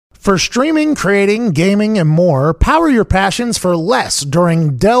For streaming, creating, gaming, and more, power your passions for less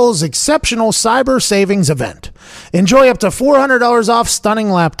during Dell's exceptional Cyber Savings event. Enjoy up to $400 off stunning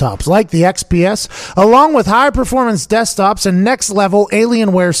laptops like the XPS, along with high-performance desktops and next-level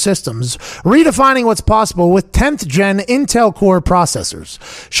Alienware systems, redefining what's possible with 10th-gen Intel Core processors.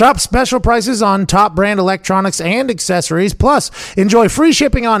 Shop special prices on top-brand electronics and accessories, plus enjoy free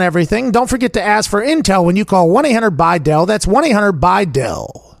shipping on everything. Don't forget to ask for Intel when you call 1-800-BUY-DELL. That's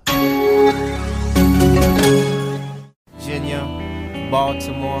 1-800-BUY-DELL. Virginia,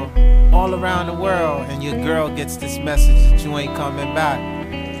 Baltimore, all around the world, and your girl gets this message that you ain't coming back.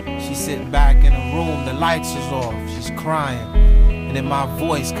 She's sitting back in a room, the lights is off, she's crying, and then my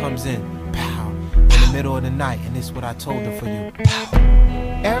voice comes in, pow, in the middle of the night, and this is what I told her for you. Pow.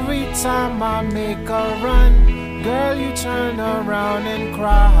 Every time I make a run, girl, you turn around and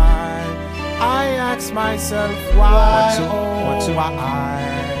cry. I ask myself why,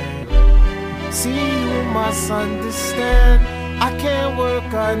 why? See, you must understand, I can't work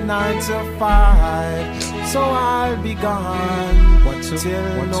a 9 to 5, so I'll be gone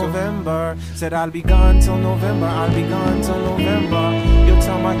till November. Said I'll be gone till November, I'll be gone till November. You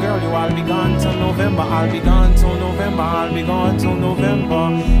tell my girl, I'll be gone till November, I'll be gone till November, I'll be gone till November.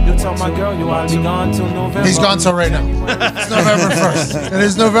 You tell my girl, I'll be gone till November. He's gone till right now. It's November 1st. It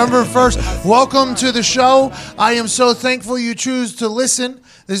is November 1st. Welcome to the show. I am so thankful you choose to listen.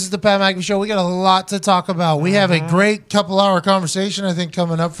 This is the Pat McAfee Show. We got a lot to talk about. We have a great couple-hour conversation, I think,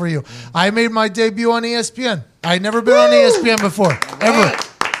 coming up for you. I made my debut on ESPN. I'd never been on ESPN before, ever.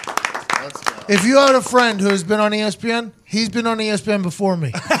 If you had a friend who has been on ESPN, he's been on ESPN before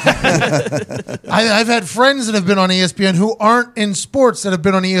me. I've had friends that have been on ESPN who aren't in sports that have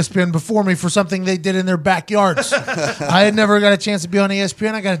been on ESPN before me for something they did in their backyards. I had never got a chance to be on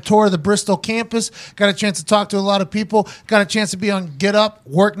ESPN. I got a tour of the Bristol campus, got a chance to talk to a lot of people, got a chance to be on Get Up,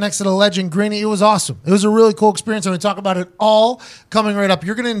 work next to the legend Greeny. It was awesome. It was a really cool experience, and we talk about it all coming right up.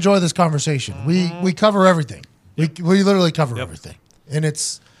 You're going to enjoy this conversation. We cover everything. We literally cover everything, and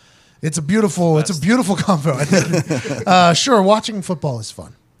it's a beautiful combo. Sure, watching football is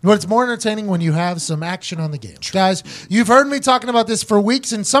fun, but it's more entertaining when you have some action on the game. Guys, you've heard me talking about this for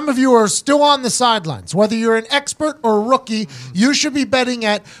weeks, and some of you are still on the sidelines. Whether you're an expert or a rookie, you should be betting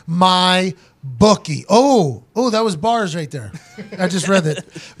at my bookie. Oh, that was bars right there. I just read it.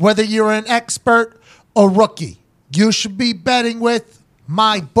 Whether you're an expert or rookie, you should be betting with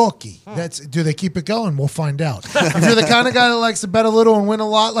my bookie. Do they keep it going? We'll find out. If you're the kind of guy that likes to bet a little and win a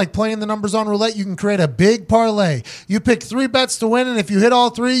lot, like playing the numbers on roulette, you can create a big parlay. You pick 3 bets to win, and if you hit all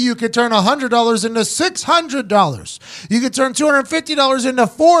 3, you could turn $100 into $600. You could turn $250 into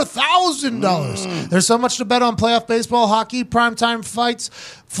 $4,000. There's so much to bet on playoff baseball, hockey, primetime fights,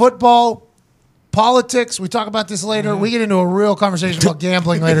 football, politics. We talk about this later. We get into a real conversation about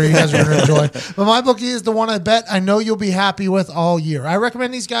gambling later. You guys are going to enjoy. But MyBookie is the one I bet I know you'll be happy with all year. I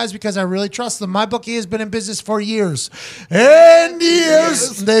recommend these guys because I really trust them. MyBookie has been in business for years and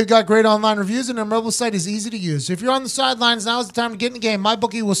years. They've got great online reviews, and their mobile site is easy to use. So if you're on the sidelines, now is the time to get in the game.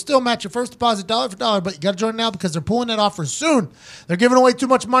 MyBookie will still match your first deposit dollar for dollar, but you got to join now because they're pulling that offer soon. They're giving away too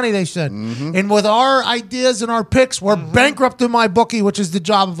much money, they said. And with our ideas and our picks, we're bankrupting MyBookie, which is the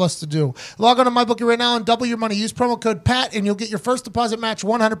job of us to do. Log on to MyBookie right now and double your money. Use promo code PAT and you'll get your first deposit match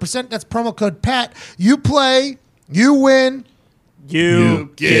 100%. That's promo code PAT. You play, you win,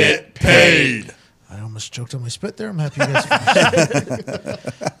 you get paid. I almost choked on my spit there. I'm happy you guys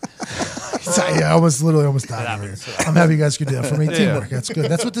I almost died. I'm happy you guys could do that for me. Teamwork. That's good.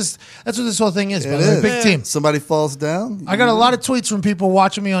 That's what this whole thing is, by the way. Big team. Somebody falls down. I got a lot of tweets from people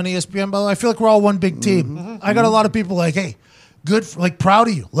watching me on ESPN, by the way. I feel like we're all one big team. I got a lot of people like, hey, good, proud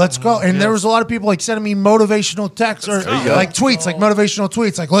of you. Let's go. And there was a lot of people sending me motivational texts or tweets, motivational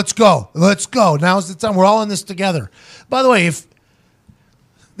tweets, let's go. Let's go. Now's the time. We're all in this together. By the way, if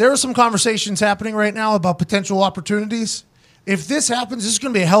there are some conversations happening right now about potential opportunities, if this happens, this is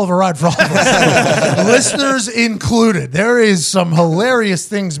going to be a hell of a ride for all of us. Listeners included. There is some hilarious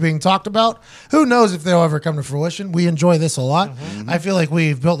things being talked about. Who knows if they'll ever come to fruition. We enjoy this a lot. I feel like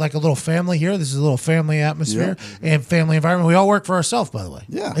we've built a little family here. This is a little family atmosphere and family environment. We all work for ourselves, by the way.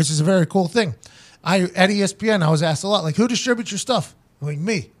 Yeah. This is a very cool thing. At ESPN, I was asked a lot, who distributes your stuff?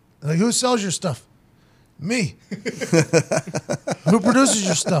 Me. Who sells your stuff? Me. Who produces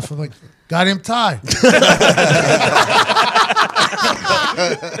your stuff? I'm like, goddamn Ty.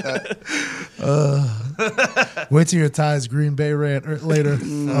 Wait till your Ty's Green Bay rant later.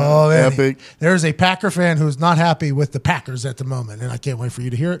 Oh, man. Epic. There's a Packer fan who's not happy with the Packers at the moment, and I can't wait for you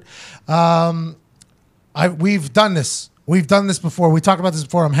to hear it. We've done this. We've done this before. We talked about this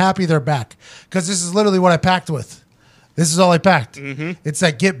before. I'm happy they're back because this is literally what I packed with. This is all I packed. It's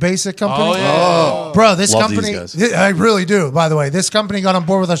that Get Basic company. Oh, yeah. Bro, this Love company, these guys. I really do, by the way. This company got on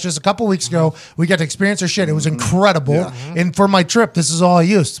board with us just a couple weeks ago. We got to experience their shit. It was incredible. And for my trip, this is all I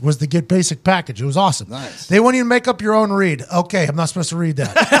used, was the Get Basic package. It was awesome. Nice. They want you to make up your own read. Okay, I'm not supposed to read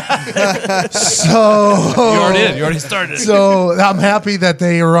that. So You already did. You already started. so I'm happy that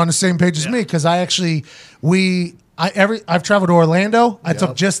they are on the same page as me, because I've traveled to Orlando. I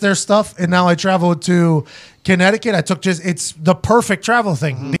took just their stuff, and now I traveled to Connecticut. It's the perfect travel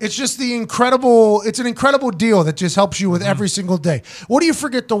thing. It's just it's an incredible deal that just helps you with every single day. What do you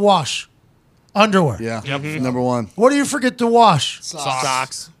forget to wash? Underwear. Yeah. Number one. What do you forget to wash?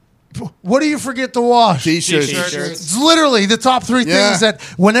 Socks. What do you forget to wash? T-shirts. It's literally the top three Yeah. things that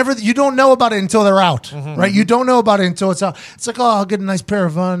whenever you don't know about it until they're out, right? You don't know about it until it's out. It's like, oh, I'll get a nice pair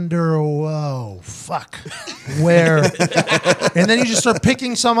of whoa, fuck, where? And then you just start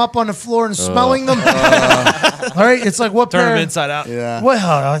picking some up on the floor and smelling them. All right, it's like, what Turn pair? them inside out. Yeah.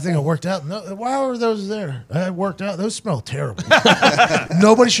 Well, I think it worked out. No, why are those there? It worked out. Those smell terrible.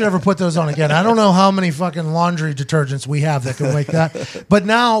 Nobody should ever put those on again. I don't know how many fucking laundry detergents we have that can make that. But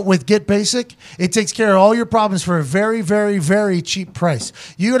now with Get Basic, it takes care of all your problems for a very, very, very cheap price.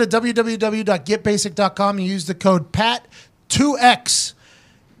 You go to www.getbasic.com and use the code PAT2X.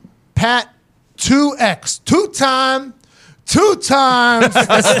 PAT2X. Two times.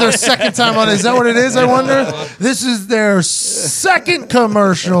 That's their second time on it. Is that what it is, I wonder? This is their second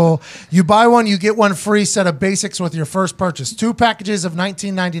commercial. You buy one, you get one free set of basics with your first purchase. 2 packages of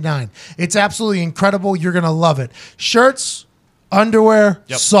 $19.99. It's absolutely incredible. You're going to love it. Shirts, underwear,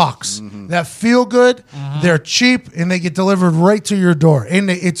 socks that feel good. They're cheap, and they get delivered right to your door. And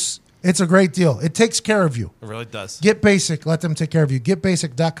it's a great deal. It takes care of you. It really does. Get Basic. Let them take care of you.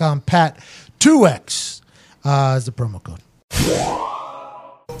 GetBasic.com. PAT2X is the promo code.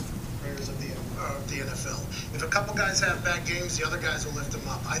 Players of the NFL. If a couple guys have bad games, the other guys will lift them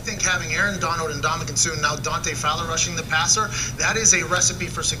up. I think having Aaron Donald and Dominican Sue, now Dante Fowler rushing the passer, that is a recipe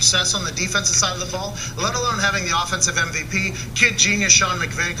for success on the defensive side of the ball, let alone having the offensive MVP, kid genius Sean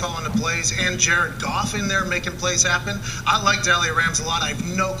McVay calling the plays, and Jared Goff in there making plays happen. I like the LA Rams a lot. I have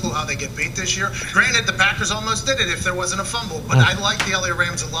no clue how they get beat this year. Granted, the Packers almost did it if there wasn't a fumble, but I like the LA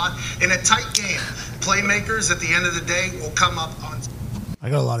Rams a lot. In a tight game, playmakers at the end of the day will come up on. I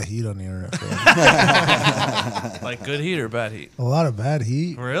got a lot of heat on the internet. Like good heat or bad heat? A lot of bad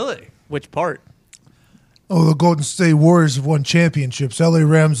heat. Really? Which part? Oh, the Golden State Warriors have won championships. LA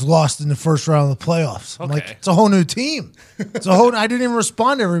Rams lost in the first round of the playoffs. I'm like, Okay. it's a whole new team. I didn't even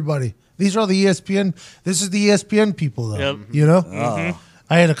respond to everybody. These are the ESPN. This is the ESPN people, though. Yep. You know?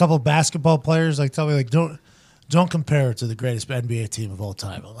 I had a couple of basketball players tell me don't compare it to the greatest NBA team of all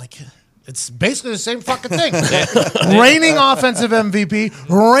time. I'm like, it's basically the same fucking thing. Reigning offensive MVP,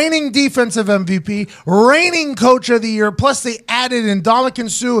 reigning defensive MVP, reigning coach of the year. Plus, they added in Dominican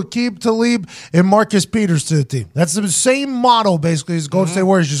Sue, Aqib Talib, and Marcus Peters to the team. That's the same model, basically, as Golden State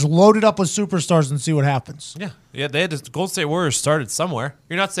Warriors. Just load it up with superstars and see what happens. Yeah. They had the Golden State Warriors started somewhere.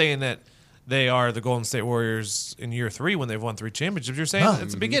 You're not saying that they are the Golden State Warriors in year 3 when they've won 3 championships. You're saying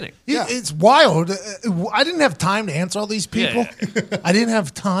it's the beginning. It's wild. I didn't have time to answer all these people. Yeah. I didn't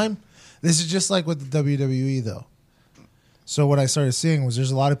have time. This is just like with the WWE, though. So what I started seeing was there's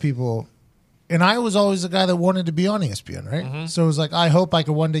a lot of people, and I was always the guy that wanted to be on ESPN, right? So it was like, I hope I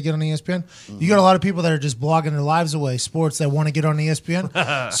could one day get on ESPN. You got a lot of people that are just blogging their lives away, sports that want to get on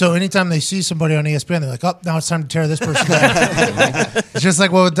ESPN. So anytime they see somebody on ESPN, they're like, oh, now it's time to tear this person down. It's just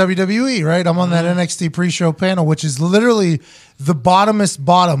like with WWE, right? I'm on that NXT pre-show panel, which is literally the bottomest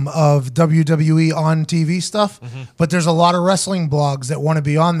bottom of WWE on TV stuff, but there's a lot of wrestling blogs that want to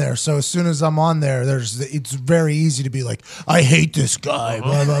be on there. So as soon as I'm on there, it's very easy to be like, I hate this guy,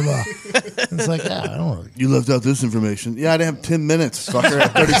 blah, blah, blah. It's like, yeah, I don't really. You left out this information. Yeah, I didn't have 10 minutes. Fucker, I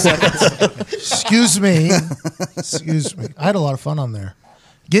had 30 seconds. Excuse me. Excuse me. I had a lot of fun on there.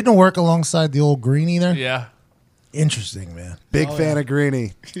 Getting to work alongside the old Greenie there. Yeah. Interesting, man. Big fan of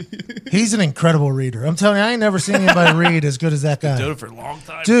Greenie. He's an incredible reader. I'm telling you, I ain't never seen anybody read as good as that guy. Doing it for a long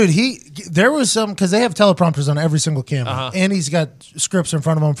time. Dude, there was some, because they have teleprompters on every single camera, and he's got scripts in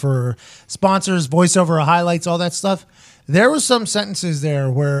front of him for sponsors, voiceover, highlights, all that stuff. There was some sentences there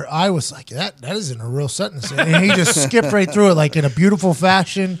where I was like, that isn't a real sentence. And he just skipped right through it, like in a beautiful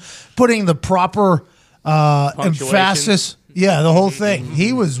fashion, putting the proper emphasis. Yeah, the whole thing.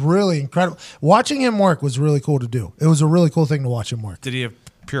 He was really incredible. Watching him work was really cool to do. It was a really cool thing to watch him work. Did he have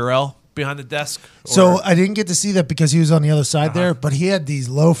Purell behind the desk? So I didn't get to see that because he was on the other side there, but he had these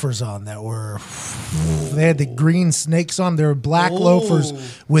loafers on that were, they had the green snakes on. They were black loafers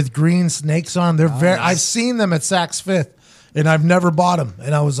with green snakes on. They're very, I've seen them at Saks Fifth. and I've never bought them.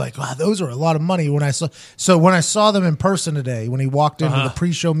 And I was like, wow, those are a lot of money. When I saw them in person today, when he walked into the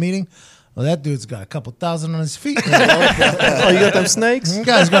pre-show meeting, well, that dude's got a couple thousand on his feet. Oh, you got them snakes? That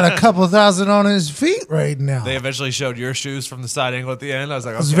guy's got a couple thousand on his feet right now. They eventually showed your shoes from the side angle at the end. I was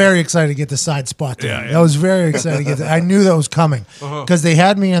like, I was very excited to get the side spot there. I was very excited to get that. I knew that was coming because they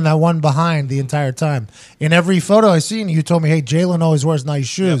had me in that one behind the entire time. In every photo I seen, you told me, hey, Jalen always wears nice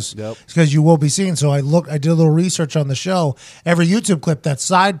shoes because you will be seen. So I did a little research on the show. Every YouTube clip, that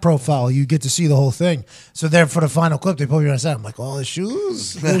side profile, you get to see the whole thing. So there for the final clip, they put me on the side. I'm like, oh, the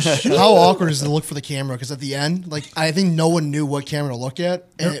shoes. How awkward is it to look for the camera? Because at the end, like, I think no one knew what camera to look at.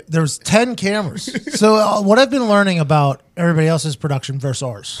 And There's 10 cameras. So what I've been learning about everybody else's production versus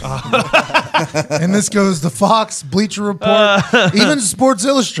ours. And this goes to Fox, Bleacher Report, even Sports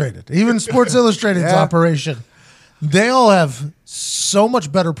Illustrated. Even Sports Illustrated's operation. They all have so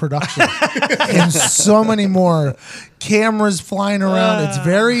much better production and so many more cameras flying around. It's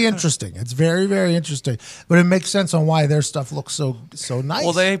very interesting. It's very, very interesting. But it makes sense on why their stuff looks so nice.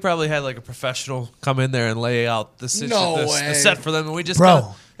 well, they probably had like a professional come in there and lay out the set for them, and we just Bro.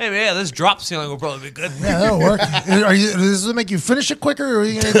 kinda, hey man, yeah, this drop ceiling will probably be good. Yeah, that'll work. Does it make you finish it quicker, or are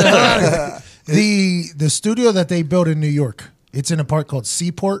you gonna get the hell out of it? The studio that they built in New York, it's in a park called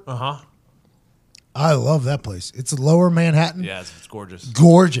Seaport. I love that place. It's Lower Manhattan. Yeah, it's gorgeous.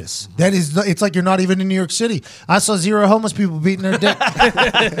 Gorgeous. That is. It's like you're not even in New York City. I saw 0 homeless people beating their dick.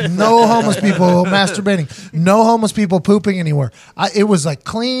 No homeless people masturbating. No homeless people pooping anywhere. It was like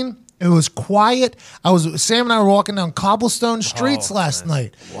clean. It was quiet. Sam and I were walking down cobblestone streets last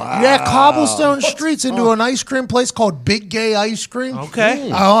night. Wow. Yeah, cobblestone streets into an ice cream place called Big Gay Ice Cream. Okay.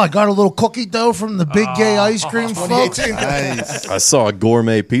 Oh, I got a little cookie dough from the Big Gay Ice Cream folks. Nice. I saw a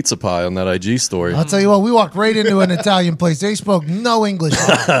gourmet pizza pie on that IG story. I'll tell you what, we walked right into an Italian place. They spoke no English.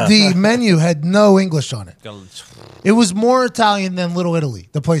 The menu had no English on it. It was more Italian than Little Italy,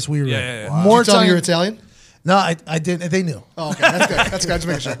 the place we were in. Yeah. Wow. More Did you tell them you're Italian. Italian? No, I didn't. They knew. Oh, okay. That's good. That's good. Just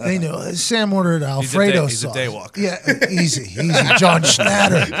making sure. They knew. Sam ordered Alfredo he's a sauce. day walker. Yeah, easy. John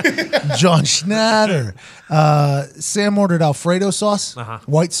Schnatter. Sam ordered Alfredo sauce,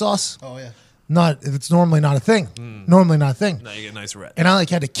 white sauce. Oh, yeah. It's normally not a thing. Normally not a thing. Now you get a nice red. And I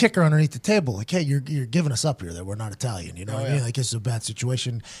had to kick her underneath the table, like, hey, you're giving us up here that we're not Italian. You know what I mean? Like, it's a bad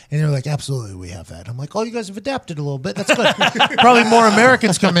situation. And they're like, absolutely, we have that. I'm like, oh, you guys have adapted a little bit. That's good. Probably more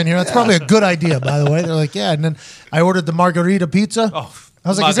Americans come in here. That's probably a good idea, by the way. They're like, yeah. And then I ordered the margarita pizza. Oh, I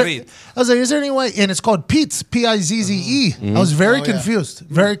was like, is there any way? And it's called Pizze, Pizze. I was very confused.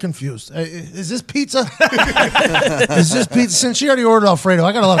 Very confused. Is this pizza? Is this pizza? Since she already ordered Alfredo,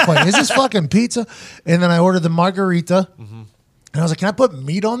 I got a lot of questions. Is this fucking pizza? And then I ordered the margarita. And I was like, can I put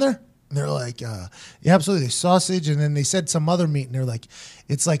meat on there? And they're like, yeah, absolutely. Sausage. And then they said some other meat. And they're like,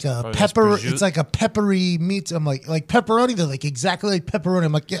 it's like a pepper. It's like a peppery meat. I'm like pepperoni. They're like, exactly like pepperoni.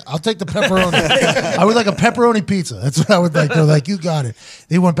 I'm like, yeah, I'll take the pepperoni. I would like a pepperoni pizza. That's what I would like. They're like, you got it.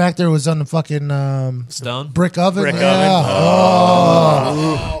 They went back there. It was on the fucking stone brick oven. Oven.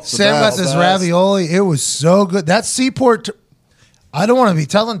 Oh. Sam got this ravioli. It was so good. That Seaport. I don't want to be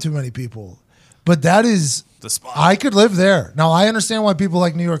telling too many people, but that is. The spot. I could live there. Now, I understand why people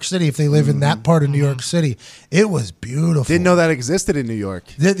like New York City if they live in that part of New York City. It was beautiful. Didn't know that existed in New York.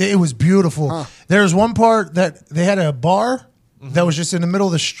 It was beautiful. There was one part that they had a bar that was just in the middle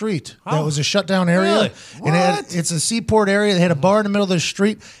of the street. That was a shut down area. Really? And it's a seaport area. They had a bar in the middle of the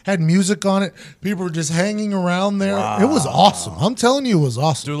street, had music on it. People were just hanging around there. It was awesome. I'm telling you, it was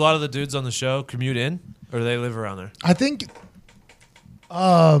awesome. Do a lot of the dudes on the show commute in, or do they live around there? I think...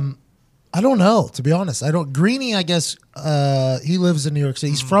 I don't know, to be honest. Greenie, I guess, he lives in New York City.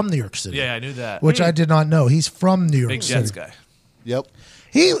 He's from New York City. Yeah, I knew that. Which I did not know. He's from New York Big City. Jets guy. Yep.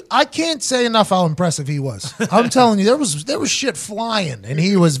 I can't say enough how impressive he was. I'm telling you, there was shit flying, and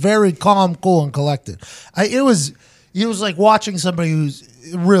he was very calm, cool, and collected. It was like watching somebody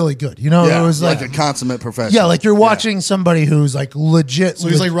who's really good. You know, Yeah, it was like a consummate professional. Yeah, like you're watching somebody who's like legit. So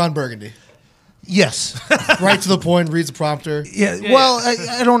he's like Ron Burgundy. Yes. Right to the point, reads the prompter. Yeah. Well,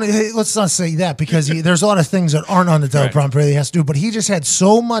 I don't. Let's not say that because there's a lot of things that aren't on the teleprompter that he has to do. But he just had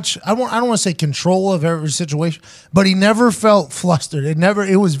so much. I don't want to say control of every situation, but he never felt flustered.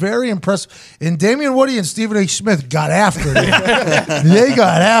 It was very impressive. And Damian Woody and Stephen A. Smith got after it. They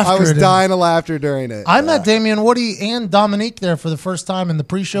got after it. I was dying of laughter during it. I met Damian Woody and Dominique there for the first time in the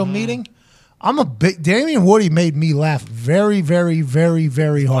pre-show meeting. Damian Woody made me laugh very, very, very,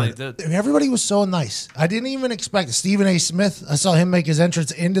 very hard. Everybody was so nice. I didn't even expect it. Stephen A. Smith, I saw him make his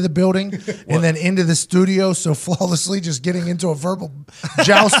entrance into the building and then into the studio so flawlessly, just getting into a verbal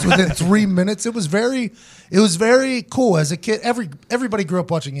joust within 3 minutes. It was very cool. As a kid, everybody grew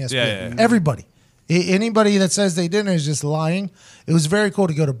up watching ESPN. Yeah. Everybody. Anybody that says they didn't is just lying. It was very cool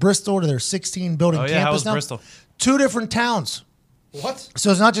to go to Bristol to their 16 building Oh, campus yeah, how was now. Bristol? 2 different towns. What?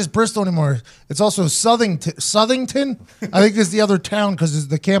 So it's not just Bristol anymore. It's also Southington. I think is the other town because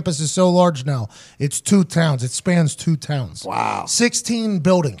the campus is so large now. It's 2 towns. It spans 2 towns. Wow. 16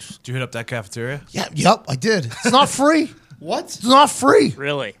 buildings. Did you hit up that cafeteria? Yeah, yep, I did. It's not free. What? It's not free.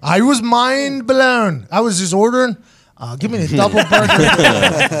 Really? I was mind blown. I was just ordering. Give me the double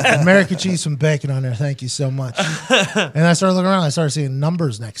burger, American cheese, some bacon on there. Thank you so much. And I started looking around. I started seeing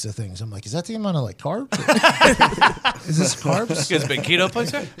numbers next to things. I'm like, is that the amount of like carbs? Is this carbs? You guys a big keto place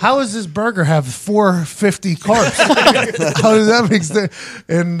here? How does this burger have 450 carbs? How does that make sense?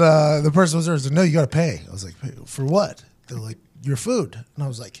 And the person was there and said, no, you got to pay. I was like, "Pay for what? They're like, your food. And I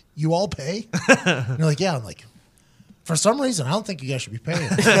was like, you all pay? And they're like, yeah. I'm like, for some reason, I don't think you guys should be paying.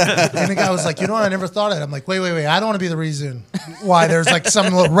 And the guy was like, you know what? I never thought of it. I'm like, wait. I don't want to be the reason why there's like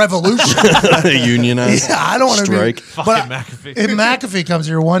some little revolution. Unionized. Yeah, I don't want to strike. be. Fucking McAfee. If McAfee comes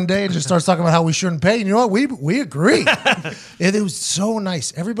here one day and just starts talking about how we shouldn't pay, and you know what? We agree. It was so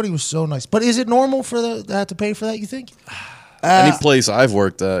nice. Everybody was so nice. But is it normal for that to pay for that, you think? Any place I've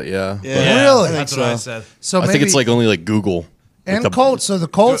worked at, yeah. Yeah, Really? That's what I said. So I think it's like only like Google. and like the- Colts. So the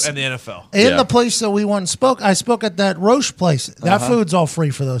Colts And the NFL. and Yeah. the place that we went and spoke. I spoke at that Roche place. That food's all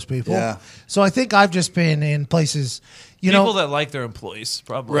free for those people. Yeah. So I think I've just been in places, you People know, that like their employees,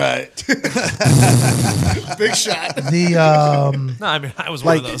 probably. Right. Big shot. the No, I mean, I was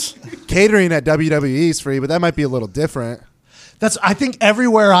Like one of those. catering at WWE is free, but that might be a little different. that's I think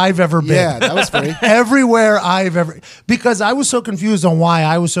everywhere I've ever been. Yeah, that was free. Everywhere I've ever, because I was so confused on why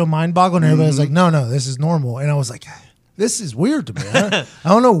I was so mind boggled, and everybody was like, Mm-hmm. no, this is normal. And I was like, this is weird to me. I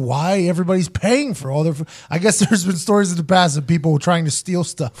don't know why everybody's paying for all their food. I guess there's been stories in the past of people trying to steal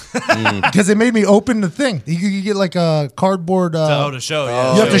stuff because it made me open the thing. You get like a cardboard. To show,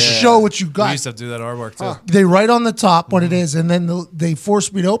 yeah. you have to Yeah. show what you We got. used to do that at our work, too. They write on the top what it is, and then they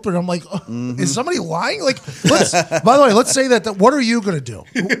force me to open it. I'm like, is somebody lying? Like, by the way, let's say that. What are you going to do?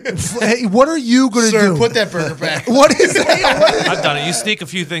 Hey, what are you going to Sir, do? put that burger back. What is that? I've done it. You sneak a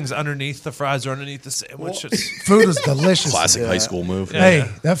few things underneath the fries or underneath the sandwich. It's- Food was delicious. Classic high school move. Hey,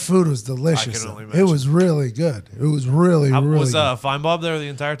 that food was delicious. I can only It imagine. was really good. It was really, really was good. Fine Bob there the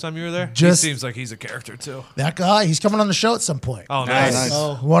entire time you were there? Just- he seems like he's a character, too. That guy, he's coming on the show at some point. Oh, nice. Nice.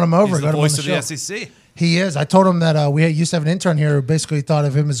 Oh, want him over. He's got the him on voice the of show. the SEC. He is. I told him that we used to have an intern here who basically thought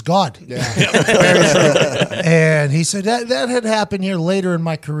of him as God. Yeah. And he said that had happened here later in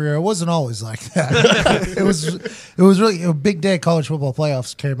my career. It wasn't always like that. it was really a big day. College football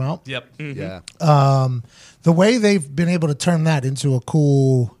playoffs came out. Yep. Yeah. The way they've been able to turn that into a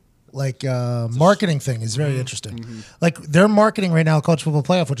cool marketing thing is very interesting. Like they're marketing right now college football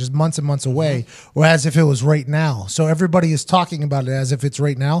playoff, which is months and months away, or as if it was right now. So everybody is talking about it as if it's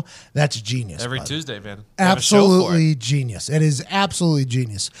right now. That's genius. Every by the way. Tuesday, man. They have a show for Absolutely it. genius. It is absolutely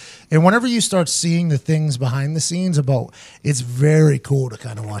genius. And whenever you start seeing the things behind the scenes about, it's very cool to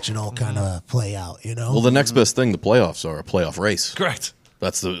kind of watch it all kind of play out, you know? Well, the next best thing, the playoffs are a playoff race. Correct.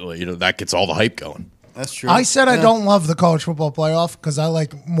 That's that gets all the hype going. That's true. I said I don't love the college football playoff because I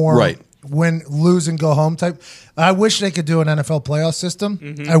like more Right. win, lose, and go home type. I wish they could do an NFL playoff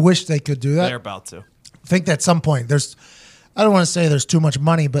system. I wish they could do that. They're about to. I think that at some point I don't want to say there's too much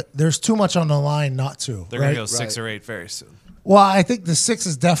money, but there's too much on the line not to. They're right? going to go 6 or 8 very soon. Well, I think the 6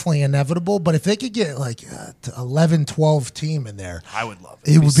 is definitely inevitable, but if they could get like 11, 12 team in there, I would love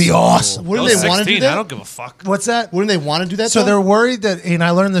it. it would be awesome. Wouldn't Go they want to do 16, that? I don't give a fuck. What's that? Wouldn't they want to do that? So though? they're worried that, and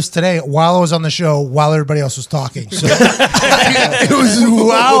I learned this today while I was on the show, while everybody else was talking. So it was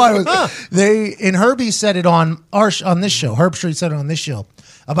wow. And Herbie said it on this show. Herb Street said it on this show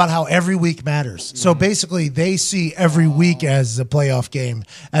about how every week matters. So basically, they see every week as a playoff game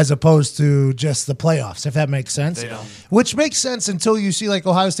as opposed to just the playoffs. If that makes sense, They don't. which makes sense until you see like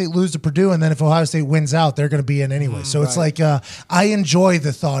Ohio State lose to Purdue, and then if Ohio State wins out, they're going to be in anyway. So it's like I enjoy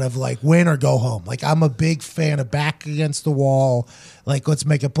the thought of like win or go home. Like I'm a big fan of back against the wall. Like let's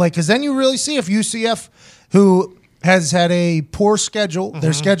make a play because then you really see if UCF, who has had a poor schedule,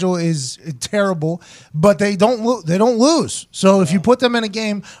 their schedule is terrible, but they don't lose. So if you put them in a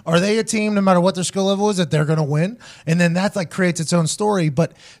game, are they a team no matter what their skill level is that they're going to win? And then that like creates its own story.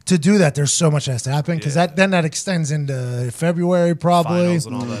 But to do that, there's so much that has to happen because that extends into February probably. Finals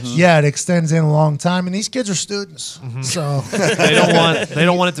and all that shit. Yeah, it extends in a long time, and these kids are students, so They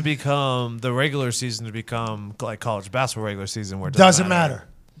don't want it to become the regular season to become like college basketball regular season where it doesn't matter.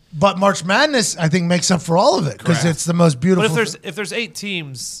 But March Madness, I think, makes up for all of it because Correct. it's the most beautiful. But if there's 8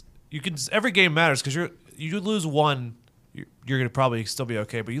 teams, you can every game matters because you lose one, you're gonna probably still be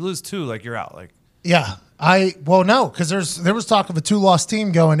okay. But you lose 2, like you're out. Like Yeah. No, because there was talk of a 2-loss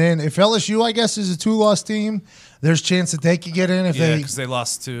team going in. If LSU, I guess, is a 2-loss team, there's chance that they could get in if because they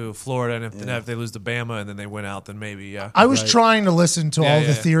lost to Florida, and if they lose to Bama and then they win out, then maybe, yeah. I was trying to listen to all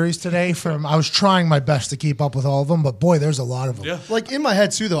the theories today. I was trying my best to keep up with all of them, but boy, there's a lot of them. Yeah. Like in my head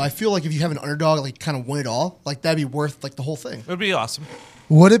too, though, I feel like if you have an underdog, like kind of win it all, like that'd be worth like the whole thing. It would be awesome.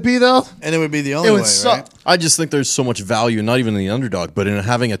 Would it be though? And it would be the only way, right? I just think there's so much value, not even in the underdog, but in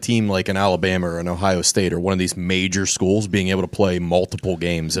having a team like an Alabama or an Ohio State or one of these major schools being able to play multiple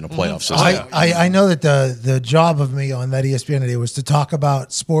games in a playoff system. I know that the job of me on that ESPN today was to talk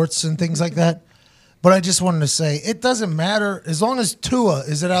about sports and things like that. But I just wanted to say it doesn't matter as long as Tua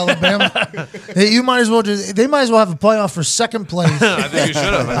is at Alabama. They might as well have a playoff for second place. I think you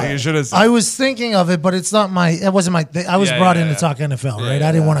should have. I was thinking of it, but it's not my. It wasn't my. I was brought in to talk NFL, right?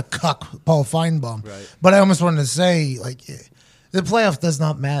 I didn't want to cuck Paul Feinbaum, right. But I almost wanted to say like the playoff does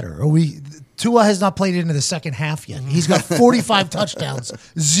not matter. Tua has not played into the second half yet. He's got 45 touchdowns,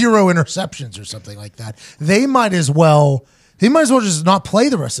 0 interceptions, or something like that. He might as well just not play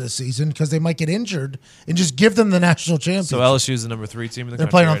the rest of the season because they might get injured and just give them the national championship. So LSU is the number 3 team in the country. They're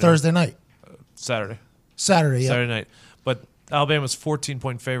playing on right Thursday now. night. Saturday, yeah. Saturday night. But Alabama's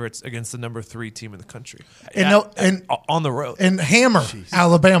 14-point favorites against the number 3 team in the country. And on the road. And hammer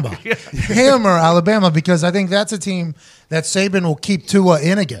Alabama. Hammer Alabama because I think that's a team that Saban will keep Tua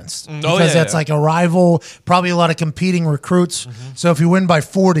in against. Because that's like a rival, probably a lot of competing recruits. So if you win by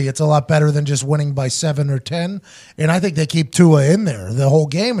 40, it's a lot better than just winning by 7 or 10. And I think they keep Tua in there the whole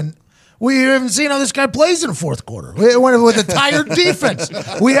game. And we haven't seen how this guy plays in the fourth quarter with a tired defense.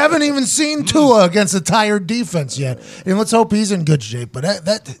 We haven't even seen Tua against a tired defense yet. And let's hope he's in good shape. But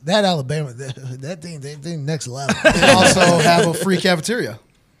that Alabama, that team next level. They also have a free cafeteria.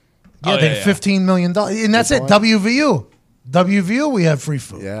 Yeah, they have $15 million. And that's it, WVU, we have free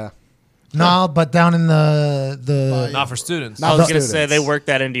food. Yeah. No, but down in the not for students. I was going to say they work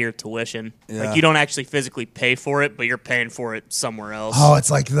that into your tuition. Yeah. Like you don't actually physically pay for it, but you're paying for it somewhere else. Oh, it's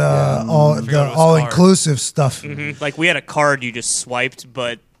like the all inclusive stuff. Like we had a card you just swiped,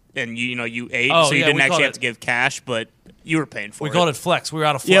 and you ate, so you didn't actually have to give cash, but you were paying for it. We called it Flex. We were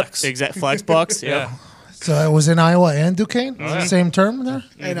out of Flex. Yep, exact Flex Bucks. Yeah. So it was in Iowa and Duquesne. Same term there.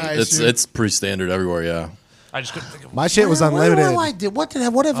 It's pretty standard everywhere. Yeah. I just couldn't think of My shit was unlimited. What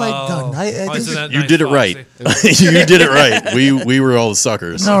have I done? You did it right. You did it right. We were all the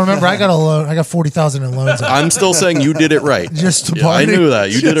suckers. No, remember I got a loan. I got 40,000 in loans. I'm still saying you did it right. Just to Yeah, party. I knew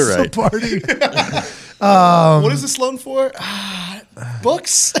that. You did it Just right. to party. What is this loan for?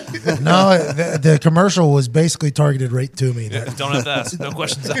 Books? No, the commercial was basically targeted right to me. Don't have to ask. No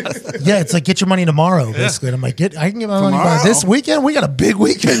questions asked. Yeah, it's like get your money tomorrow, basically. And I'm like, I can get my money by this weekend. We got a big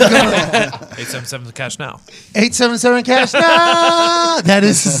weekend going. 877 the cash now. 877 cash. Nah, that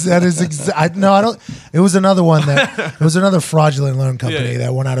is I don't. It was another one it was another fraudulent loan company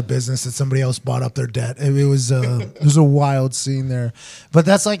that went out of business that somebody else bought up their debt. It was a wild scene there, but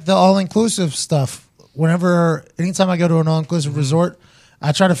that's like the all inclusive stuff. Anytime I go to an all-inclusive resort,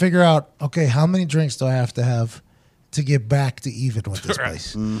 I try to figure out, okay, how many drinks do I have to get back to even with this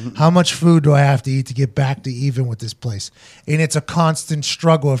place? How much food do I have to eat to get back to even with this place? And it's a constant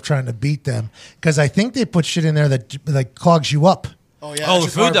struggle of trying to beat them because I think they put shit in there that like clogs you up. Oh, yeah. Oh, the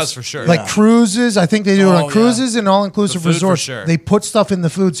food does for sure. Like cruises, I think they do it on cruises and all-inclusive The food for resorts. sure. They put stuff in the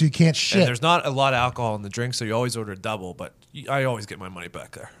food so you can't shit. And there's not a lot of alcohol in the drink, so you always order a double, but I always get my money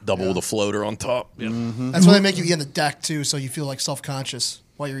back there. Double with a floater on top. Yep. That's why they make you eat on the deck, too, so you feel like self-conscious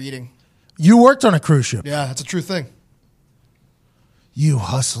while you're eating. You worked on a cruise ship. Yeah, that's a true thing. You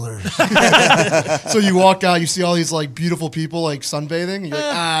hustlers. So you walk out, you see all these like beautiful people like sunbathing, and you're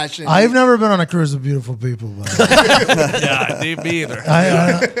like, I shouldn't I've eat. never been on a cruise with beautiful people. But Yeah, me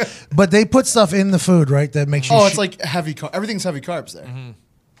either. but they put stuff in the food, right? That makes you it's like heavy everything's heavy carbs there.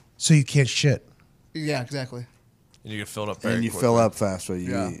 so you can't shit. Yeah, exactly. And you get filled up very And you quickly. fill up faster.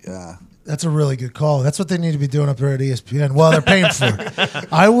 Yeah. That's a really good call. That's what they need to be doing up there at ESPN. Well, they're paying for it.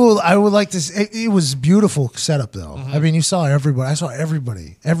 I would like to say, it was beautiful setup, though. I mean, you saw everybody. I saw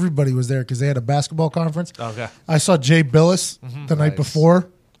everybody. Everybody was there because they had a basketball conference. Okay. I saw Jay Billis the night before.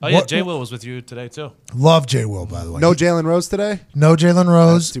 Oh, yeah, Jay Will was with you today, too. Love Jay Will, by the way. No Jalen Rose today? No Jalen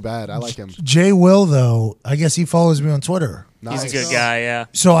Rose. That's too bad. I like him. Jay Will, though, I guess he follows me on Twitter. He's a good guy, yeah.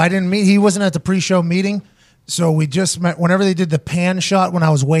 So I didn't meet. He wasn't at the pre-show meeting. So we just met. Whenever they did the pan shot when I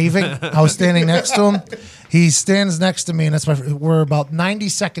was waving, I was standing next to him. He stands next to me, and we're about 90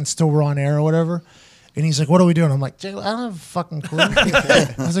 seconds till we're on air or whatever. And he's like, what are we doing? I'm like, Jay, I don't have a fucking clue.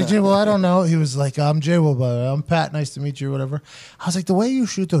 I was like, Jay, well, I don't know. He was like, I'm Jay, but I'm Pat. Nice to meet you, or whatever. I was like, the way you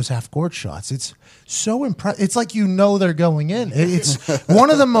shoot those half-court shots, it's so impressive. It's like they're going in. It's one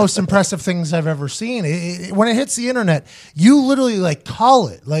of the most impressive things I've ever seen. When it hits the internet, you literally like call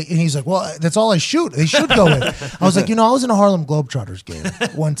it. And he's like, well, that's all I shoot. They should go in. I was like, I was in a Harlem Globetrotters game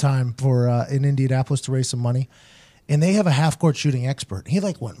one time in Indianapolis to raise some money. And they have a half-court shooting expert. He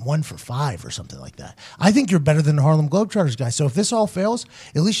went 1 for 5 or something like that. I think you're better than the Harlem Globetrotters guy. So if this all fails,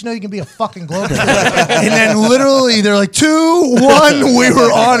 at least you can be a fucking Globetrotter. And then literally they're like 2-1, we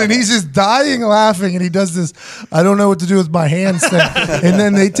were on, and he's just dying laughing, and he does this, I don't know what to do with my hands thing. And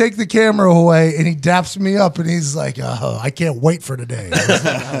then they take the camera away, and he daps me up, and he's like, oh, I can't wait for today.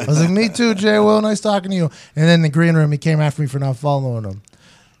 I was like, me too, Jay Will, nice talking to you. And then in the green room, he came after me for not following him.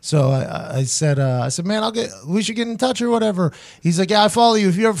 So I said, man, we should get in touch or whatever. He's like, yeah, I follow you.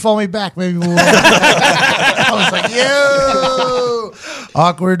 If you ever follow me back, maybe we'll. I was like, yo,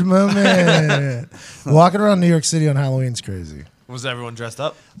 awkward moment. Walking around New York City on Halloween's crazy. Was everyone dressed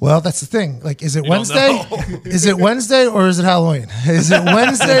up? Well, that's the thing. Is it Wednesday? Is it Wednesday or is it Halloween? Is it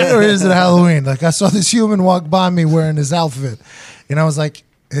Wednesday or is it Halloween? I saw this human walk by me wearing this outfit, and I was like,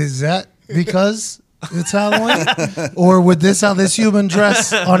 is that because it's Halloween, or would how this human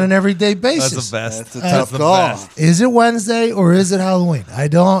dress on an everyday basis? That's the best. That's a tough call. Is it Wednesday or is it Halloween? I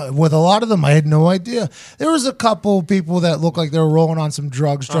don't. With a lot of them, I had no idea. There was a couple people that looked like they were rolling on some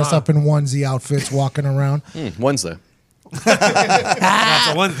drugs, dressed up in onesie outfits, walking around. Wednesday.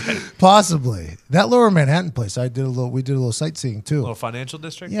 That's a Wednesday. Possibly that Lower Manhattan place. We did a little sightseeing too. A little financial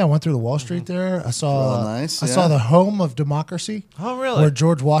district. Yeah, I went through the Wall Street there. I saw. Nice. I saw the home of democracy. Oh, really? Where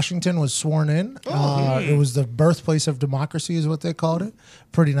George Washington was sworn in. It was the birthplace of democracy, is what they called it.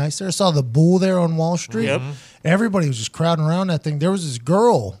 Pretty nice there. I saw the bull there on Wall Street. Yep. Everybody was just crowding around that thing. There was this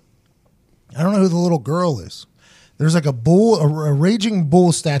girl. I don't know who the little girl is. There's a bull, a raging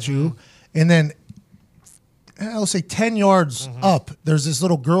bull statue, and then I'll say 10 yards up, there's this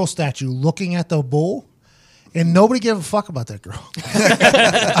little girl statue looking at the bull, and nobody gave a fuck about that girl.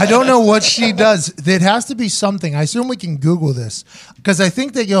 I don't know what she does. It has to be something. I assume we can Google this, because I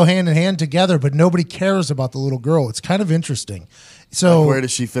think they go hand in hand together, but nobody cares about the little girl. It's kind of interesting. So where does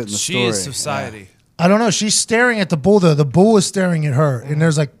she fit in the story? She is society. Yeah. I don't know. She's staring at the bull, though. The bull is staring at her, and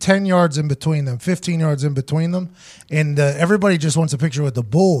there's 10 yards in between them, 15 yards in between them, and everybody just wants a picture with the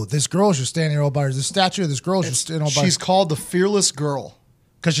bull. This girl's just standing there all by herself. The statue of this girl's just standing all by herself. She's called the Fearless Girl.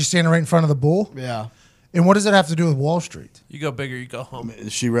 Because she's standing right in front of the bull? Yeah. And what does that have to do with Wall Street? You go bigger, you go home.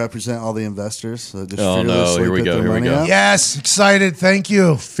 Does she represent all the investors? So just Oh, no. fearlessly Here we put go, their here we money go. out? Yes, excited. Thank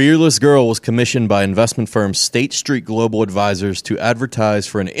you. Fearless Girl was commissioned by investment firm State Street Global Advisors to advertise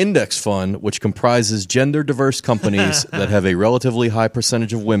for an index fund which comprises gender-diverse companies that have a relatively high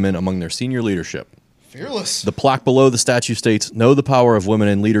percentage of women among their senior leadership. Fearless. The plaque below the statue states, "Know the power of women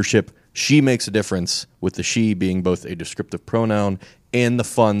in leadership. She makes a difference," with the she being both a descriptive pronoun and the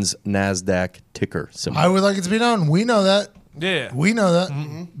fund's NASDAQ ticker symbol. I would like it to be known. We know that. Yeah. We know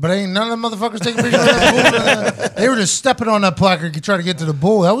that. But ain't none of the motherfuckers taking pictures of that bull. They were just stepping on that placard to try to get to the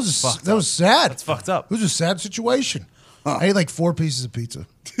bull. That was sad. That's fucked up. It was a sad situation. I ate 4 pieces of pizza.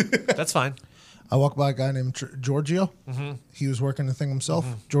 That's fine. I walked by a guy named Giorgio. He was working the thing himself,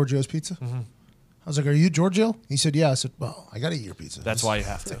 Giorgio's Pizza. I was like, "Are you Giorgio?" He said, "Yeah." I said, "Well, I got to eat your pizza. That's why you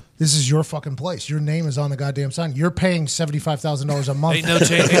have to. This is your fucking place. Your name is on the goddamn sign. You're paying $75,000 a month." Ain't no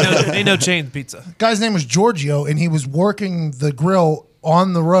chain. Ain't no chain pizza. Guy's name was Giorgio, and he was working the grill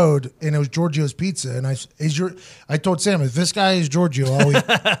on the road, and it was Giorgio's Pizza. And I told Sam, if this guy is Giorgio, I'll eat.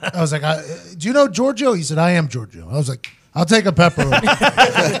 I was like, "Do you know Giorgio?" He said, "I am Giorgio." I was like, "I'll take a pepperoni."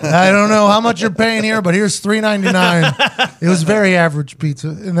 I don't know how much you're paying here, but here's $3.99. It was very average pizza.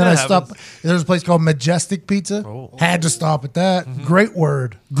 And then I stopped. There's a place called Majestic Pizza. Had to stop at that. Great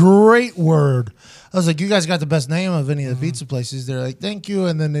word. Great word. I was like, "You guys got the best name of any of the pizza places." They're like, "Thank you,"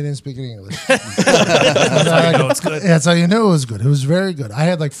 and then they didn't speak any English. That's how you know it's good. That's how you knew it was good. It was very good. I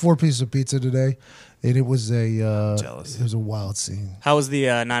had 4 pieces of pizza today, and it was Jealous. It was a wild scene. How was the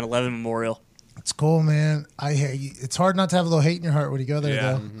 9/11 memorial? It's cool, man. It's hard not to have a little hate in your heart when you go there,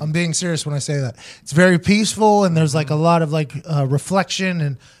 Yeah. though. I'm being serious when I say that. It's very peaceful, and there's a lot of reflection,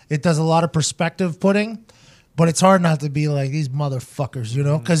 and it does a lot of perspective putting. But it's hard not to be like these motherfuckers,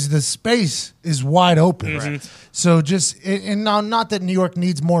 because the space is wide open. Right. So and now, not that New York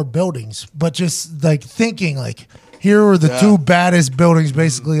needs more buildings, but just thinking here are the 2 baddest buildings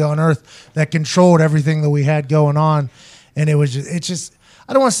basically on earth that controlled everything that we had going on, and it's just.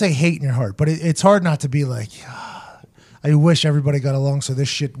 I don't want to say hate in your heart, but it's hard not to be like, I wish everybody got along so this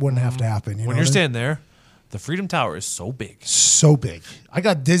shit wouldn't have to happen. When you're standing there, The Freedom Tower is so big. So big. I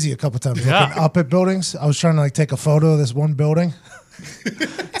got dizzy a couple times Yeah. looking up at buildings. I was trying to like take a photo of this one building.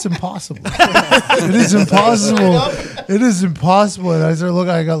 It's impossible. It is impossible. It is impossible. And I started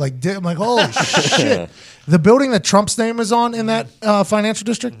looking. I got like, I'm like, holy shit. The building that Trump's name is on in that financial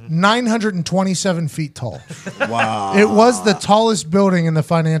district, 927 feet tall. Wow. It was the tallest building in the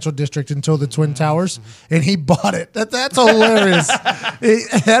financial district until the Twin Towers, and he bought it. That's hilarious.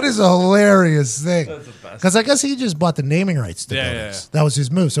 That is a hilarious thing. Because I guess he just bought the naming rights to buildings. That was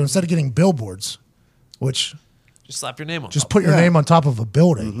his move. So instead of getting billboards, which... Just slap your name on Just top. put your name on top of a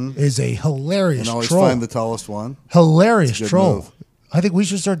building is a hilarious And always troll. find the tallest one. Hilarious It's a good troll. move. I think we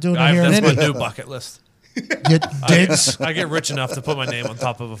should start doing it here in That's my Indy. new bucket list. Get Diggs. I get rich enough to put my name on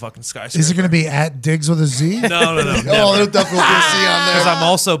top of a fucking skyscraper. Is it going to be at Diggs with a Z? No. Oh, they'll definitely see on Because there. I'm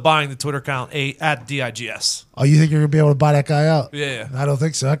also buying the Twitter account at DIGS. Oh, you think you're going to be able to buy that guy out? Yeah. I don't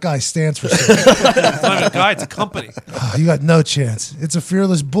think so. That guy stands for something. It's not even a guy, it's a company. Oh, you got no chance. It's a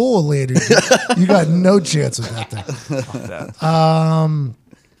fearless bull, lady. You got no chance with that thing. Fuck that.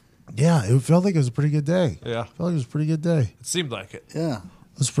 Yeah, it felt like it was a pretty good day. Yeah. Felt like it was a pretty good day. It seemed like it. Yeah.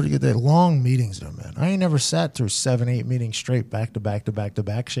 It was a pretty good day. Long meetings though, man. I ain't never sat through 7-8 meetings straight, back to back to back to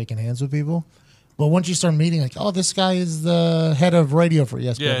back, shaking hands with people. But once you start meeting, like, oh, this guy is the head of radio for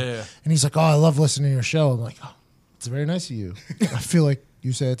ESPN. Yeah. And he's like, oh, I love listening to your show. I'm like, oh, it's very nice of you. I feel like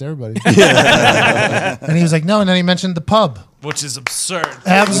you say it to everybody. And he was like, no. And then he mentioned the pub. Which is absurd.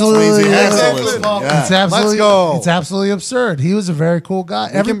 Absolutely. Which means he has to It's listen. absolutely, Let's go. It's absolutely absurd. He was a very cool guy.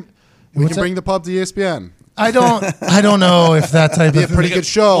 We What's can that? bring the pub to ESPN. I don't know if that type Be a of pretty good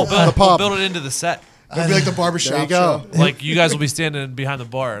show. We'll The pub. build it into the set. It'll be like the barbershop There you go. show. Like, you guys will be standing behind the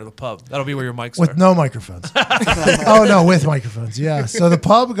bar or the pub. That'll be where your mics with are. no microphones. Oh no, with microphones. Yeah. So the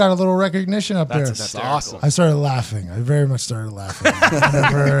pub got a little recognition up there. That's awesome. I started laughing. I very much started laughing.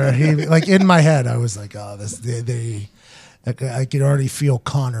 Whenever he, like in my head, I was like, "Oh, I could already feel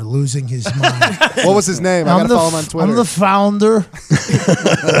Connor losing his mind." What was his name? I got to follow him on Twitter. I'm the founder.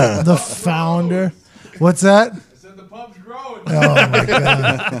 The founder. What's that? The pub's growing. Oh my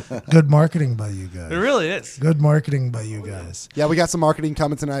god! Good marketing by you It guys. really is. Good marketing by you guys. Yeah, we got some marketing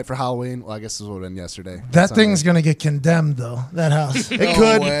coming tonight for Halloween. Well, I guess this would have been yesterday. That Sunday. thing's gonna get condemned though. That house. It No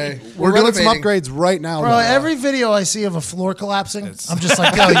could. way. We're We're doing some renovating. upgrades right now. Bro, though. every video I see of a floor collapsing, I'm just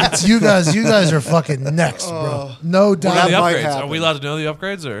like, yo, it's you guys are fucking next, bro. No What doubt. are the That might upgrades? Are happen. we allowed to know the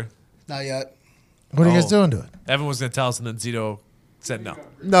upgrades? Or Not yet. What are you guys doing to it? Evan was going to tell us, and then Zito said no.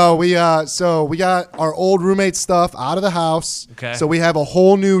 No, we got our old roommate stuff out of the house. Okay. So we have a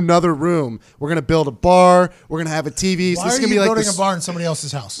whole new another room. We're gonna build a bar. We're gonna have a TV. So Why this are is gonna you be like building this, a bar in somebody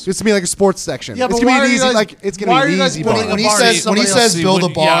else's house? It's gonna be like a sports section. Yeah, it's but gonna why be are an you easy guys- like it's why gonna are be you an guys easy building bar. a When he bar says in somebody build a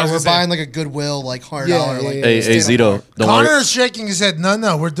Yeah, I bar, was we're gonna say. buying like a Goodwill like $100. Yeah, like, yeah, Hey, stand-up Zito, bar. don't worry. Connor's shaking his head.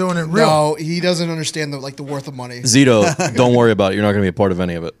 No, we're doing it real. No, he doesn't understand the worth of money. Zito, don't worry about it. You're not going to be a part of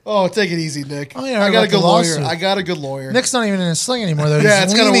any of it. Oh, take it easy, Nick. Oh, yeah, I got about a good the lawyer. lawsuit. I got a good lawyer. Nick's not even in his sling anymore, though. Yeah,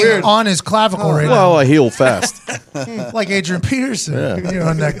 He's it's kinda leaning weird. on his clavicle right Well, now, I heal fast. like Adrian Peterson. Yeah. You know,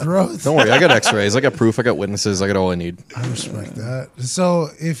 on that growth. Don't worry. I got x-rays. I got proof. I got witnesses. I got all I need. I respect that. So,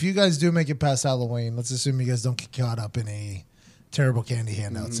 if you guys do make it past Halloween, let's assume you guys don't get caught up in a terrible candy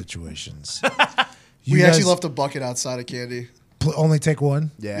handout situations. You We actually guys left a bucket outside of candy. only take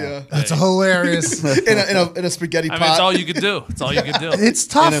one. Yeah. That's hilarious. in a spaghetti I pot. mean, it's all you could do. It's all you could do. It's In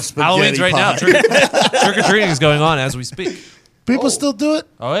a tough. spaghetti Halloween's right now. pot. Trick or treating is going on as we speak. People still do it.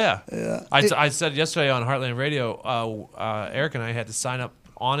 Oh yeah. I said yesterday on Heartland Radio, Eric and I had to sign up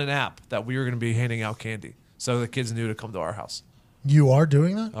on an app that we were going to be handing out candy, so the kids knew to come to our house. You are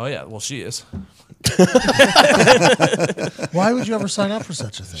doing that? Oh yeah. Well, she is. Why would you ever sign up for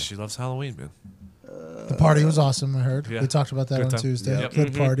such a thing? She loves Halloween, man. The party was awesome, I heard. Yeah. We talked about that Good on time. Tuesday. Yep.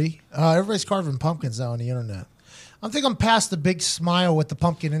 Good party. Everybody's carving pumpkins now on the internet. I think I'm past the big smile with the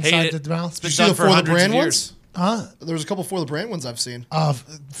pumpkin Hate inside it. the mouth. It's been Did you see done the for For the hundreds Brand of ones? years. Huh? There was a couple For the Brand ones I've seen.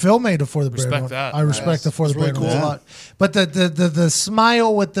 Phil made it for the brand Respect one. that. I respect the for the It's really brand one cool. a lot. But the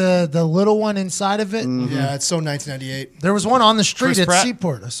smile with the little one inside of it. Yeah, it's so 1998. There was one on the street Chris at Pratt?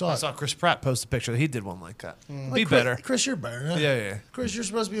 Seaport. I saw I it. saw Chris Pratt post a picture. He did one like that. Like, Be Chris, better. Chris, you're better. Huh? Yeah. Chris, you're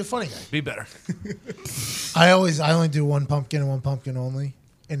supposed to be a funny guy. Be better. I only do one pumpkin and one pumpkin only,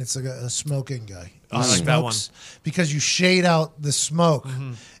 and it's like a smoking guy. I like that one. Because you shade out the smoke.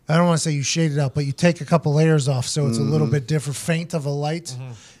 I don't want to say you shade it out, but you take a couple layers off, so it's a little bit different, faint of a light.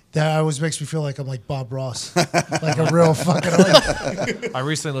 That always makes me feel like I'm like Bob Ross, like a real fucking. I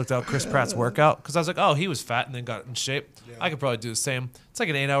recently looked up Chris Pratt's workout because I was like, oh, he was fat and then got in shape. I could probably do the same. It's like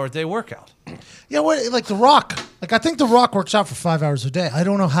an 8-hour day workout. Yeah, what like The Rock? Like I think The Rock works out for 5 hours a day. I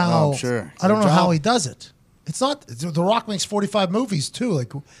don't know how. Oh, sure. I don't know how he does it. It's not. The Rock makes 45 movies too.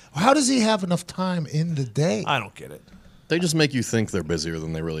 Like, how does he have enough time in the day? I don't get it. They just make you think they're busier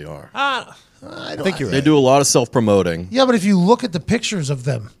than they really are. I think you're They right. do a lot of self-promoting. Yeah, but if you look at the pictures of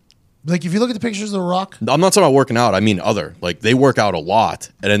them, like if you look at the pictures of The Rock, I'm not talking about working out. I mean other. Like, they work out a lot,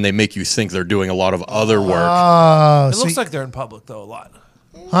 and then they make you think they're doing a lot of other work. It looks like they're in public, though, a lot.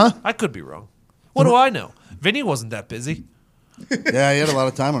 Huh? I could be wrong. What do I know? Vinny wasn't that busy. Yeah, he had a lot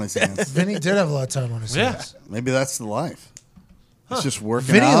of time on his hands. Vinny did have a lot of time on his hands. Maybe that's the life. It's just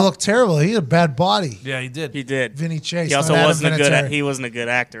working Vinny out. looked terrible. He had a bad body. Yeah, he did. He did. Vinny Chase. He also not Adam wasn't a good. Vinatieri. He wasn't a good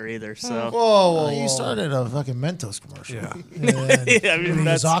actor either. So. Whoa, you started a fucking Mentos commercial. Yeah. Yeah, I mean, he was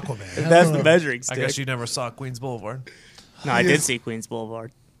that's Aquaman. That's the measuring I stick. guess you never saw Queens Boulevard. No, I did see Queens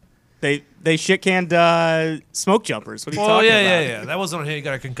Boulevard. They shit canned smoke jumpers. What are you Oh, talking about? yeah. That wasn't on here. You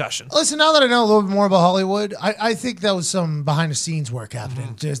got a concussion. Listen, now that I know a little bit more about Hollywood, I think that was some behind the scenes work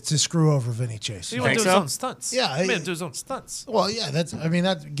happening just to screw over Vinny Chase. He went to do his own stunts. Yeah, he made do his own stunts. Well, yeah,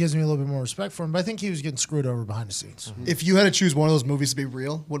 that gives me a little bit more respect for him. But I think he was getting screwed over behind the scenes. If you had to choose one of those movies to be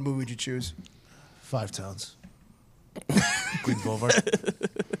real, what movie would you choose? Five Towns. Queens Boulevard.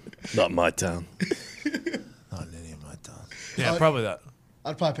 Not my town. Not in any of my towns. Yeah, probably that.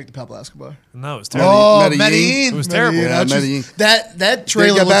 I'd probably pick the Pablo Escobar. No, it was terrible. Oh, Medellin. Medellin. It was terrible. Yeah, That's just- Medellin. that They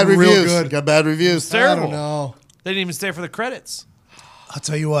trailer got bad looked real reviews. good. Got bad reviews. Terrible. I don't know. They didn't even stay for the credits. I'll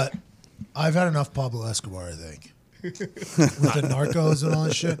tell you what. I've had enough Pablo Escobar, I think. With the narcos and all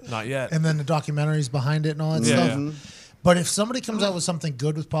that shit. Not yet. And then the documentaries behind it and all that Yeah, stuff. yeah. But if somebody comes out with something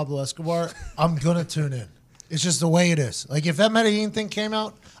good with Pablo Escobar, I'm going to tune in. It's just the way it is. Like, if that Medellin thing came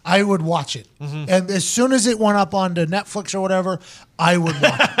out, I would watch it. And as soon as it went up onto Netflix or whatever, I would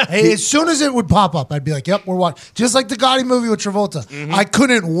watch it. Hey, as soon as it would pop up, I'd be like, yep, we're watching. Just like the Gotti movie with Travolta. I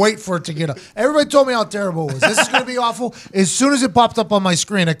couldn't wait for it to get up. Everybody told me how terrible it was. This is going to be awful. As soon as it popped up on my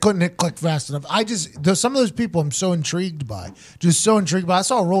screen, I couldn't hit click fast enough. Some of those people I'm so intrigued by. Just so intrigued by. I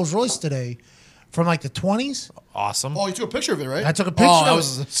saw a Rolls Royce today from like the 20s. Awesome. Oh, you took a picture of it, right? I took a picture Oh, that of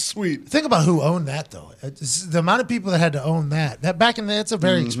was sweet. Think about who owned that, though. The amount of people that had to own that. That back in the, it's a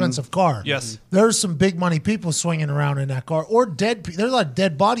very expensive car. Yes. There's some big money people swinging around in that car, or dead. There's a lot of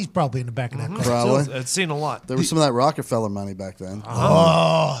dead bodies probably in the back of that car. Probably. It's seen a lot. There was some of that Rockefeller money back then.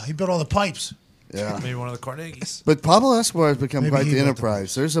 Oh, he built all the pipes. Yeah. Maybe one of the Carnegies. But Pablo Escobar has become Maybe quite he the built the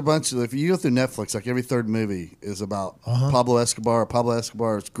enterprise. There's a bunch of, if you go through Netflix, like every third movie is about Pablo Escobar, or Pablo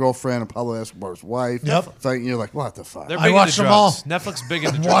Escobar's girlfriend, or Pablo Escobar's wife. Yep. Fighting, you're like, what the fuck? They're I big watched into them all. drugs. Netflix big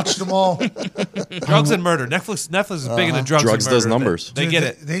into drugs. Watched them all. Drugs and murder. Netflix is big into drugs. Drugs and murder. does numbers. They get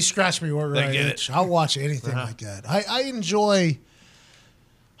it. They scratch me right They get itch. I'll watch anything like that. I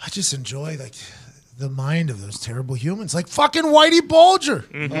just enjoy like the mind of those terrible humans, like fucking Whitey Bulger.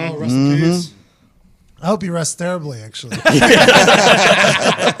 Oh, rest in peace. I hope he rests terribly, actually. I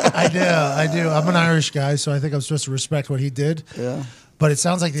do. I'm an Irish guy, so I think I'm supposed to respect what he did. Yeah. But it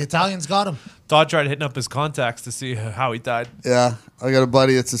sounds like the Italians got him. Todd tried hitting up his contacts to see how he died. Yeah. I got a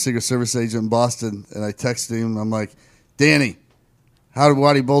buddy that's a Secret Service agent in Boston, and I texted him. I'm like, Danny, how did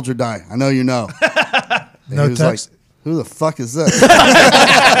Whitey Bulger die? I know you know. And No he was text? like, who the fuck is this?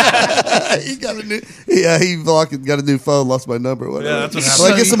 He got a new, he fucking got a new phone, lost my number. Whatever. Yeah, that's what So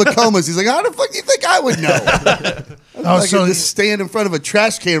I get some comas. He's like, how the fuck do you think I would know? I so just stand in front of a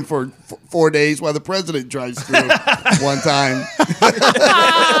trash can for 4 days while the president drives through one time.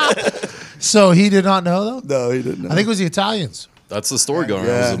 So he did not know, though? No, he didn't know. I think it was the Italians. That's the story going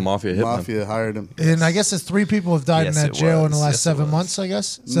around. It was a mafia hitman. Mafia hired him. And I guess there's 3 people have died Yes, in that it jail in the was. last Yes, it 7 was. months, I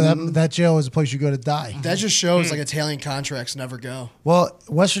guess. So that jail is a place you go to die. That just shows like Italian contracts never go. Well,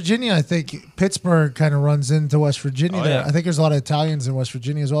 West Virginia, I think Pittsburgh kind of runs into West Virginia Oh, there. yeah. I think there's a lot of Italians in West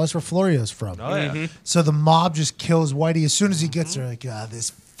Virginia as well. That's where Florio's from. Oh, yeah. So the mob just kills Whitey as soon as he gets there. Like, this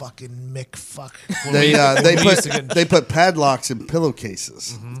fucking Mick fuck. They we used to get- they put padlocks in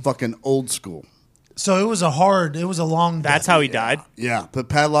pillowcases. Fucking old school. So it was a long That's death. how he died. Yeah, put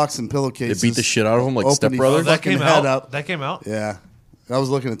padlocks in They pillowcases. beat the shit out of him like Open Step his Brothers. That fucking came head out. up. That came out. Yeah, I was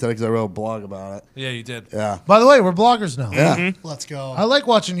looking at that because I wrote a blog about it. Yeah, you did. Yeah, By the way, we're bloggers now. yeah. Let's go. I like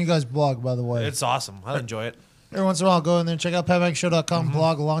watching you guys blog, by the way. It's awesome. I enjoy it. Every once in a while, I'll go in there and check out PatMcShow.com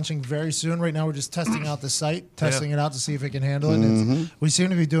blog launching very soon. Right now, we're just testing out the site, testing it out to see if it can handle it. We seem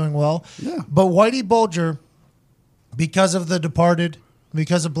to be doing well. Yeah. But Whitey Bulger, because of The Departed,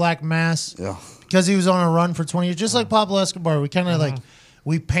 because of Black Mass, Yeah. because he was on a run for 20 years, just like Pablo Escobar, we kind of like,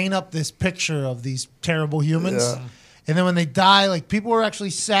 we paint up this picture of these terrible humans. Yeah. And then when they die, like people were actually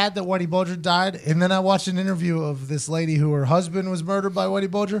sad that Whitey Bulger died. And then I watched an interview of this lady who her husband was murdered by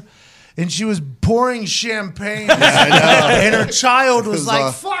Whitey Bulger. And she was pouring champagne. And her child was was like,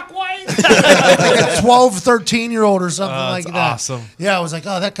 off. fuck Whitey. right? Like a 12, 13-year-old or something like that. Awesome. Yeah, I was like,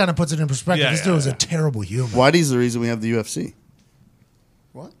 oh, that kind of puts it in perspective. Yeah, This dude was a terrible human. Whitey's the reason we have the UFC.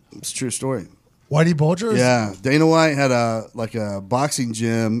 What? It's a true story. Whitey Bulger? Yeah, Dana White had a boxing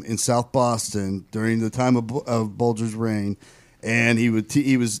gym in South Boston during the time of Bulger's reign, and he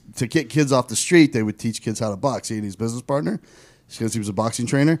was to get kids off the street. They would teach kids how to box. He and his business partner, because he was a boxing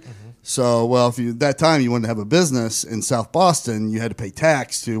trainer. Mm-hmm. So, if that time you wanted to have a business in South Boston, you had to pay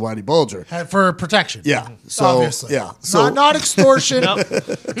tax to Whitey Bulger For protection. Yeah. So obviously. yeah. So not extortion.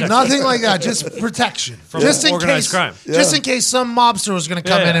 Nothing like that. Just protection. From just in organized case, crime. Just in case some mobster was going to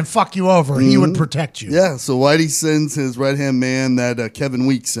come Yeah. in and fuck you over, he would protect you. Yeah, so Whitey sends his right-hand man, that Kevin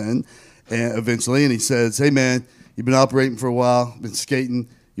Weeks, in eventually, and he says, hey, man, you've been operating for a while, been skating,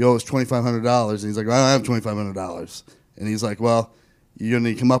 you owe us $2,500. And he's like, well, I don't have $2,500. And he's like, well, you're going to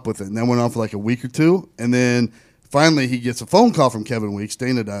need to come up with it. And that went on for like a week or two, and then finally he gets a phone call from Kevin Weeks,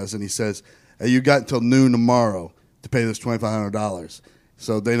 Dana does, and he says, hey, you got until noon tomorrow to pay this $2,500.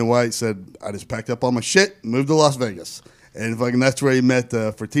 So Dana White said, I just packed up all my shit and moved to Las Vegas. And that's where he met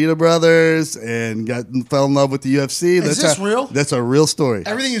the Fertitta brothers and fell in love with the UFC. Is this real? That's a real story.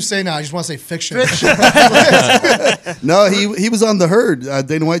 Everything you say now, I just want to say fiction. No, he was on The Herd.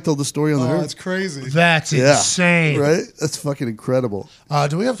 Dana White told the story on The Oh, Herd. that's crazy. That's insane. Right? That's fucking incredible.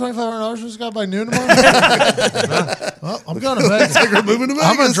 Do we have $2,500 for this guy by noon tomorrow? Well, I'm going to Vegas. We're moving to Vegas.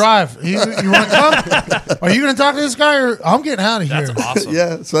 I'm going to drive. You want to come? Are you going to talk to this guy, or I'm getting out of here? That's awesome.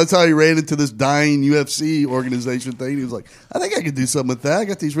 Yeah, so that's how he ran into this dying UFC organization thing. He was like, I think I could do something with that. I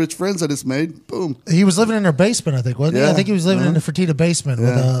got these rich friends I just made. Boom. He was living in their basement, I think, wasn't he? Yeah. I think he was living in the Fertitta basement with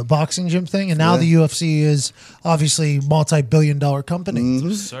a boxing gym thing, and now the UFC is obviously multi-billion-dollar company.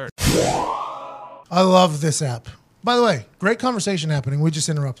 Absurd. I love this app. By the way, great conversation happening. We just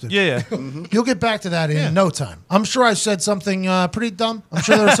interrupted. Yeah. You'll get back to that in no time. I'm sure I said something pretty dumb. I'm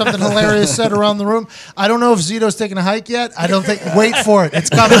sure there was something hilarious said around the room. I don't know if Zito's taking a hike yet. I don't think. Wait for it.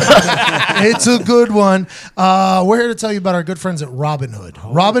 It's coming. It's a good one. We're here to tell you about our good friends at Robinhood.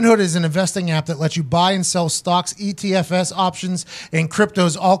 Robinhood is an investing app that lets you buy and sell stocks, ETFs, options, and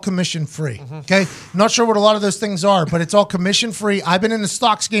cryptos all commission free. Okay? Not sure what a lot of those things are, but it's all commission free. I've been in the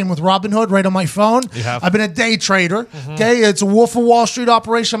stocks game with Robinhood right on my phone. You have? I've been a day trader. Okay, it's a Wolf of Wall Street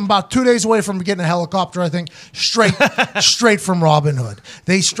operation. I'm about 2 days away from getting a helicopter, I think, straight from Robinhood.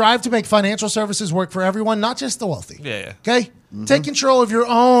 They strive to make financial services work for everyone, not just the wealthy. Yeah. Okay? Take control of your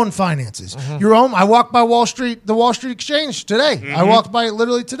own finances. Your own. I walked by the Wall Street Exchange today. I walked by it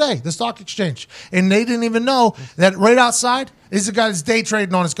literally today, the stock exchange. And they didn't even know that right outside is the guy that's day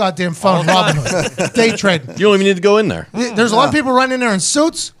trading on his goddamn phone, Robinhood. Day trading. You don't even need to go in there. There's a lot of people running in there in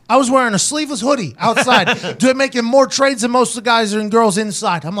suits. I was wearing a sleeveless hoodie outside, making more trades than most of the guys and girls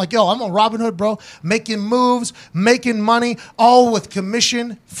inside. I'm like, yo, I'm on Robinhood, bro, making moves, making money, all with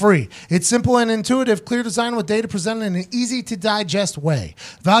commission free. It's simple and intuitive, clear design with data presented in an easy to digest way.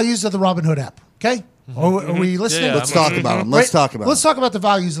 Values of the Robinhood app. Okay. Are we listening? Yeah, Let's talk about them. Let's talk about Let's talk about the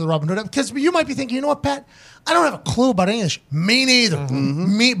values of the Robinhood app, because you might be thinking, you know what, Pat? I don't have a clue about any of this. Me neither.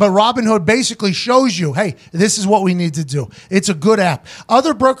 But Robinhood basically shows you, hey, this is what we need to do. It's a good app.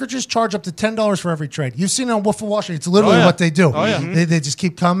 Other brokerages charge up to $10 for every trade. You've seen it on Wolf of Wall Street. It's literally what they do. They just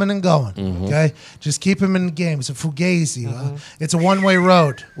keep coming and going. Okay, just keep them in the game. It's a fugazi. It's a one-way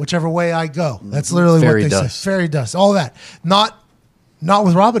road, whichever way I go. That's literally Fairy what they dust. say. Fairy dust. All that. Not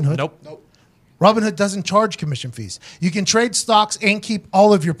with Robinhood. Nope. Robinhood doesn't charge commission fees. You can trade stocks and keep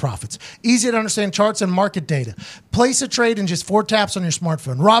all of your profits. Easy to understand charts and market data. Place a trade in just 4 taps on your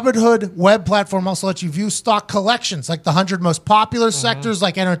smartphone. Robinhood web platform also lets you view stock collections like the 100 most popular sectors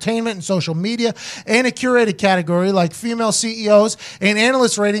like entertainment and social media, and a curated category like female CEOs and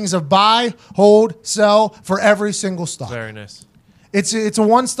analyst ratings of buy, hold, sell for every single stock. Very nice. It's a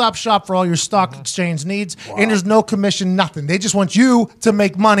one-stop shop for all your stock exchange needs, and there's no commission, nothing. They just want you to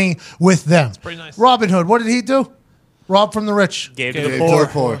make money with them. That's pretty nice. Robinhood, what did he do? Rob from the rich. Gave to Gave the to poor.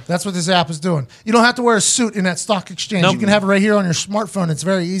 the poor. That's what this app is doing. You don't have to wear a suit in that stock exchange. Nope. You can have it right here on your smartphone. It's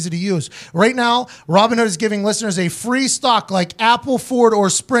very easy to use. Right now, Robinhood is giving listeners a free stock like Apple, Ford, or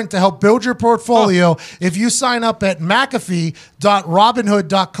Sprint to help build your portfolio if you sign up at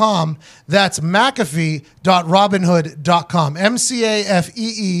McAfee.Robinhood.com. That's McAfee.Robinhood.com.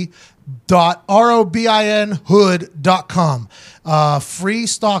 MCAFEE.ROBINhood.com. Free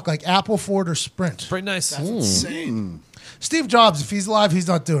stock like Apple, Ford, or Sprint. Pretty nice. Insane. Steve Jobs, if he's alive, he's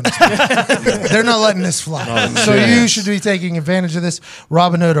not doing it. They're not letting this fly. So you should be taking advantage of this.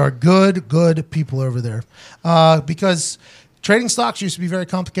 Robinhood are good people over there. Because Trading stocks used to be very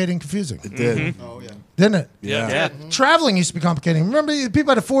complicated and confusing. It did. Mm-hmm. Oh, yeah. Didn't it? Yeah. Traveling used to be complicating. Remember,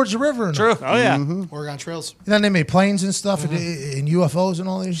 people had to forge the river. And True. Oh yeah. Oregon Trails. then they made planes and stuff and UFOs and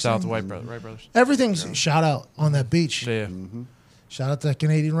all these Shout out things. to Wright Brothers. Everything's shout out on that beach. Yeah. Shout out to that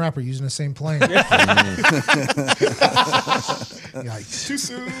Canadian rapper using the same plane. Yikes. Too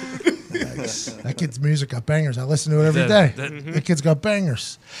soon. Yikes. That kid's music got bangers. I listen to it every Yeah, day. That kid's got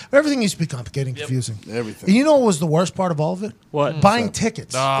bangers. But everything used to be complicated and confusing. Everything. And you know what was the worst part of all of it? What? Buying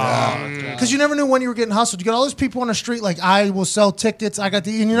tickets. Oh, Because you never knew when you were getting hustled. You got all those people on the street like, I will sell tickets. And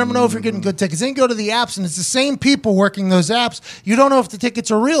you never know if you're getting good tickets. Then you go to the apps, and it's the same people working those apps. You don't know if the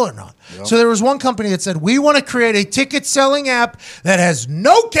tickets are real or not. So there was one company that said, we want to create a ticket-selling app that has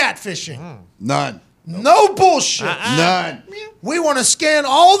no catfishing. None. No bullshit. None. We want to scan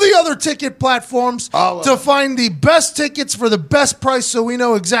all the other ticket platforms All of to them. find the best tickets for the best price so we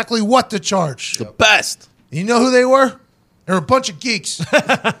know exactly what to charge. The best. You know who they were? They were a bunch of geeks.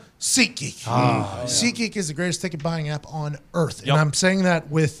 SeatGeek. SeatGeek is the greatest ticket buying app on earth. And I'm saying that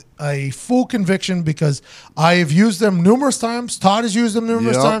with a full conviction because I have used them numerous times. Todd has used them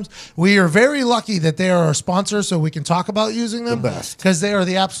numerous times. We are very lucky that they are our sponsor so we can talk about using them. The best. Because they are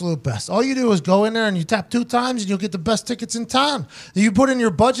the absolute best. All you do is go in there and you tap 2 times and you'll get the best tickets in town. You put in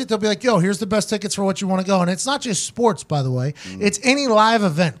your budget, they'll be like, yo, here's the best tickets for what you want to go. And it's not just sports, by the way. It's any live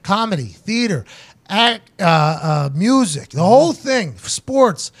event, comedy, theater, music, the whole thing,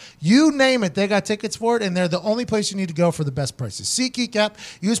 sports, you name it, they got tickets for it, and they're the only place you need to go for the best prices. SeatGeek app,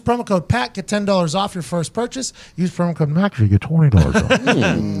 use promo code PAT, get $10 off your first purchase. Use promo code MAC, you get $20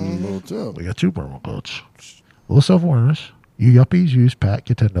 off. We got 2 promo codes. A little self-awareness. You yuppies, use PAT,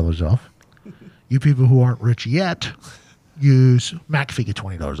 get $10 off. You people who aren't rich yet, use McAfee, get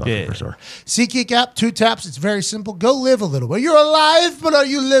 $20 off your first order. SeatGeek app, 2 taps. It's very simple. Go live a little bit. You're alive, but are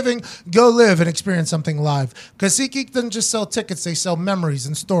you living? Go live and experience something live. Because SeatGeek doesn't just sell tickets. They sell memories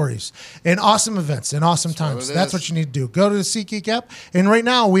and stories and awesome events and awesome times. That's what you need to do. Go to the SeatGeek app. And right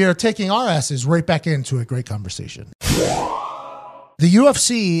now, we are taking our asses right back into a great conversation. The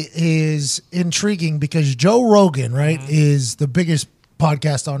UFC is intriguing because Joe Rogan, right, is the biggest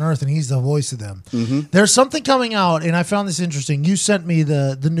podcast on earth, and he's the voice of them. There's something coming out, and I found this interesting. You sent me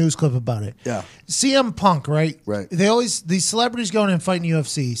the news clip about it. Yeah. CM Punk, right? Right. These celebrities going and fighting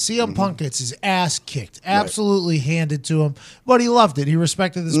UFC. CM Punk gets his ass kicked, absolutely handed to him, but he loved it. He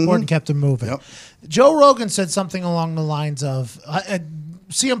respected the sport and kept him moving. Yep. Joe Rogan said something along the lines of,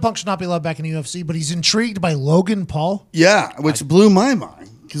 CM Punk should not be allowed back in the UFC, but he's intrigued by Logan Paul. Yeah, which blew my mind.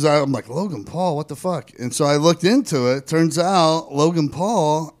 Because I'm like, Logan Paul, what the fuck? And so I looked into it. Turns out Logan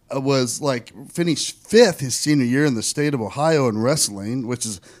Paul was like finished 5th his senior year in the state of Ohio in wrestling, which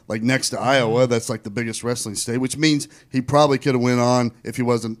is like next to Iowa. That's like the biggest wrestling state, which means he probably could have went on if he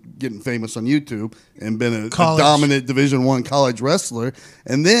wasn't getting famous on YouTube and been a dominant Division I college wrestler.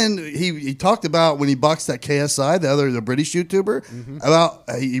 And then he talked about when he boxed that KSI, the British YouTuber, about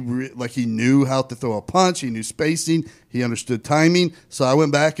he knew how to throw a punch, he knew spacing, he understood timing. So I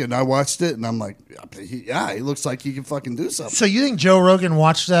went back and I watched it, and I'm like, he looks like he can fucking do something. So you think Joe Rogan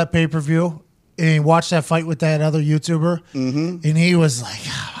watched that pay-per-view and he watched that fight with that other YouTuber, and he was like,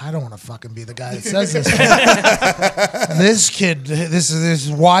 I don't want to fucking be the guy that says this. This kid, this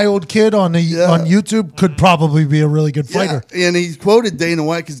wild kid on YouTube could probably be a really good fighter. Yeah. And he quoted Dana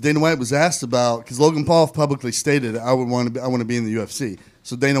White because Dana White was asked about, because Logan Paul publicly stated, I want to be in the UFC.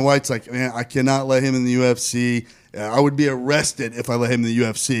 So Dana White's like, man, I cannot let him in the UFC. I would be arrested if I let him in the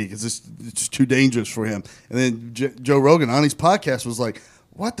UFC because it's just too dangerous for him. And then Joe Rogan on his podcast was like,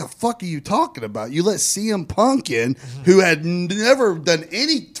 what the fuck are you talking about? You let CM Punk in, who had never done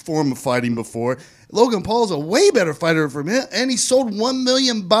any form of fighting before. Logan Paul's a way better fighter from him, and he sold 1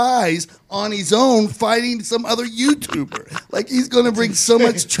 million buys on his own fighting some other YouTuber. Like, he's going to bring so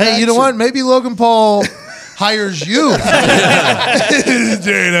much traction. Hey, you know what? Maybe Logan Paul hires you.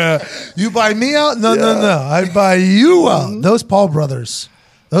 Dana, you buy me out? No. I buy you out. Those Paul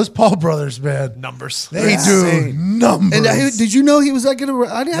brothers, man. Numbers. They do numbers. And did you know he was that good?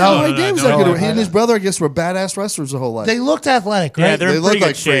 I didn't have no idea he was that good. He and his no. brother, I guess, were badass wrestlers the whole life. They looked athletic, right? Yeah, they're They in look pretty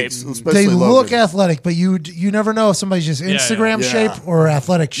like good shape. freaks, especially They Logan. look athletic, but you never know if somebody's just Instagram shape or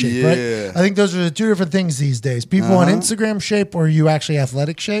athletic shape, right? Yeah. I think those are the 2 different things these days. People on Instagram shape or you actually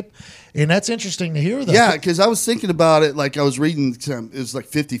athletic shape. And that's interesting to hear, though. Yeah, because I was thinking about it, like I was reading, it was like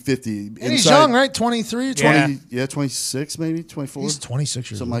 50-50. And he's young, right? 23, 20. Yeah, 26 maybe, 24. He's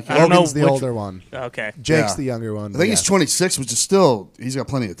 26 years Something old. like that. Logan's the older one. Okay. Jake's the younger one. I think he's 26, which is still, he's got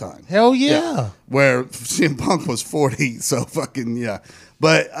plenty of time. Hell yeah. Where CM Punk was 40, so fucking, yeah.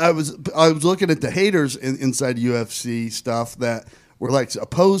 But I was looking at the haters inside UFC stuff that were like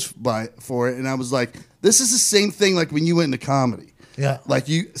opposed for it, and I was like, this is the same thing like when you went into comedy. Yeah. Like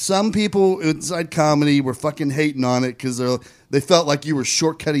some people inside comedy were fucking hating on it because they felt like you were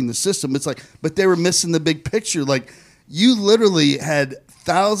shortcutting the system. It's like, but they were missing the big picture. Like you literally had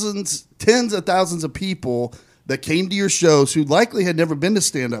tens of thousands of people that came to your shows who likely had never been to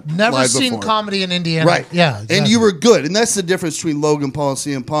stand up. Never seen comedy in Indiana. Right. Yeah. Exactly. And you were good. And that's the difference between Logan Paul and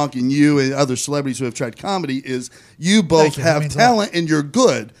CM Punk and you and other celebrities who have tried comedy is you both have talent and you're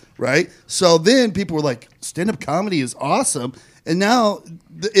good. Right. So then people were like, stand up comedy is awesome. And now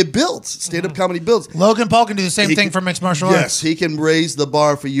it builds. Stand-up comedy builds. Logan Paul can do the same thing for mixed martial arts. Yes, he can raise the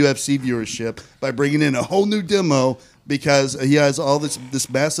bar for UFC viewership by bringing in a whole new demo because he has all this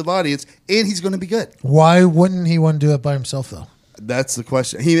massive audience, and he's going to be good. Why wouldn't he want to do it by himself, though? That's the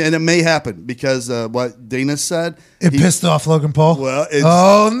question. And it may happen because what Dana said. It pissed off Logan Paul?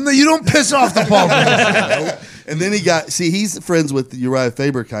 Well, no, you don't piss off the Paul. And then he's friends with Uriah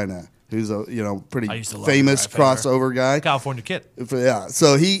Faber kind of. Who's a pretty famous crossover guy, California kid. Yeah,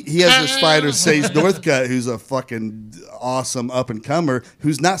 so he has this fighter Sage Northcutt, who's a fucking awesome up and comer,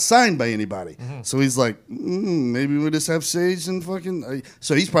 who's not signed by anybody. Mm-hmm. So he's like, maybe we just have Sage and fucking.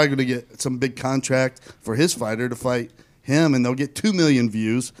 So he's probably going to get some big contract for his fighter to fight him, and they'll get 2 million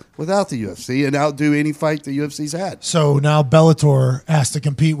views without the UFC and outdo any fight the UFC's had. So now Bellator has to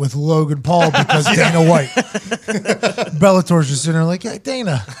compete with Logan Paul because Dana White. Bellator's just sitting there like, hey,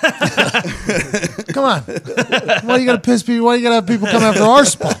 Dana, come on. Why you got to piss people? Why you got to have people come after our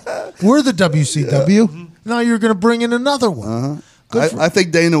spot? We're the WCW. Now you're going to bring in another one. Uh-huh. I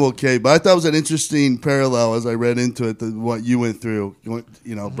think Dana will cave, but I thought it was an interesting parallel as I read into it, what you went through,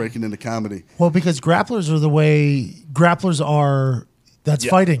 breaking into comedy. Well, because grapplers are the way grapplers are. That's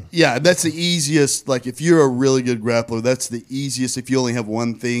fighting. Yeah, that's the easiest. Like, if you're a really good grappler, that's the easiest if you only have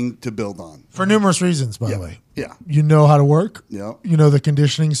one thing to build on. For numerous reasons, by the way. Yeah. You know how to work. Yeah. You know the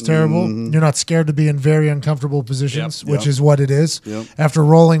conditioning's terrible. Mm-hmm. You're not scared to be in very uncomfortable positions, which is what it is. Yep. After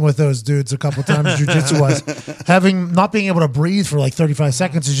rolling with those dudes a couple times jiu-jitsu-wise, not being able to breathe for like 35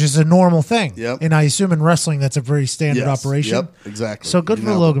 seconds is just a normal thing. Yep. And I assume in wrestling that's a very standard operation. Yep, exactly. So good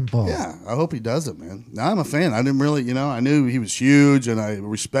for Logan Paul. Yeah, I hope he does it, man. Now I'm a fan. I didn't really, I knew he was huge and I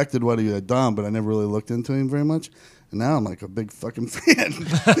respected what he had done, but I never really looked into him very much. And now I'm like a big fucking fan.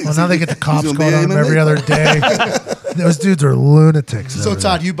 Well, now they get the cops going on him every other day. Those dudes are lunatics. So,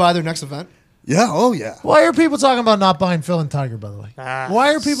 Todd, you buy their next event? Yeah. Oh, yeah. Why are people talking about not buying Phil and Tiger, by the way?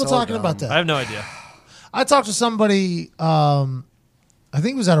 Why are people talking about that? I have no idea. I talked to somebody, I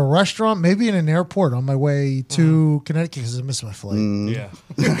think it was at a restaurant, maybe in an airport on my way to Connecticut because I missed my flight. Yeah.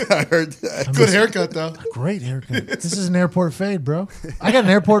 I heard that. Good haircut, though. Great haircut. This is an airport fade, bro. I got an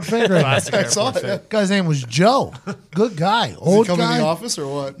airport fade right now. I saw it. Guy's name was Joe. Good guy. Old Does he come guy. in the office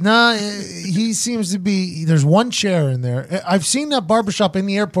or what? Nah, he seems to be. There's one chair in there. I've seen that barbershop in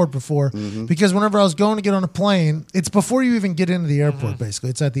the airport before because whenever I was going to get on a plane, it's before you even get into the airport, basically.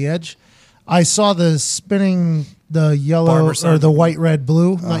 It's at the edge. I saw the spinning, the yellow or the white, red,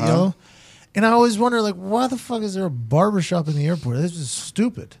 blue, not yellow. And I always wonder, like, why the fuck is there a barbershop in the airport? This is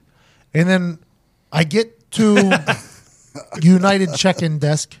stupid. And then I get to United check-in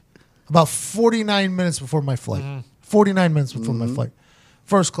desk about 49 minutes before my flight. 49 minutes before my flight.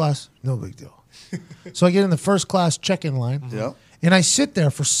 First class, no big deal. So I get in the first class check-in line. Yep. And I sit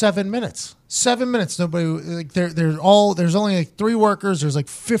there for 7 minutes. 7 minutes. Nobody. Like there's only like 3 workers. There's like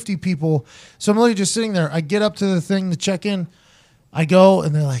 50 people. So I'm literally just sitting there. I get up to the thing to check in. I go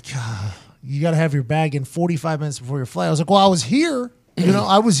and they're like, "You got to have your bag in 45 minutes before your flight." I was like, "Well, I was here.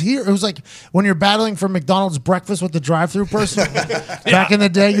 I was here." It was like when you're battling for McDonald's breakfast with the drive-through person back in the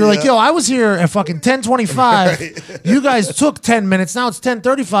day. You're like, "Yo, I was here at fucking 10:25. Right. You guys took 10 minutes. Now it's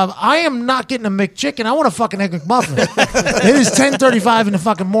 10:35. I am not getting a McChicken. I want a fucking Egg McMuffin. It is 10:35 in the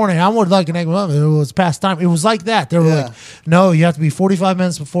fucking morning. I would like an Egg McMuffin. It was past time. It was like that. They were like, "No, you have to be 45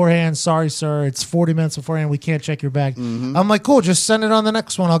 minutes beforehand. Sorry, sir. It's 40 minutes beforehand. We can't check your bag." I'm like, "Cool. Just send it on the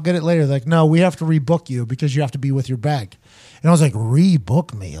next one. I'll get it later." They're like, "No, we have to rebook you because you have to be with your bag." And I was like,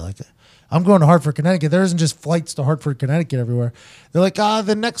 rebook me? Like, I'm going to Hartford, Connecticut. There isn't just flights to Hartford, Connecticut everywhere. They're like,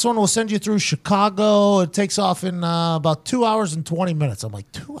 the next one will send you through Chicago. It takes off in about 2 hours and 20 minutes. I'm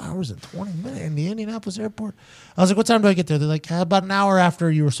like, 2 hours and 20 minutes in the Indianapolis airport? I was like, what time do I get there? They're like, about an hour after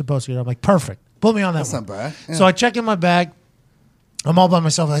you were supposed to get there. I'm like, perfect. Put me on that That's one. not bad. Yeah. So I check in my bag. I'm all by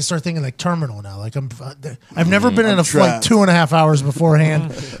myself. I start thinking like terminal now. Like I've never been in a flight 2.5 hours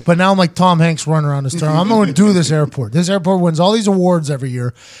beforehand, but now I'm like Tom Hanks running around this terminal. I'm going to do this airport. This airport wins all these awards every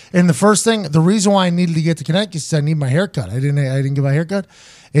year. And the reason why I needed to get to Connecticut is I need my haircut. I didn't get my haircut.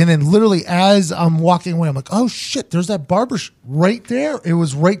 And then literally as I'm walking away, I'm like, oh shit, there's that barber right there. It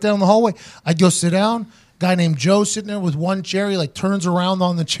was right down the hallway. I go sit down. Guy named Joe sitting there with one chair. He like turns around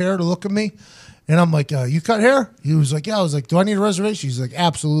on the chair to look at me. And I'm like, you cut hair? He was like, yeah. I was like, do I need a reservation? He's like,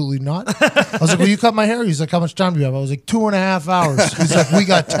 absolutely not. I was like, well, you cut my hair? He's like, how much time do you have? I was like, 2.5 hours. He's like, we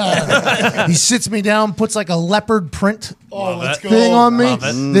got time. He sits me down, puts like a leopard print thing on me.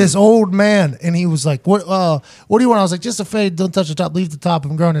 This old man. And he was like, what do you want? I was like, just a fade. Don't touch the top. Leave the top.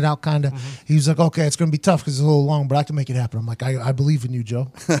 I'm growing it out kind of. He was like, okay, it's going to be tough because it's a little long, but I can make it happen. I'm like, I believe in you, Joe.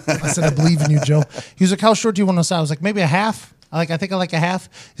 I said, I believe in you, Joe. He was like, how short do you want to say? I was like, maybe a half. I think I like a half.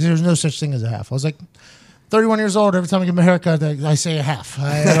 He said, there's no such thing as a half. I was like, 31 years old. Every time I get my haircut, I say a half.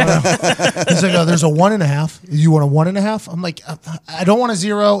 I don't know. He's like, there's a 1.5. You want a 1.5? I'm like, I don't want a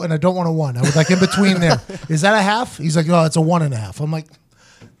 0 and I don't want a 1. I was like in between there. Is that a half? He's like, it's a 1.5. I'm like,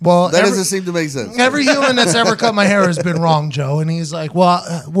 well, that doesn't seem to make sense. Every human that's ever cut my hair has been wrong, Joe. And he's like,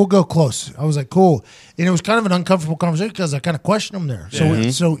 well, we'll go close. I was like, cool. And it was kind of an uncomfortable conversation because I kind of questioned him there.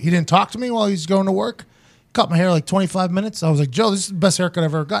 So he didn't talk to me while he was going to work. Cut my hair like 25 minutes. I was like, Joe, this is the best haircut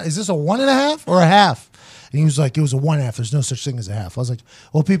I've ever got. Is this a 1.5 or a half? And he was like, it was a 1.5. There's no such thing as a half. I was like,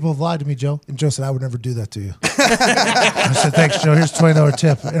 well, people have lied to me, Joe. And Joe said, I would never do that to you. I said, thanks, Joe. Here's a $20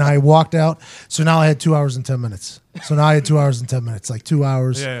 tip. And I walked out. So now I had 2 hours and 10 minutes. Like 2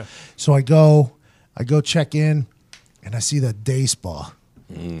 hours. Yeah. So I go check in, and I see that day spa.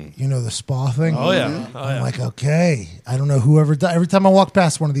 You know, the spa thing? Oh, yeah. I'm like, okay. I don't know whoever does. Every time I walk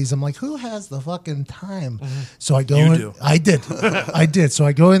past one of these, I'm like, who has the fucking time? So I go in. do. I did. So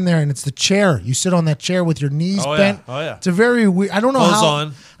I go in there, and it's the chair. You sit on that chair with your knees bent. Oh, yeah. It's a very weird. I don't know Clothes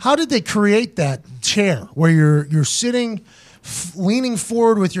on. how did they create that chair where you're sitting, leaning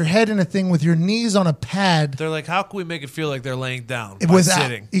forward with your head in a thing with your knees on a pad. They're like, how can we make it feel like they're laying down by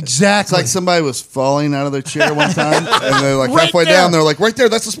sitting? Exactly. It's like somebody was falling out of their chair one time, and they're like Right halfway there. down. They're like, right there,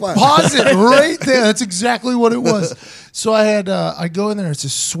 that's the spot. Pause it right there. That's exactly what it was. So I go in there. It's a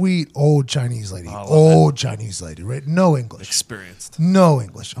sweet old Chinese lady. Chinese lady, right? No English. Experienced. No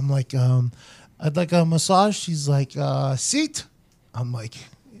English. I'm like, I'd like a massage. She's like, seat. I'm like,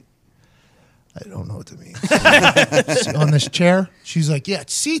 I don't know what to mean. On this chair, she's like, yeah,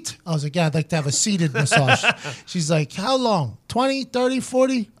 seat. I was like, yeah, I'd like to have a seated massage. She's like, how long? 20, 30,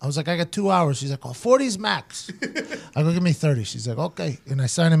 40? I was like, I got 2 hours. She's like, well, 40's max. I go, give me 30. She's like, okay. And I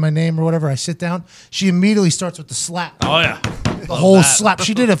sign in my name or whatever. I sit down. She immediately starts with the slap. Oh, yeah. The whole slap.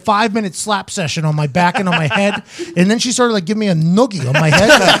 She did a 5-minute slap session on my back and on my head. And then she started like giving me a noogie on my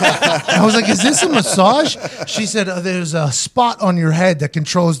head. I was like, is this a massage? She said, there's a spot on your head that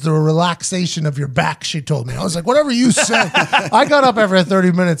controls the relaxation of your back, she told me. I was like, whatever you said. I got up after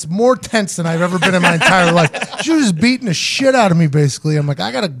 30 minutes, more tense than I've ever been in my entire life. She was just beating the shit out of me, basically. I'm like,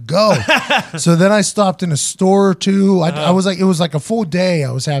 I got to go. So then I stopped in a store or two. I was like, it was like a full day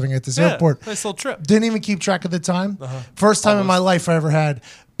I was having at this airport. Nice little trip. Didn't even keep track of the time. First time in my life I ever had.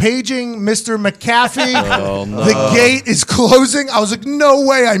 Paging Mr. McAfee. Oh, no. The gate is closing. I was like, no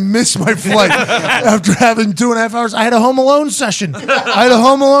way I missed my flight after having 2.5 hours. I had a Home Alone session.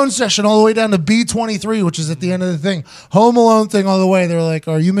 all the way down to B23, which is at the end of the thing. Home Alone thing all the way. They're like,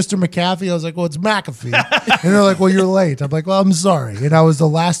 are you Mr. McAfee? I was like, well, it's McAfee. And they're like, well, you're late. I'm like, well, I'm sorry. And I was the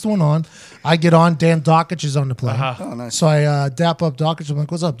last one on. I get on. Dan Dockich is on the plane. Oh, nice. So I dap up Dockich. I'm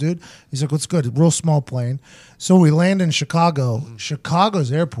like, what's up, dude? He's like, what's good? Real small plane. So we land in Chicago.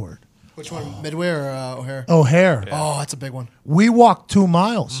 Chicago's airport. Which one? Midway or O'Hare? O'Hare. Oh, that's a big one. We walked 2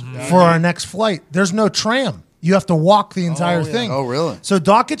 miles for our next flight. There's no tram. You have to walk the entire thing. Oh, really? So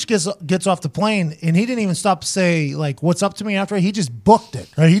Dockich gets off the plane, and he didn't even stop to say, like, what's up to me after. He just booked it.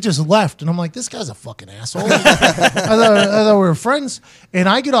 Right? He just left. And I'm like, this guy's a fucking asshole. I thought we were friends. And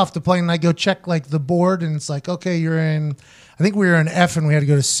I get off the plane, and I go check, like, the board, and it's like, okay, you're in, I think we were in F, and we had to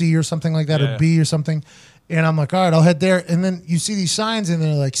go to C or something like that, or B or something. And I'm like, all right, I'll head there. And then you see these signs, and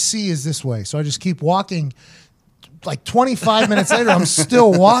they're like, C is this way. So I just keep walking. Like 25 minutes later, I'm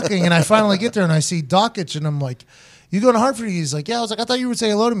still walking, and I finally get there, and I see Dockich, and I'm like, you going to Hartford? He's like, yeah. I was like, I thought you would say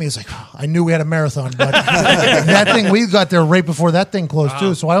hello to me. He's like, I knew we had a marathon, but that thing, we got there right before that thing closed,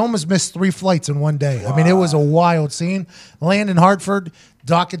 too. So I almost missed 3 flights in one day. I mean, it was a wild scene. Land in Hartford.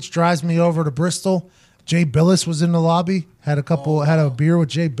 Dockich drives me over to Bristol. Jay Billis was in the lobby. Had a beer with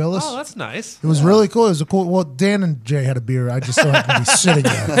Jay Billis. Oh, that's nice. It was really cool. It was a cool. Well, Dan and Jay had a beer. I just so happened to be sitting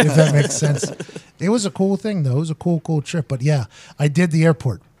there. If that makes sense. It was a cool thing, though. It was a cool trip. But yeah, I did the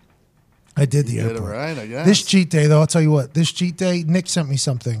airport. You did it right, I guess. This cheat day, though, I'll tell you what. This cheat day, Nick sent me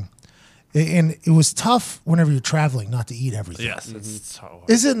something, and it was tough whenever you're traveling not to eat everything. Yes, it's so hard.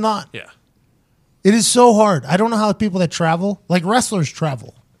 Is it not? Yeah. It is so hard. I don't know how people that travel, like wrestlers,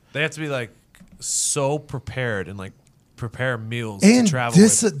 travel. They have to be like so prepared and like prepare meals And to travel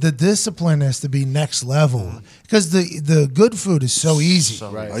with. the discipline has to be next level because the good food is so easy.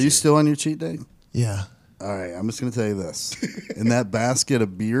 Right. Are you still on your cheat day? Yeah. All right, I'm just going to tell you this. In that basket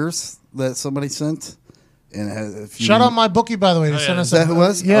of beers that somebody sent, and it has a few, Shout out my bookie, by the way. They sent us is that who it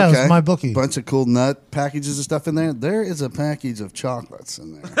was? Yeah, okay. it was my bookie. Bunch of cool nut packages and stuff in there. There is a package of chocolates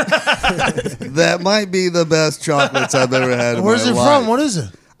in there. That might be the best chocolates I've ever had in Where's my it life. from? What is it?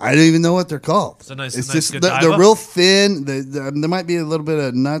 I don't even know what they're called. It's It's nice just Godiva? they're real thin. There might be a little bit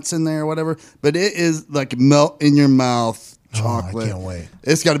of nuts in there or whatever, but it is like melt in your mouth chocolate. I can't wait.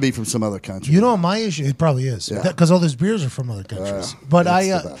 It's got to be from some other country. You know my issue? It probably is. Yeah. Because all those beers are from other countries. But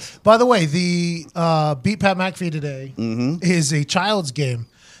that's the best. by the way, the Beat Pat McAfee today is a child's game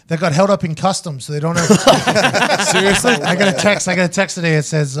that got held up in customs, so they don't have. Seriously? I got a text today. It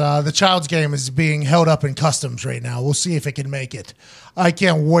says the child's game is being held up in customs right now. We'll see if it can make it. I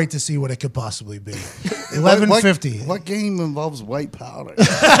can't wait to see what it could possibly be. $11.50. What game involves white powder? I'm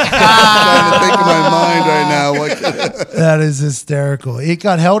trying to think in my mind right now. That is hysterical. It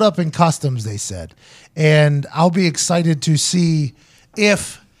got held up in customs, they said, and I'll be excited to see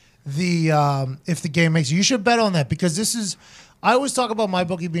if the game makes it. You should bet on that because this is. I always talk about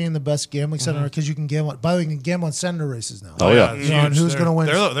MyBookie being the best gambling center because you can gamble. By the way, you can gamble on senator races now. Oh yeah. On who's going to win?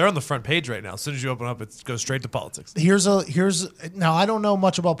 They're on the front page right now. As soon as you open up, it goes straight to politics. Here's now. I don't know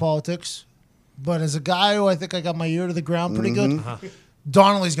much about politics, but as a guy who I think I got my ear to the ground pretty good.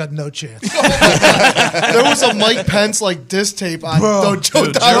 Donnelly's got no chance. There was a Mike Pence diss tape on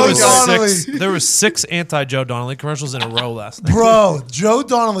Joe Donnelly. There was 6 anti-Joe Donnelly commercials in a row last night. Bro, Joe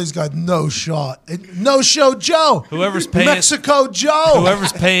Donnelly's got no shot. No show Joe. Whoever's paying Mexico Joe.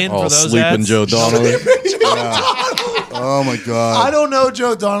 Whoever's paying for those sleeping ads. Joe Donnelly. Oh my god! I don't know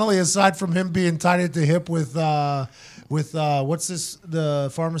Joe Donnelly aside from him being tied at the hip with what's this,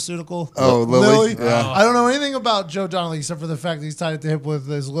 the pharmaceutical? Oh, Lilly. Yeah. I don't know anything about Joe Donnelly except for the fact that he's tied at the hip with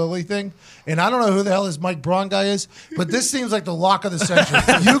his Lilly thing. And I don't know who the hell this Mike Braun guy is, but this seems like the lock of the century.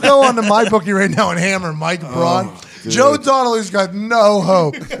 You go on to MyBookie right now and hammer Mike Braun. Joe Donnelly's got no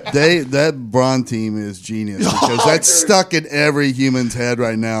hope. That Braun team is genius because that's stuck in every human's head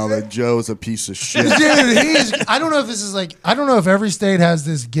right now that Joe's a piece of shit. Dude, he is. I don't know if this is I don't know if every state has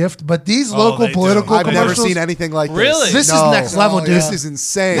this gift, but these local they political I've never commercials. seen anything like this. Really? This is next level, dude. This is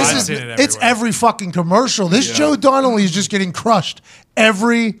insane. This I've is seen it it's everywhere. every fucking commercial. This Joe Donnelly is just getting crushed.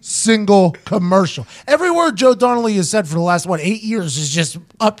 Every single commercial. Every word Joe Donnelly has said for the last 8 years is just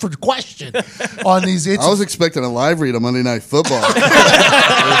up for question on these. I was expecting a live read on Monday Night Football. Joe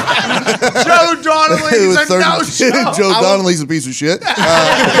Donnelly It is was a no show. Joe Donnelly's a piece of shit.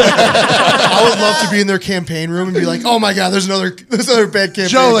 I would love to be in their campaign room and be like, "Oh my god, there's another bad campaign."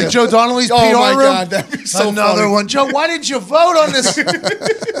 Joe, Joe Donnelly's PR Oh my room. god, that'd be so Another funny. one. Joe, why didn't you vote on this?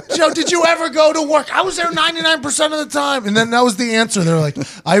 Joe, did you ever go to work? I was there 99% of the time. And then that was the answer. They're like,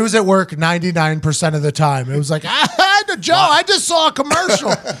 I was at work 99% of the time. It was like, Joe, I just saw a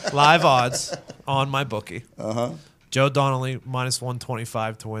commercial. Live odds on MyBookie. Joe Donnelly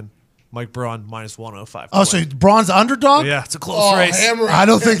 -125 to win. Mike Braun -105. Oh, so Braun's the underdog? Yeah, it's a close race. I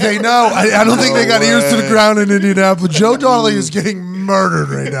don't think they know. I don't think they got ears to the ground in Indianapolis. Joe Donnelly is getting murdered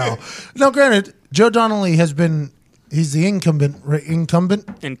right now. Now, granted, Joe Donnelly has been, he's the incumbent, right? Incumbent?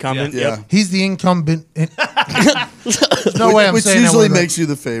 Incumbent, Yeah. yep. He's the incumbent. There's no way I'm Which saying usually that word right. makes you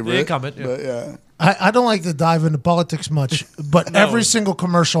the favorite. The incumbent, yeah. But yeah. I don't like to dive into politics much, but every single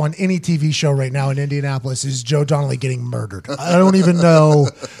commercial on any TV show right now in Indianapolis is Joe Donnelly getting murdered. I don't even know.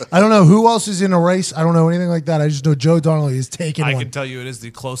 I don't know who else is in a race. I don't know anything like that. I just know Joe Donnelly is taking I one. can tell you it is the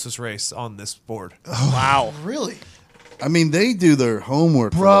closest race on this board. Wow. Really? I mean, they do their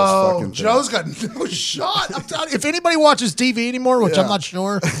homework for those Bro, fucking Joe's got no shot. I'm telling you, if anybody watches TV anymore, which I'm not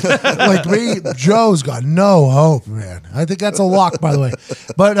sure, like me, Joe's got no hope, man. I think that's a lock, by the way.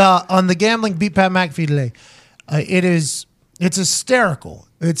 But on the gambling Beat Pat McAfee today, it's hysterical.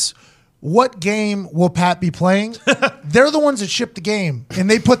 It's what game will Pat be playing? They're the ones that ship the game, and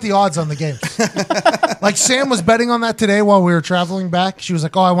they put the odds on the game. Like Sam was betting on that today while we were traveling back. She was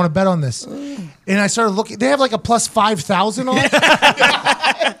like, "Oh, I want to bet on this," and I started looking. They have like a plus 5,000 on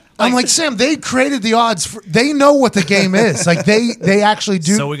it. I'm like, Sam, they created the odds. They know what the game is. Like they actually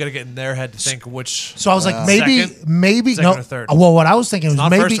do. So we got to get in their head to think which. So I was like, Second no. or third? Well, what I was thinking was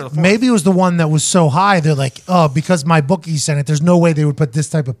not first or the fourth. maybe it was the one that was so high. They're like, oh, because my bookie sent it. There's no way they would put this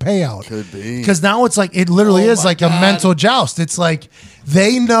type of payout. Could be. Because now it's like it literally is like a mental joust. It's like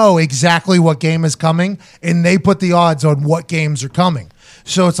they know exactly what game is coming, and they put the odds on what games are coming.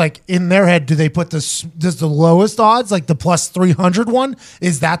 So it's like in their head, do they put does the lowest odds, like the plus 300 one?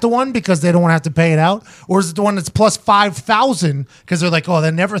 Is that the one because they don't want to have to pay it out? Or is it the one that's plus 5,000 because they're like, oh,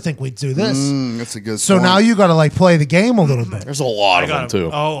 they never think we'd do this? That's a good So point. now you got to like play the game a little bit. There's a lot of them too.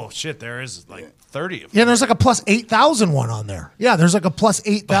 Oh shit, there is like 30 of them. Yeah, there's like a plus 8,000 one on there. Yeah, there's like a plus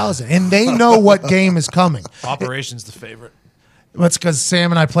 8,000. And they know what game is coming. Operation's the favorite. That's because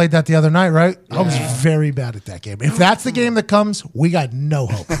Sam and I played that the other night, right? I was very bad at that game. If that's the game that comes, we got no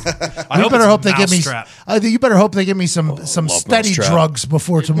hope. You better hope they give me. You better hope they give me some steady Mousetrap. drugs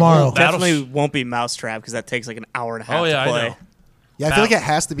before tomorrow. Definitely won't be Mousetrap because that takes like an hour and a half to I play. know. Yeah, I feel like it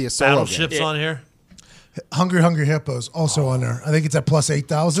has to be a solo game. Battleship's on here. Hungry Hippos also on there. I think it's at plus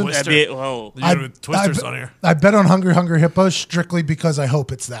 8,000. Twister. Whoa. Twister's on here. I bet on Hungry Hippos strictly because I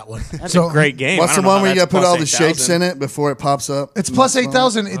hope it's that one. That's a great game. What's I the don't know one how where you got that's to put plus all the 8,000. shapes in it before it pops up? It's plus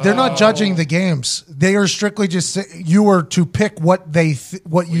 8,000. They're not judging the games. They are strictly just you are to pick what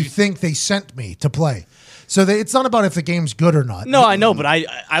you think they sent me to play. So it's not about if the game's good or not. No, I know, but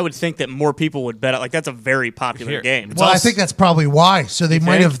I would think that more people would bet it. Like that's a very popular game. Well, I think that's probably why. So they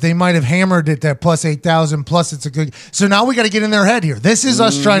might have hammered it at plus 8,000. Plus, it's a good. So now we got to get in their head here. This is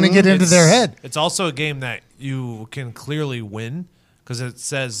us trying to get into their head. It's also a game that you can clearly win because it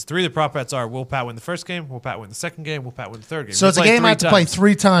says 3 of the prop bets are: will Pat win the first game? Will Pat win the second game? Will Pat win the third game? So it's a game I have to play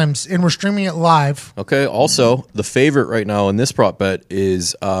 3 times, and we're streaming it live. Okay. Also, the favorite right now in this prop bet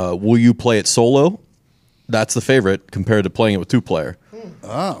is will you play it solo? That's the favorite compared to playing it with 2-player.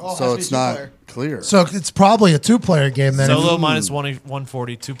 Oh, so it's not clear. So it's probably a 2-player game then. Solo minus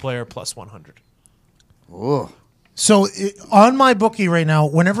 140, 2-player plus 100. Oh. So on my bookie right now,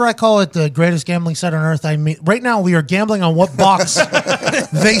 whenever I call it the greatest gambling site on earth, I mean right now we are gambling on what box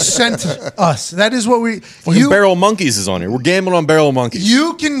they sent us. That is what we. Barrel Monkeys is on here. We're gambling on Barrel Monkeys.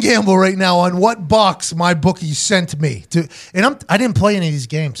 You can gamble right now on what box my bookie sent me to, and I didn't play any of these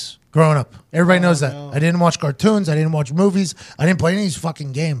games growing up. Everybody knows that. I didn't watch cartoons. I didn't watch movies. I didn't play any of these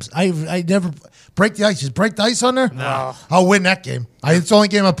fucking games. I never break the ice. Just break the ice on there. No. I'll win that game. It's the only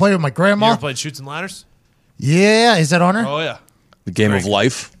game I played with my You grandma. ever played Shoots and Ladders? Yeah, is that on there? Oh yeah. The game of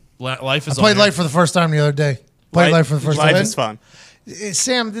life. Life is. I played on Life for the first time the other day. Played Life for the first time. Life is fun.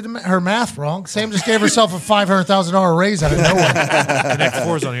 Sam did her math wrong. Sam just gave herself a $500,000 raise out of nowhere. Connect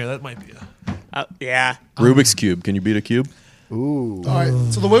 4's on here. That might be. Yeah. Rubik's Cube. Can you beat a cube? All right.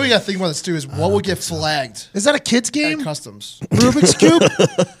 So the way we got to think about this too is what would get flagged Is that a kid's at game? customs. Rubik's Cube?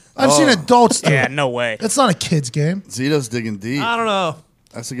 I've seen adults do Yeah, it. no way. It's not a kid's game. Zito's digging deep. I don't know.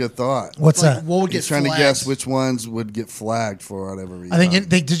 That's a good thought. What's Like, that? what would He's get trying flagged? to guess which ones would get flagged for whatever reason. I think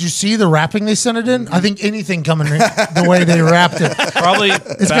did you see the wrapping they sent it in? I think anything coming in the way they wrapped it. Probably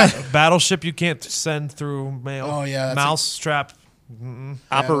got- Battleship you can't send through mail. Oh, yeah, that's Mousetrap.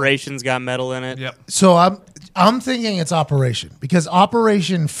 Operations got metal in it. Yep. So I'm thinking it's Operation because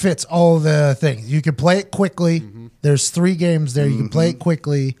Operation fits all the things. You can play it quickly. There's 3 games there. You can play it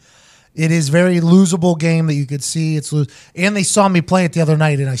quickly. It is very losable game that you could see it's lose. And they saw me play it the other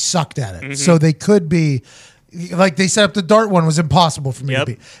night and I sucked at it. So they could be like they set up the dart one was impossible for me to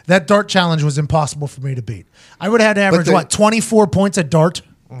beat. That dart challenge was impossible for me to beat. I would have had to average 24 points at dart.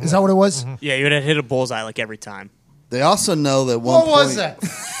 Is that what it was? Yeah, you would have hit a bullseye like every time. They also know that What was that?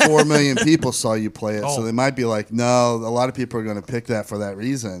 1.4 million people saw you play it, so they might be like, no, a lot of people are going to pick that for that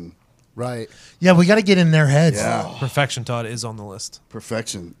reason. Right. Yeah, we got to get in their heads. Yeah. Perfection, Todd, is on the list.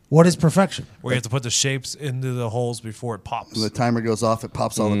 Perfection. What is perfection? Where you have to put the shapes into the holes before it pops. When the timer goes off, it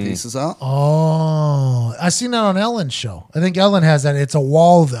pops all the pieces out. Oh, I seen that on Ellen's show. I think Ellen has that. It's a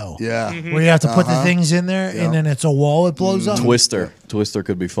wall though. Yeah. Where you have to put the things in there, and then it's a wall. It blows up. Twister. Twister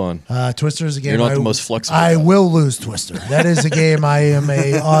could be fun. Twister is a game. You're not the most flexible I guy. will lose Twister. That is a game I am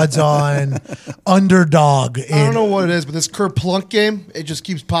a odds-on underdog in. I don't know what it is, but this Kerplunk game, it just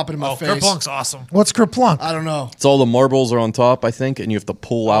keeps popping in my face. Kerplunk's awesome. What's Kerplunk? I don't know. It's all the marbles are on top, I think, and you have to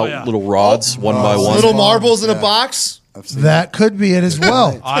pull out yeah. little rods one by one. Little marbles in a box. I've seen That could be it as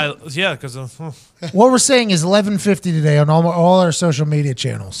well. Yeah, because What we're saying is 11:50 today on all our social media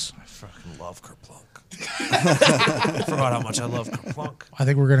channels. I fucking love Kerplunk. I forgot how much I love Kerplunk. I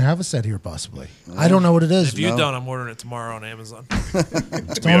think we're going to have a set here possibly. I don't know what it is. If you don't, I'm ordering it tomorrow on Amazon.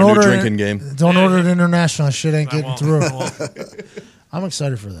 Be our new drinking game. Don't order it international. That shit ain't I getting won't. through. I won't. I'm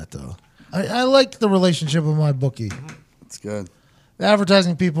excited for that though. I like the relationship with my bookie. It's good. The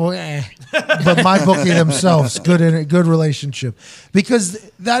advertising people, but my bookie themselves, good relationship, because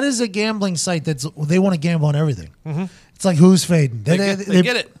that is a gambling site they want to gamble on everything. It's like who's fading. They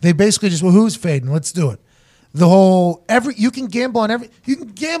get it. They basically just who's fading. Let's do it. The whole you can gamble on you can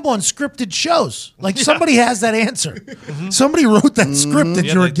gamble on scripted shows. Like somebody has that answer. Somebody wrote that script that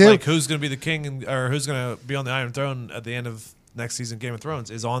Yeah, you're like who's going to be the king or who's going to be on the Iron Throne at the end of next season Game of Thrones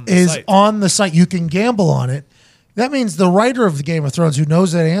is on the site. On the site. You can gamble on it. That means the writer of the Game of Thrones who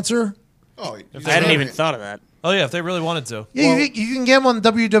knows that answer. Oh, I hadn't even thought of that. Oh, yeah, if they really wanted to. Yeah, you can gamble on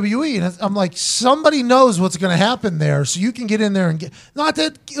WWE. And I'm like, somebody knows what's going to happen there, so you can get in there and get. Not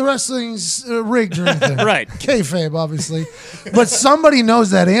that wrestling's rigged or anything. Right. Kayfabe, obviously. But somebody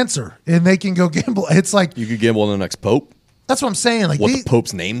knows that answer, and they can go gamble. It's like. You could gamble on the next pope. That's what I'm saying. Like what the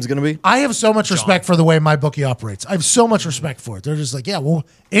Pope's name's going to be? I have so much respect for the way my bookie operates. I have so much respect for it. They're just like, yeah, well,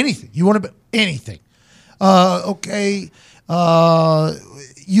 anything. You want to bet anything. Okay.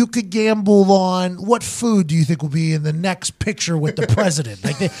 You could gamble on what food do you think will be in the next picture with the president.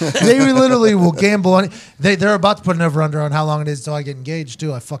 Like they literally will gamble on it. They're about to put an over-under on how long it is until I get engaged,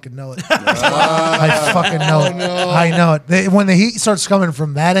 too. I fucking know it. I fucking know it. No. I know it. When the heat starts coming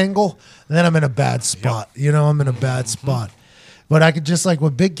from that angle, then I'm in a bad spot. Yep. You know, I'm in a bad spot. But I could just like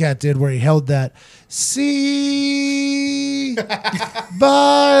what Big Cat did where he held that, see,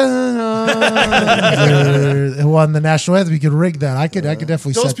 by won the national anthem. You could rig that. I could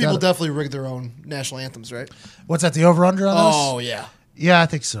definitely Those set people that up. definitely rig their own national anthems, right? What's that, the over-under on this? Oh, yeah. Yeah, I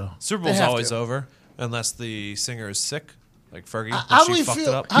think so. Super Bowl's always over unless the singer is sick, like Fergie. How do she we fucked feel-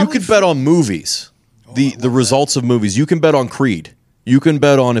 it up. how- You could bet on movies, the results of movies. You can bet on Creed. You can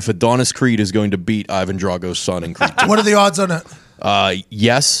bet on if Adonis Creed is going to beat Ivan Drago's son in Creed 2. What are the odds on that?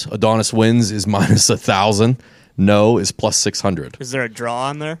 Yes, Adonis wins is minus 1,000. No is plus 600. Is there a draw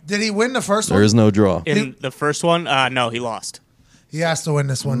on there? Did he win the first one? There is no draw. In the first one? No, he lost. He has to win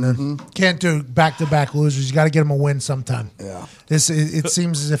this one then. Can't do back-to-back losers. You got to get him a win sometime. Yeah. It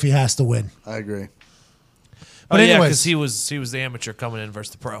seems as if he has to win. I agree. But yeah, anyways, because he was the amateur coming in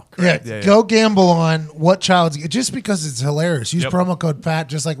versus the pro. yeah, go gamble on what child's just because it's hilarious. Use promo code PAT,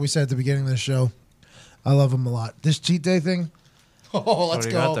 just like we said at the beginning of the show. I love him a lot. This cheat day thing. Oh, let's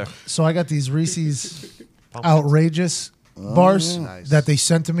go. So I got these Reese's outrageous bars that they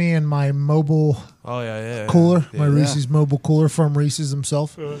sent to me in my mobile cooler, my Reese's mobile cooler from Reese's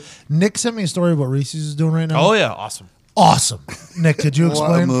himself. Nick sent me a story about Reese's is doing right now. Oh, yeah. Awesome. Awesome. Nick, could you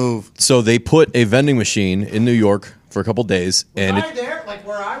explain? What a move. So they put a vending machine in New York for a couple days. And Was I there, like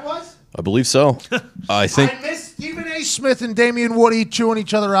where I was? I believe so. I think I missed Stephen A. Smith and Damian Woody chewing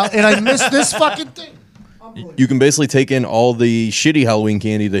each other out, and I missed this fucking thing. you can basically take in all the shitty Halloween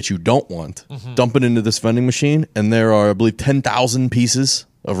candy that you don't want, dump it into this vending machine, and there are, I believe, 10,000 pieces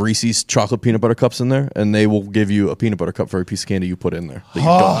of Reese's chocolate peanut butter cups in there, and they will give you a peanut butter cup for every piece of candy you put in there that you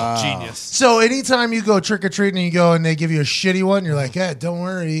don't. Genius. So anytime you go trick-or-treating and you go and they give you a shitty one, you're like, hey, don't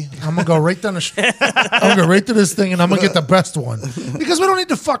worry. I'm going to go right down I'm going to go right to this thing, and I'm going to get the best one. Because we don't need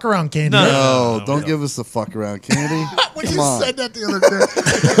to fuck around candy. No, don't give us the fuck around candy. When Come you on. said that the other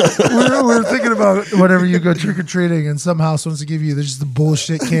day, we were thinking about whenever you go trick-or-treating and some house wants to give you just the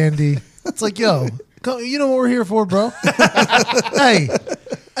bullshit candy. It's like, yo, you know what we're here for, bro?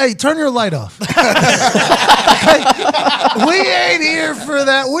 Hey, turn your light off. Hey, we ain't here for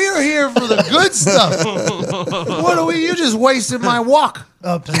that. We're here for the good stuff. What are we? You just wasted my walk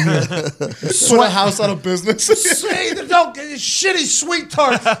up here. Put a house out of business. Don't shitty sweet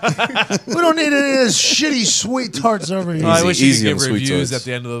tarts. We don't need any of this shitty sweet tarts over here. I wish you easy could on give sweet reviews tarts.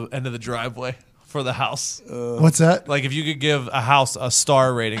 at the end of the driveway for the house. What's that? Like if you could give a house a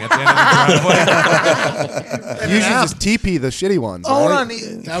star rating at the end of the driveway. Usually just TP the shitty ones. Hold right? on.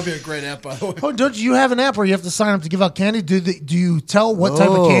 That would be a great app, by the way. Oh, don't you have an app where you have to sign up to give out candy? Do you tell what type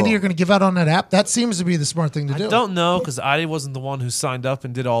of candy you're going to give out on that app? That seems to be the smart thing to do. I don't know because I wasn't the one who signed up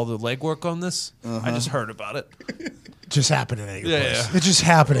and did all the legwork on this. I just heard about it. Just happening at your Yeah, place. yeah. It's just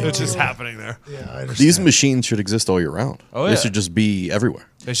happening. It's just happening there. Yeah, I understand. These machines should exist all year round. Oh, They yeah. should just be everywhere.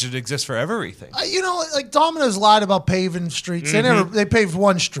 They should exist for everything. You know, like Domino's lied about paving streets. They paved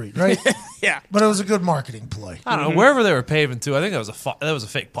one street, right? Yeah. But it was a good marketing play. I don't know wherever they were paving to. I think that was a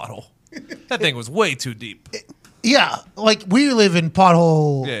fake pothole. That thing was way too deep. Yeah, like we live in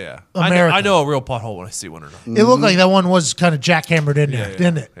pothole. Yeah. America. I know a real pothole when I see one or not. It looked like that one was kind of jackhammered in there, Yeah,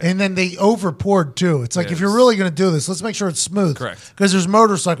 didn't it? yeah. And then they over poured too. It's like Yeah, if you're really going to do this, let's make sure it's smooth. Correct. Because there's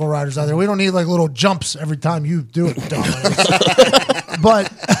motorcycle riders out there. We don't need like little jumps every time you do it, Domino's.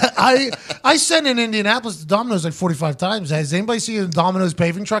 But I sent in Indianapolis to Domino's like 45 times. Has anybody seen a Domino's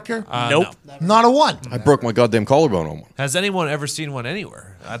paving truck here? Nope. No. Not a one. I broke my goddamn collarbone on one. Has anyone ever seen one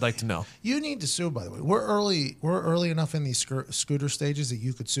anywhere? I'd like to know. You need to sue, by the way. We're early enough in these scooter stages that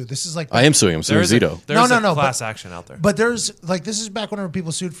you could sue. This is like I am suing. I'm suing Zito. There's a No, class action out there. But there's like this is back whenever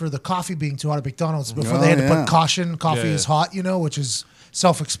people sued for the coffee being too hot at McDonald's before Oh, they had to yeah. put caution, coffee Yeah, is yeah. hot, which is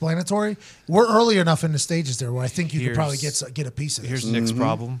self-explanatory. We're early enough in the stages there where I think you could probably Here's- get a piece of Here's this. Nick's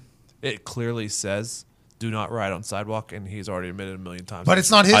problem. It clearly says do not ride on sidewalk, and he's already admitted a million times. But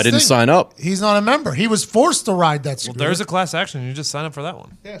it's not his I didn't thing. sign up. He's not a member. He was forced to ride that scooter. Well, there's a class action. You just sign up for that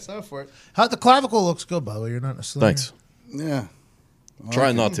one. Yeah, sign up for it. How the clavicle looks good, by the way. You're not a slinger. Thanks. Yeah.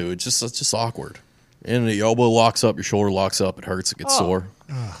 Try not to. It's just awkward. And the elbow locks up, your shoulder locks up. It hurts. It gets sore.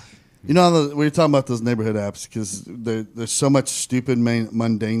 You know, we were talking about those neighborhood apps because there's so much stupid,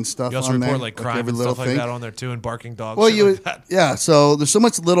 mundane stuff You also on there. report like crime every and little stuff like thing. that on there too, and barking dogs. Well, shit like that. yeah. So there's so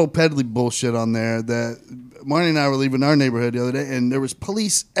much little peddly bullshit on there that Marnie and I were leaving our neighborhood the other day, and there was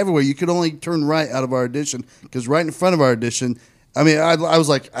police everywhere. You could only turn right out of our addition because right in front of our addition, I mean, I was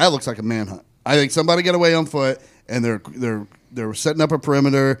like, that looks like a manhunt. I think somebody got away on foot, and they're setting up a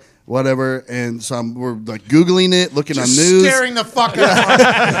perimeter, whatever. And so we're like Googling it, looking Just on news. scaring the fuck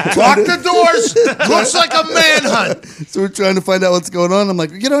out. Lock the doors. Looks like a manhunt. So we're trying to find out what's going on. I'm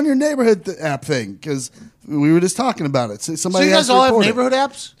like, get on your neighborhood app thing because we were just talking about it. So So somebody you has guys to all have report it. neighborhood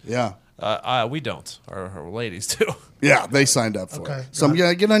apps? Yeah. We don't. Our ladies do. Yeah, they signed up for Okay, it. So I'm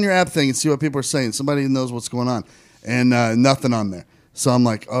gonna get on your app thing and see what people are saying. Somebody knows what's going on, and nothing on there. So I'm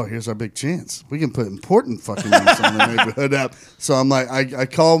like, oh, here's our big chance. We can put important fucking names on the neighborhood app. So I'm like, I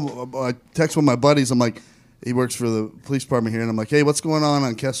text one of my buddies. I'm like, he works for the police department here, and I'm like, hey, what's going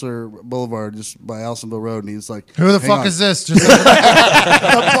on Kessler Boulevard, just by Allisonville Road? And he's like, Who the "Hang fuck on." is this? Just the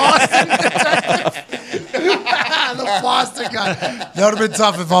Boston detective. The Boston guy. That would have been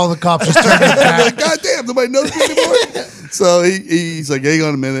tough if all the cops just turned it I'm like, back. God damn, nobody knows me anymore. So he's like, hang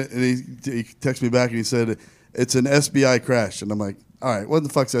on a minute, and he texted me back and he said, it's an SBI crash, and I'm like, all right, what the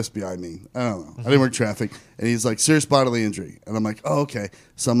fuck's SBI mean? I don't know. I didn't work traffic. And he's like, serious bodily injury. And I'm like, oh, okay.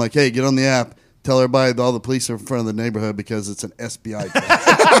 So I'm like, hey, get on the app. Tell everybody that all the police are in front of the neighborhood because it's an SBI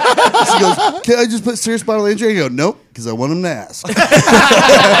crash. She goes, can I just put serious bodily injury? I go, nope, because I want them to ask.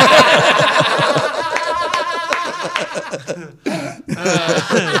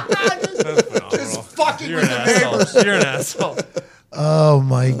 Just fucking You're with an the neighbors. asshole. You're an asshole. Oh,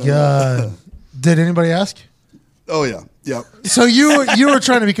 my God. Did anybody ask? Oh, yeah. Yep. So you were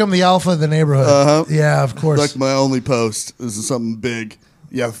trying to become the alpha of the neighborhood. Uh-huh. Yeah, of course. Like my only post. This is something big.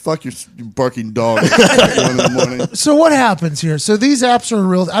 Yeah, fuck your barking dog at 1 in the morning. So what happens here? So these apps are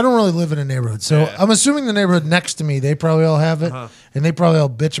real. I don't really live in a neighborhood, so I'm assuming the neighborhood next to me, they probably all have it, and they probably all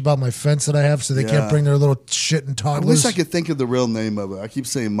bitch about my fence that I have, so they can't bring their little shit and I toddlers. wish I could think of the real name of it. I keep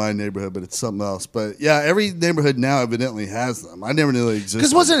saying my neighborhood, but it's something else. But yeah, every neighborhood now evidently has them. I never knew they existed.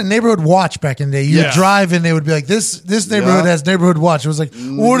 Because wasn't it neighborhood watch back in the day? You Yeah. drive and they would be like, "This neighborhood has neighborhood watch." It was like,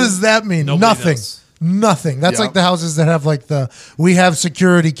 what does that mean? Nobody Nothing. knows. Nothing. That's Yeah. like the houses that have like we have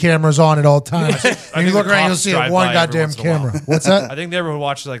security cameras on at all times. And you think look the around, you'll cops see drive one by every goddamn once in a while. camera. What's that? I think neighborhood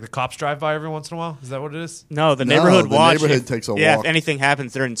watch is like the cops drive by every once in a while. Is that what it is? No, the No, neighborhood the watch. neighborhood if, takes a yeah, walk. if anything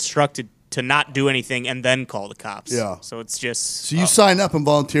happens, they're instructed to not do anything and then call the cops. Yeah. So it's just. So you sign up and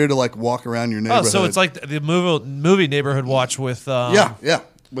volunteer to like walk around your Oh, neighborhood. so it's like the movie Neighborhood Watch with yeah,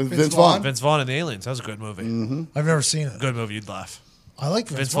 with Vince Vaughn. Vince Vaughn and the Aliens. That was a good movie. I've never seen it. Good movie. You'd laugh. I like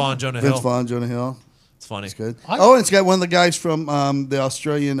Vince Vaughn, Jonah Vince Hill. Vaughn, Jonah Hill. It's funny. It's good. I- Oh, and it's got one of the guys from the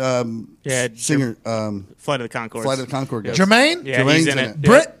Australian singer Flight of the Conchords. Flight of the Conchord guys. Jermaine? Yeah, Jermaine's he's in in it. it.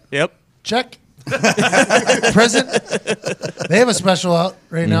 Brit? Yep. Check. Present. They have a special out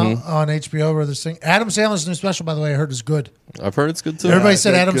right now on HBO where they're singing. Adam Sandler's new special, by the way, I heard is good. I've heard it's good too. Everybody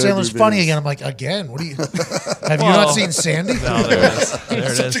said good- Adam good Sandler's funny reviews. again. I'm like, again? What do you? Have you not seen Sandy? No, there it is. There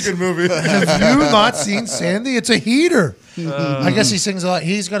it is. good movie. Have you not seen Sandy? It's a heater. I guess he sings a lot.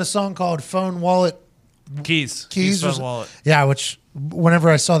 He's got a song called Phone Wallet Keys. Keys. Phone Wallet. Yeah, which whenever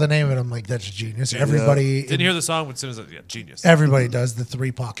I saw the name of it, I'm like, that's genius. Everybody Didn't hear the song, but as soon as genius. everybody does the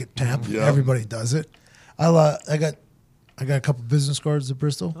 3-pocket tap. Yeah. Everybody does it. I got a couple business cards at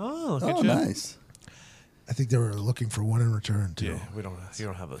Bristol. Oh, look at Oh, you. nice. I think they were looking for one in return too. Yeah, we don't. You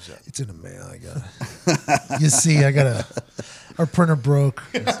don't have those yet. It's in the mail. I got it. You see, our printer broke.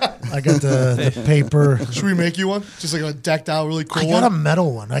 I got the paper. Should we make you one? Just like a decked out, really cool I got a one?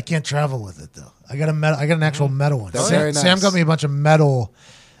 metal one. I can't travel with it though. I got an actual metal one. That's Sam, very nice. Sam got me a bunch of metal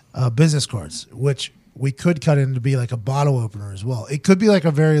business cards, which we could cut in to be like a bottle opener as well. It could be like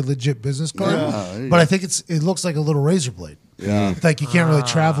a very legit business card, there you but go. I think it looks like a little razor blade. Yeah. Like you can't really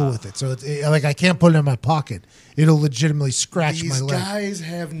travel with it, so like I can't put it in my pocket. It'll legitimately scratch These my leg. guys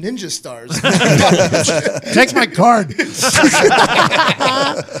have ninja stars. Take my card.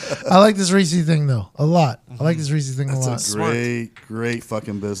 I like this Reese thing though a lot. I like this Reese thing a lot. That's a great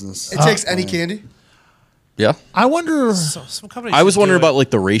fucking business. It takes any candy. Yeah. I wonder. Some companies I was should wondering do it. about like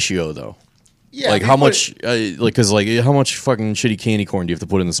the ratio though. Yeah, Like they how put much, because like how much fucking shitty candy corn do you have to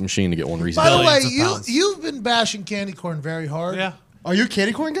put in this machine to get one Reese's? By the way, Billions of pounds. you've been bashing candy corn very hard. Yeah. Are you a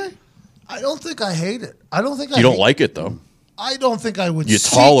candy corn guy? I don't think I hate it. I don't think I You don't hate- like it though. I don't think I would. You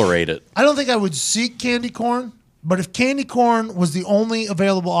tolerate it. I don't think I would seek candy corn, but if candy corn was the only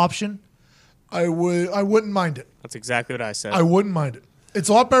available option, I wouldn't mind it. That's exactly what I said. I wouldn't mind it. It's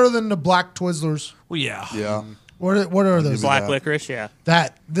a lot better than the black Twizzlers. Well, yeah. Yeah. What are those? Black licorice, yeah. They're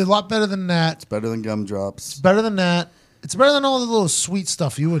a lot better than that. It's better than gumdrops. It's better than that. It's better than all the little sweet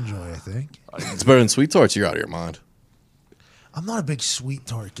stuff you enjoy, I think. It's better than sweet tarts. You're out of your mind. I'm not a big sweet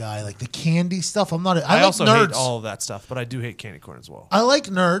tart guy. Like the candy stuff, I'm not. I like also Nerds. hate all of that stuff, but I do hate candy corn as well. I like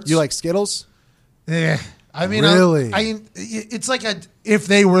Nerds. You like Skittles? Yeah. I mean, Really? it's like if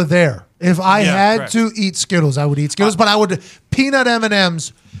they were there. If I had correct. to eat Skittles, I would eat Skittles, but I would peanut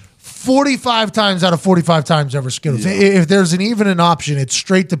M&Ms 45 times out of 45 times over Skittles. Yeah. If there's even an option, it's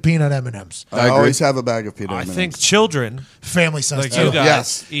straight to peanut M&Ms. I always have a bag of peanut I M&Ms. think children Family size. like too. you guys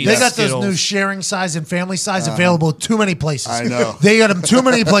Yes. eat They got Skittles. those new sharing size and family size available too many places. I know. They got them too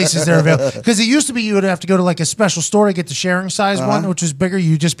many places they're available. Because it used to be you would have to go to like a special store to get the sharing size one, which is bigger.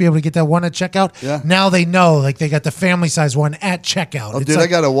 You'd just be able to get that one at checkout. Yeah. Now they know, like they got the family size one at checkout. Oh, It's dude, like,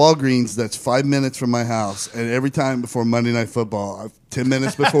 I got a Walgreens that's 5 minutes from my house, and every time before Monday Night Football, 10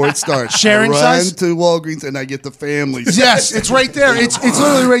 minutes before it starts, Sharing I run size? to Walgreens and I get the family size. yes, it's right there. It's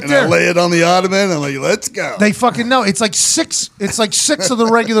literally right And there. I lay it on the ottoman. And I'm like, let's go. They fucking know. It's like six of the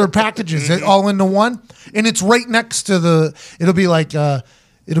regular packages all into one, and it's right next to the. It'll be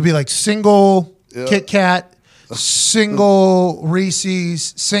like single Kit Kat, single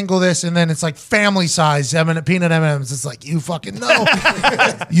Reese's, single this, and then it's like family size peanut M&Ms. It's like you fucking know,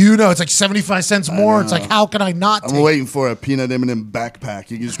 It's like 75 cents more. It's like how can I not? I'm take waiting for a peanut M&M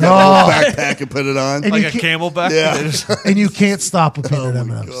backpack. You can just grab a whole backpack and put it on. And like you a can't- camelback. Yeah. They just- and you can't stop with peanut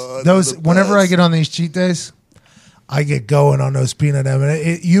M&Ms. God, Those they're the whenever I best. get on these cheat days, I get going on those peanut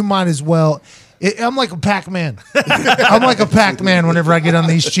M&Ms. You might as well. I'm like a Pac-Man. I'm like a Pac-Man whenever I get on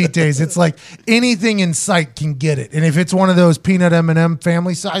these cheat days. It's like anything in sight can get it. And if it's one of those peanut M&M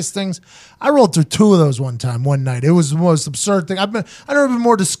family size things, I rolled through 2 of those one night. It was the most absurd thing. I've never been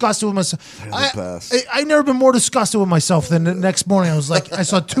more disgusted with myself. I never been more disgusted with myself than the next morning. I was like, I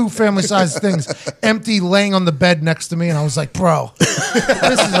saw 2 family size things empty laying on the bed next to me, and I was like, bro,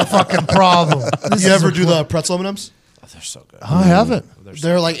 this is a fucking problem. You ever do the pretzel M&Ms? They're so good. I haven't.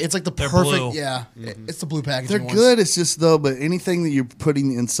 They're like it's like the perfect. blue. Yeah, it's the blue packaging. They're ones. good. It's just though, but anything that you're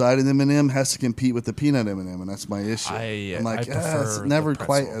putting inside an M&M has to compete with the peanut M&M, and that's my issue. I'm like, I prefer it's the never pretzel.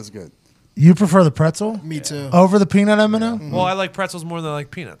 quite as good. You prefer the pretzel Me too. over the peanut M&M? Well, I like pretzels more than I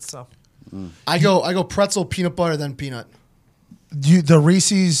like peanuts. So I go pretzel, peanut butter, then peanut. The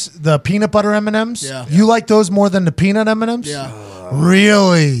Reese's, the peanut butter M&Ms? Yeah. You like those more than the peanut M&Ms? Yeah,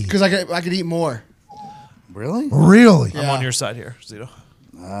 Really? because I could eat more. Really? Really? I'm Yeah. on your side here, Zito.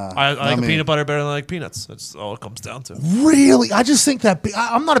 I like me. peanut butter better than I like peanuts. That's all it comes down to. Really? I just think that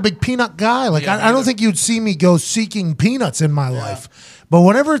I'm not a big peanut guy. Like Yeah, I don't neither. think you'd see me go seeking peanuts in my life. But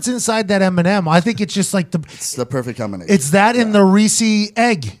whenever it's inside that M&M, I think it's just like It's the perfect combination. it's that in the Reese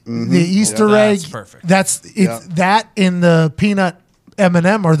egg, the Easter That's egg. perfect. It's that in the peanut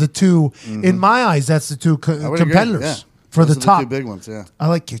M&M are the two. In my eyes, that's the two I would agree, competitors yeah. for Those the are top. two big ones. Yeah, I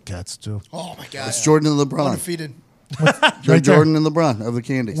like Kit Kats too. Oh my god, it's Jordan and LeBron. undefeated. Right there. Jordan and LeBron of the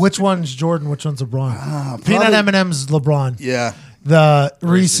candies. Which one's Jordan? Which one's LeBron? Peanut probably- M&M's LeBron. Yeah, The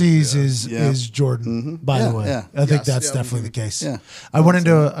Reese's is Yeah. is Jordan. By Yeah, the way, yeah. I think Yes, that's yeah, definitely the case. Yeah. I went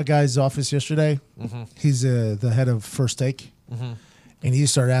into a guy's office yesterday. He's the head of First Take, and he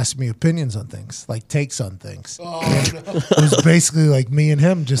started asking me opinions on things, like takes on things. Oh, no. It was basically like me and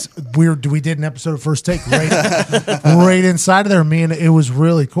him just weird. We did an episode of First Take right inside of there. Me and it was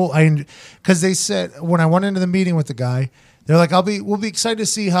really cool. Because they said when I went into the meeting with the guy, they're like, we'll be excited to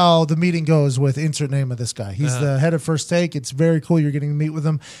see how the meeting goes with insert name of this guy. He's the head of First Take. It's very cool. You're getting to meet with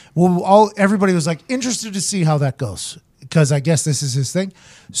him. Well, everybody was like interested to see how that goes. Because I guess this is his thing.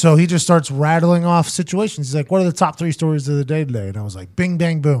 So he just starts rattling off situations. He's like, what are the top 3 stories of the day today? And I was like, bing,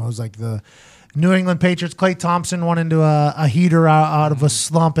 bang, boom. I was like, the New England Patriots, Klay Thompson went into a heater out of a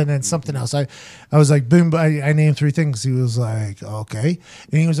slump, and then something else. I was like, boom, I named 3 things. He was like, okay.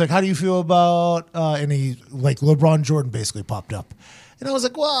 And he was like, how do you feel about, and he, like, LeBron Jordan basically popped up. And I was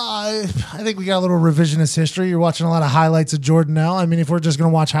like, well, I think we got a little revisionist history. You're watching a lot of highlights of Jordan now. I mean, if we're just going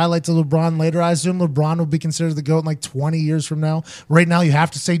to watch highlights of LeBron later, I assume LeBron will be considered the GOAT in like 20 years from now. Right now, you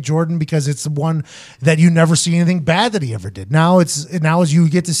have to say Jordan because it's the one that you never see anything bad that he ever did. Now as you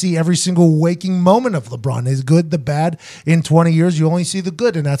get to see every single waking moment of LeBron, his good, the bad. In 20 years, you only see the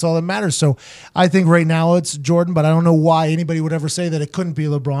good, and that's all that matters. So I think right now it's Jordan, but I don't know why anybody would ever say that it couldn't be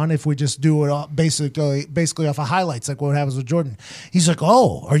LeBron if we just do it basically off of highlights, like what happens with Jordan. He's like,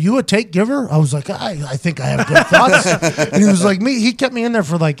 oh, are you a take giver? I was like, I think I have good thoughts. And he was like, me. He kept me in there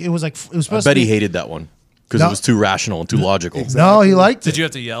for like, it was I supposed bet to be. he hated that one. Because it was too rational and too logical. No, he liked it. Did you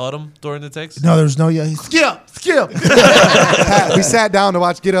have to yell at him during the takes? No, there's no skip. Pat, we sat down to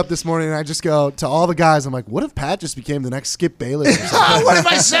watch Get Up this morning, and I just go to all the guys. I'm like, what if Pat just became the next Skip Bayless? Or something? What if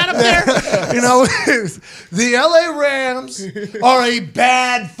I sat up there? The LA Rams are a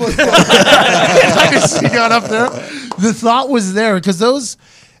bad football team. I just got up there. The thought was there because those.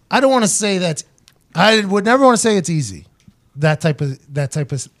 I don't want to say that. I would never want to say it's easy. That type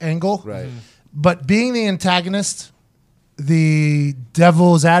of angle, Right? But being the antagonist, the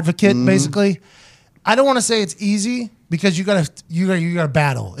devil's advocate, basically, I don't want to say it's easy because you gotta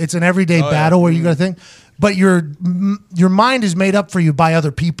battle. It's an everyday battle where you gotta think, but your mind is made up for you by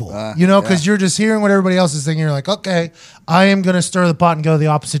other people, because you're just hearing what everybody else is thinking. You're like, okay, I am gonna stir the pot and go the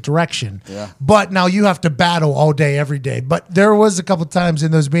opposite direction. Yeah. But now you have to battle all day, every day. But there was a couple times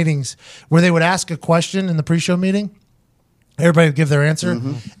in those meetings where they would ask a question in the pre-show meeting. Everybody would give their answer.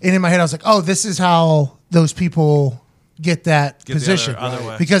 And in my head, I was like, oh, this is how those people get that position. Other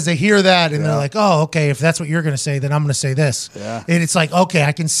way. Because they hear that and they're like, oh, okay, if that's what you're going to say, then I'm going to say this. Yeah. And it's like, okay,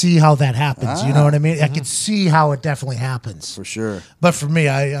 I can see how that happens. You know what I mean? I can see how it definitely happens. For sure. But for me,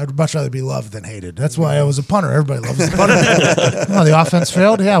 I'd much rather be loved than hated. That's why I was a punter. Everybody loves the punter. The offense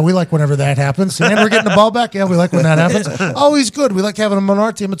failed. Yeah, we like whenever that happens. And we're getting the ball back. Yeah, we like when that happens. Always good. We like having them on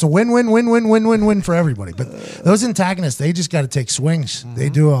our team. It's a win for everybody. But those antagonists, they just got to take swings. They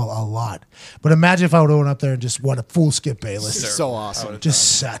do a lot. But imagine if I would have went up there and just won a full Skip Bayless. So awesome.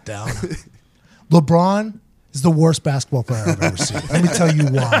 Just sat down. LeBron is the worst basketball player I've ever seen. Let me tell you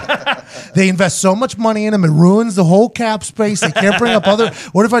why. They invest so much money in him. It ruins the whole cap space. They can't bring up other.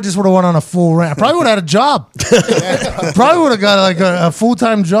 What if I just would have went on a full rant? I probably would have had a job. Probably would have got like a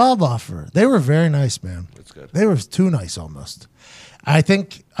full-time job offer. They were very nice, man. That's good. They were too nice almost. I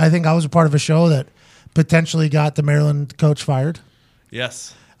think I was a part of a show that potentially got the Maryland coach fired.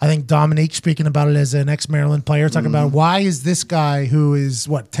 Yes. I think Dominique speaking about it as an ex-Maryland player, talking about why is this guy who is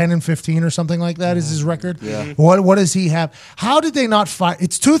 10-15 or something like that is his record? Yeah. What does he have? How did they not fire?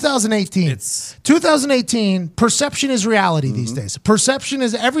 It's 2018. It's 2018. Perception is reality these days. Perception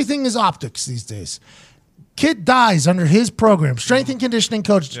is everything is optics these days. Kid dies under his program. Strength and conditioning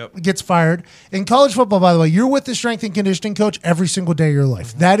coach gets fired. In college football, by the way, you're with the strength and conditioning coach every single day of your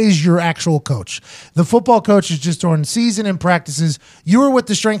life. That is your actual coach. The football coach is just during season and practices. You were with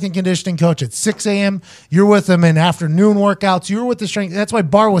the strength and conditioning coach at 6 a.m. You're with them in afternoon workouts. You're with the strength. That's why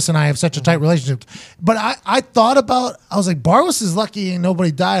Barwis and I have such a tight relationship. But I thought about, I was like, Barwis is lucky and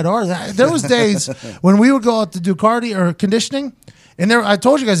nobody died. There was days when we would go out to do cardio or conditioning. And there, I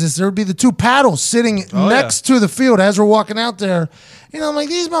told you guys this, there would be the two paddles sitting next to the field as we're walking out there. I'm like,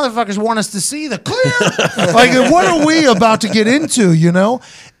 these motherfuckers want us to see the clear. Like, what are we about to get into,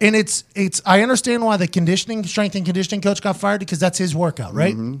 And it's. I understand why the strength and conditioning coach got fired because that's his workout,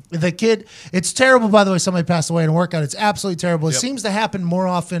 right? The kid, it's terrible, by the way, somebody passed away in a workout. It's absolutely terrible. It seems to happen more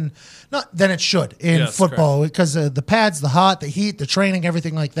often than it should in football because of the pads, the hot, the heat, the training,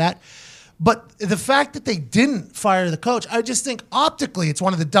 everything like that. But the fact that they didn't fire the coach, I just think optically it's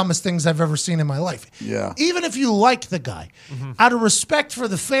one of the dumbest things I've ever seen in my life. Yeah. Even if you like the guy, out of respect for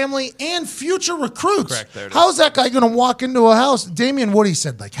the family and future recruits, how is that guy going to walk into a house? Damian Woody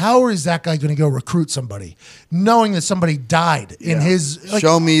said, how is that guy going to go recruit somebody knowing that somebody died in his...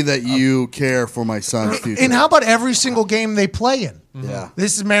 Show me that you care for my son's future. And how about every single game they play in? Yeah,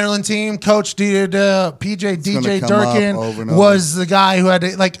 this is Maryland team. Coach did DJ Durkin was the guy who had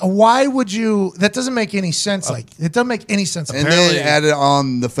to, why would you? That doesn't make any sense. It doesn't make any sense. And they added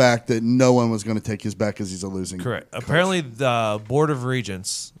on the fact that no one was going to take his back because he's a losing. Correct. Coach. Apparently, the Board of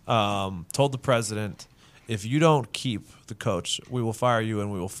Regents told the president, if you don't keep the coach, we will fire you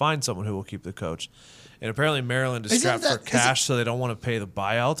and we will find someone who will keep the coach. And apparently Maryland is strapped for cash, so they don't want to pay the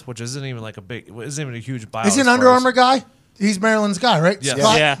buyout, which isn't even isn't even a huge buyout. Is it an Under Armour guy? He's Maryland's guy, right?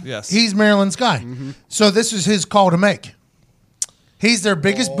 Yes. Yes. He's Maryland's guy. So this is his call to make. He's their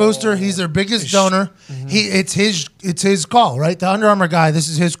biggest booster. He's their biggest donor. It's his call, right? The Under Armour guy, this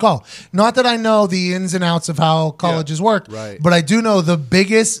is his call. Not that I know the ins and outs of how colleges work, but I do know the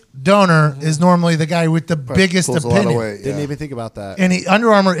biggest donor is normally the guy with the biggest opinion. Didn't even think about that. And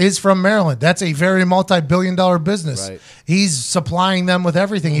Under Armour is from Maryland. That's a very multi-billion-dollar business. Right. He's supplying them with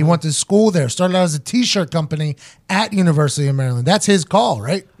everything. He went to school there. Started out as a T-shirt company at University of Maryland. That's his call,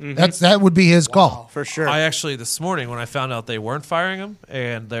 right? That would be his call for sure. I actually this morning when I found out they weren't firing him,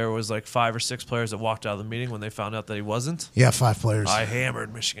 and there was 5 or 6 players that walked out of the meeting when they found out that he wasn't. Yeah, 5 players. I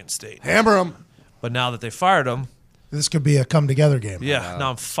hammered Michigan State. Hammer him. But now that they fired him, this could be a come-together game. Yeah,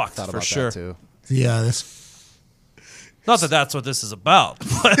 now I'm fucked for sure. Too. Yeah, this. Not that that's what this is about.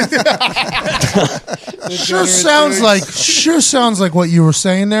 Sure sounds like what you were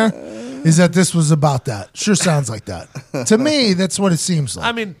saying there. is that this was about that. Sure sounds like that. To me, that's what it seems like.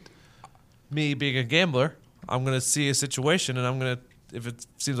 I mean, me being a gambler, I'm going to see a situation, and I'm going to, if it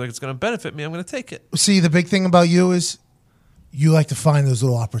seems like it's going to benefit me, I'm going to take it. See, the big thing about you is you like to find those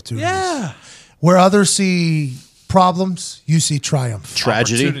little opportunities. Yeah. Where others see problems, you see triumph.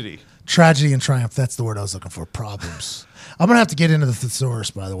 Tragedy. Tragedy and triumph. That's the word I was looking for. Problems. I'm going to have to get into the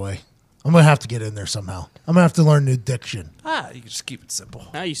thesaurus, by the way. I'm going to have to get in there somehow. I'm going to have to learn new diction. You can just keep it simple.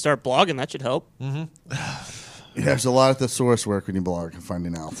 Now you start blogging. That should help. There's a lot of thesaurus work when you blog and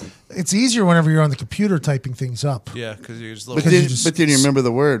finding out. It's easier whenever you're on the computer typing things up. Yeah, because you're just But then you remember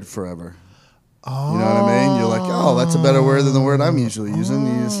the word forever. Oh. You know what I mean? You're like, oh, that's a better word than the word I'm usually using.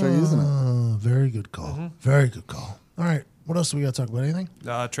 You start using it. Very good call. Very good call. All right. What else do we got to talk about? Anything?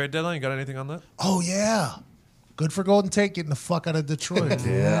 Trade deadline, you got anything on that? Oh, yeah. Good for Golden Tate getting the fuck out of Detroit.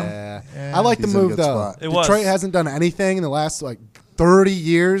 Yeah. I like the He's in a move, good though. spot. Detroit hasn't done anything in the last, 30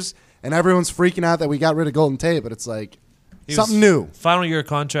 years, and everyone's freaking out that we got rid of Golden Tate, but it's like something new. Final year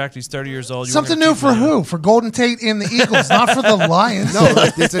contract. He's 30 years old. Something new for who? For Golden Tate and the Eagles, not for the Lions. No,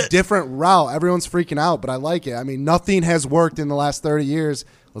 it's a different route. Everyone's freaking out, but I like it. I mean, nothing has worked in the last 30 years.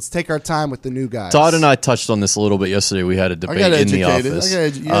 Let's take our time with the new guys. Todd and I touched on this a little bit yesterday. We had a debate in the office.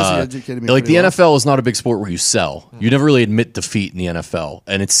 You guys educated me like the pretty well. NFL is not a big sport where you sell. You never really admit defeat in the NFL,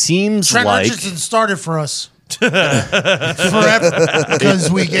 and it seems Trent like Richardson started for us forever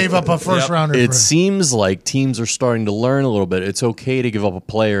because we gave up a first rounder. it seems like teams are starting to learn a little bit. It's okay to give up a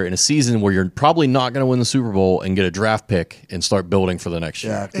player in a season where you're probably not going to win the Super Bowl and get a draft pick and start building for the next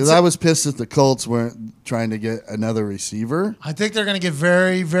year. Yeah, because I was pissed that the Colts weren't trying to get another receiver. I think they're going to get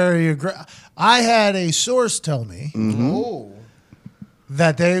very, very aggressive. I had a source tell me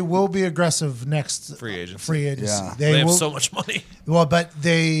that they will be aggressive next Free agency. Free agency. Yeah. They have will, so much money. Well, but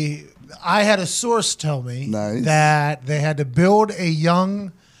I had a source tell me Nice. that they had to build a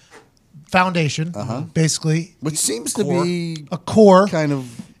young foundation, basically Which seems to be a core. kind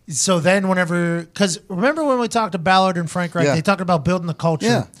of... So then because remember when we talked to Ballard and Frank Reich, they talked about building the culture.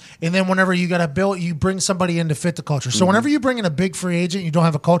 Yeah. And then whenever you got to build, you bring somebody in to fit the culture. So whenever you bring in a big free agent, you don't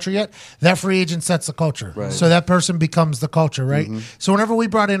have a culture yet, that free agent sets the culture. Right. So that person becomes the culture, right? So whenever we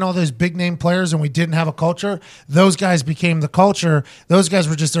brought in all those big name players and we didn't have a culture, those guys became the culture. Those guys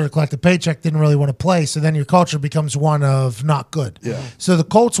were just there to collect a paycheck, didn't really want to play. So then your culture becomes one of not good. Yeah. So the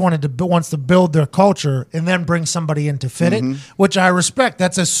Colts wants to build their culture and then bring somebody in to fit it, which I respect.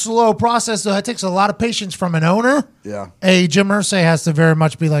 That's a slow process, so it takes a lot of patience from an owner. Yeah. Jim Irsay has to very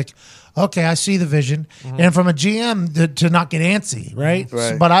much be like, okay, I see the vision, and from a GM to not get antsy, right?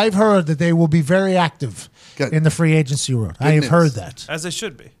 Right. But I've heard that they will be very active in the free agency world. I have heard that As they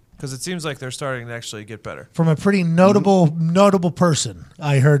should be, because it seems like they're starting to actually get better. from a pretty notable person.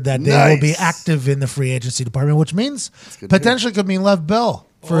 I heard that they will be active in the free agency department, which means potentially could mean Lev Bell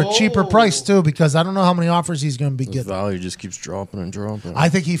for a cheaper price too, because I don't know how many offers he's going to be The getting. value just keeps dropping and dropping. I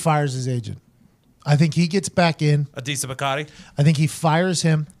think he fires his agent. I think he gets back in. Adisa Bakati. I think he fires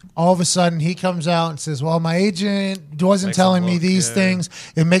him. All of a sudden, he comes out and says, well, my agent wasn't Makes telling him me look, these things.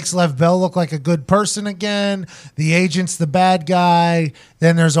 It makes Lev Bell look like a good person again. The agent's the bad guy.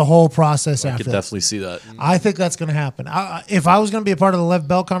 Then there's a whole process I after could that. definitely see that. I think that's going to happen. If I was going to be a part of the Lev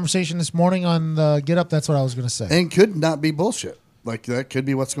Bell conversation this morning on the Get Up, that's what I was going to say. And could not be bullshit. Like, that could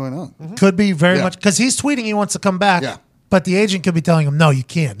be what's going on. Could be very much, because he's tweeting he wants to come back. Yeah. But the agent could be telling him, no, you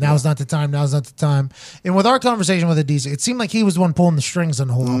can't. Now's not the time. Now's not the time. And with our conversation with Adisa, it seemed like he was the one pulling the strings on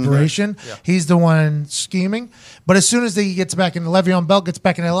the whole operation. Yeah. He's the one scheming. But as soon as he gets back in, Le'Veon Bell gets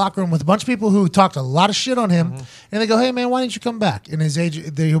back in the locker room with a bunch of people who talked a lot of shit on him, and they go, hey, man, why didn't you come back? And his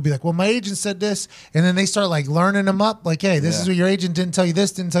agent, he'll be like, well, my agent said this. And then they start like learning him up. Like, hey, this is what your agent didn't tell you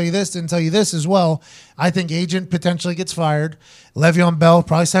this, didn't tell you this, didn't tell you this as well. I think agent potentially gets fired. Le'Veon Bell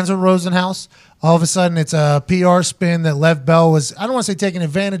probably sends a Rosenhaus. All of a sudden, it's a PR spin that Lev Bell was, I don't want to say taken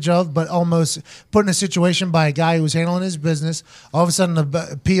advantage of, but almost put in a situation by a guy who was handling his business. All of a sudden,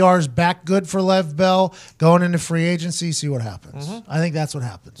 the PR's back good for Lev Bell, going into free agency, see what happens. I think that's what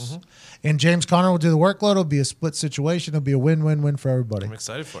happens. And James Conner will do the workload. It'll be a split situation. It'll be a win-win-win for everybody. I'm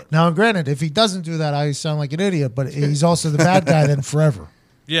excited for it. Now, granted, if he doesn't do that, I sound like an idiot, but he's also the bad guy then forever.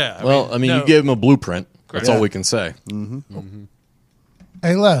 Yeah. You gave him a blueprint. That's all we can say.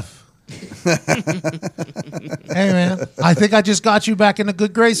 Hey, Lev. Hey, man, I think I just got you back in the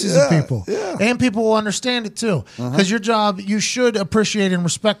good graces of people. Yeah. And people will understand it, too. Because your job, you should appreciate and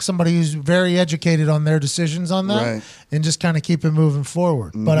respect somebody who's very educated on their decisions on that and just kind of keep it moving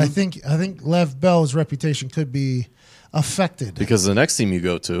forward. But I think Lev Bell's reputation could be affected. Because the next team you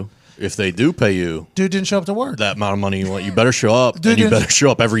go to, if they do pay you dude didn't show up to work. That amount of money you better show up. Dude, and you better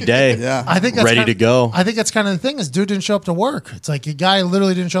show up every day. Yeah. I think that's ready to go. I think that's kind of the thing is dude didn't show up to work. It's like a guy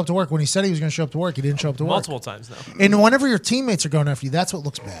literally didn't show up to work. When he said he was going to show up to work, he didn't show up to work. Multiple times now. And whenever your teammates are going after you, that's what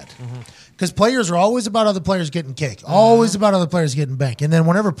looks bad. Because players are always about other players getting cake. Always about other players getting bank. And then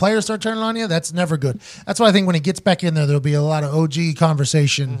whenever players start turning on you, that's never good. That's why I think when he gets back in there'll be a lot of OG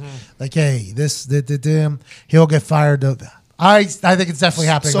conversation. Like, hey, he'll get fired. I think it's definitely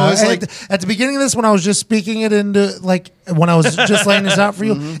happening. So it's like at the beginning of this, when I was just speaking it into, like, when I was just laying this out for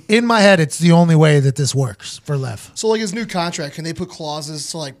you, in my head, it's the only way that this works for Lev. So, like, his new contract, can they put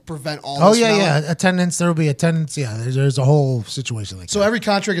clauses to, like, prevent all Oh, this? yeah. Attendance, there will be attendance. Yeah, there's a whole situation like that. So every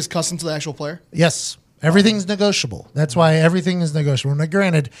contract is custom to the actual player? Yes. Everything's negotiable. That's why everything is negotiable. Now,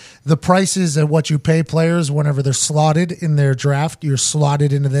 granted, the prices at what you pay players whenever they're slotted in their draft, you're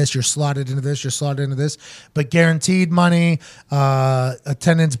slotted into this, you're slotted into this, you're slotted into this. But guaranteed money,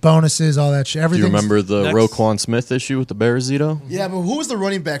 attendance bonuses, all that shit. Do you remember the Roquan Smith issue with the Bears, Zito? Yeah, but who was the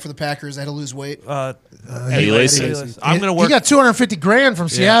running back for the Packers that had to lose weight? Eddie Lacy. I'm going to work. He got $250,000 from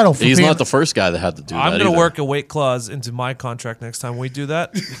Seattle. For He's being, not the first guy that had to do that. I'm going to work a weight clause into my contract next time we do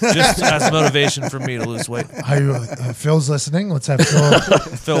that, just as motivation for me to lose weight. Phil's listening. Let's have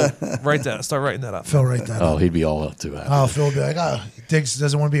Phil. Phil, start writing that up. Phil, write that up. Oh, he'd be all up to that. Oh, Phil would be like, Diggs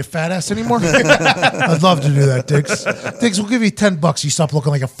doesn't want to be a fat ass anymore. I'd love to do that, Diggs. Diggs, we'll give you $10. You stop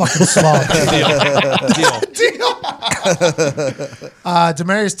looking like a fucking slob. Deal.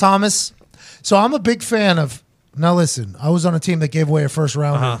 Demaryius Thomas. So I'm a big fan of. Now listen, I was on a team that gave away a first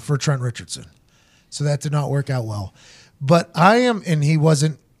rounder for Trent Richardson, so that did not work out well. But I am, and he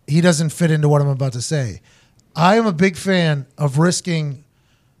wasn't. He doesn't fit into what I'm about to say. I am a big fan of risking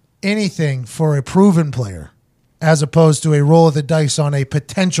anything for a proven player as opposed to a roll of the dice on a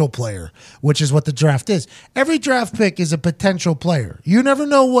potential player, which is what the draft is. Every draft pick is a potential player. You never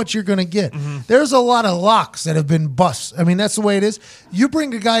know what you're going to get. There's a lot of locks that have been busts. I mean, that's the way it is. You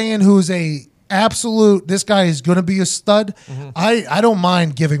bring a guy in who's a absolute, this guy is going to be a stud. I don't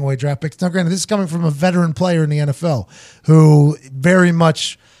mind giving away draft picks. Now, granted, this is coming from a veteran player in the NFL who very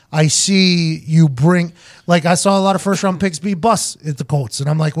much... I see you bring, like I saw a lot of first-round picks be busts at the Colts. And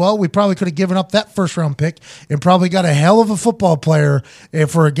I'm like, well, we probably could have given up that first-round pick and probably got a hell of a football player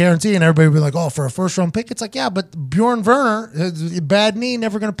for a guarantee. And everybody would be like, oh, for a first-round pick? It's like, yeah, but Bjorn Werner, bad knee,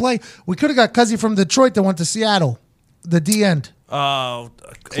 never going to play. We could have got Cuzzy from Detroit that went to Seattle, the D-end.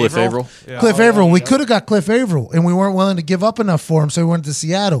 Cliff Averill. Yeah. Cliff Averill. We could have got Cliff Averill, and we weren't willing to give up enough for him, so we went to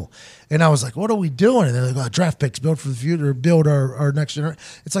Seattle. And I was like, what are we doing? And they're like, draft picks, build for the future, build our next generation.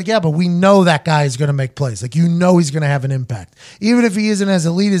 It's like, yeah, but we know that guy is going to make plays. Like, you know he's going to have an impact. Even if he isn't as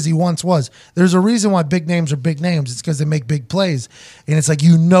elite as he once was, there's a reason why big names are big names. It's because they make big plays. And it's like,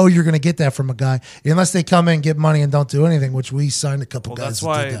 you know you're going to get that from a guy, unless they come in, get money, and don't do anything, which we signed a couple guys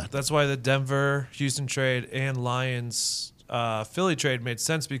that did that. That's why the Denver-Houston trade and Lions Philly trade made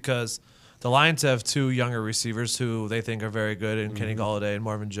sense, because the Lions have two younger receivers who they think are very good in Kenny Golladay and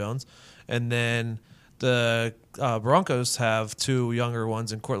Marvin Jones. And then the Broncos have two younger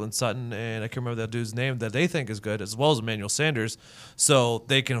ones in Cortland Sutton, and I can't remember that dude's name, that they think is good, as well as Emmanuel Sanders. So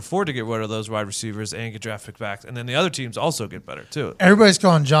they can afford to get rid of those wide receivers and get draft pick back. And then the other teams also get better, too. Everybody's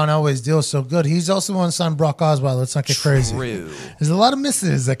calling John Elway's deal so good. He's also the one to sign Brock Osweiler. Let's not get crazy. There's a lot of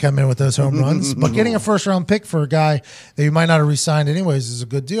misses that come in with those home runs. But getting a first-round pick for a guy that you might not have re-signed anyways is a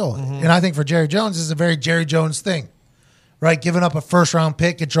good deal. And I think for Jerry Jones, this is a very Jerry Jones thing. Right, giving up a first-round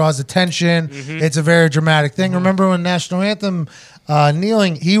pick, it draws attention. It's a very dramatic thing. Remember when National Anthem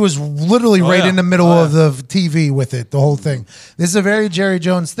kneeling, he was literally in the middle of the TV with it, the whole thing. This is a very Jerry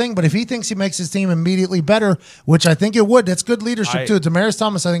Jones thing, but if he thinks he makes his team immediately better, which I think it would, that's good leadership too. Demaryius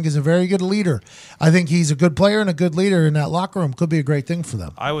Thomas, I think, is a very good leader. I think he's a good player and a good leader in that locker room. Could be a great thing for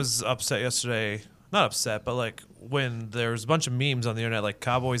them. I was upset yesterday. Not upset, but like when there was a bunch of memes on the internet, like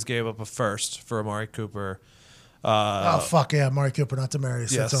Cowboys gave up a first for Amari Cooper. Fuck yeah, Amari Cooper, not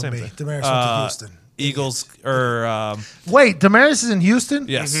Demaryius. Yeah, that's on me. thing. Demaryius went to Houston. Eagles or wait, Demaryius is in Houston?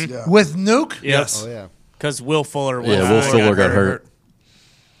 Yes. Yeah. With Nuke? Yes. Oh yeah. Because Will Fuller Will Fuller got hurt.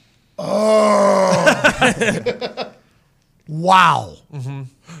 Oh. Wow.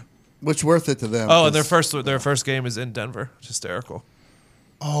 Which worth it to them. Oh, and their first game is in Denver. It's hysterical.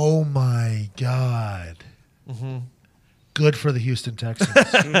 Oh my God. Good for the Houston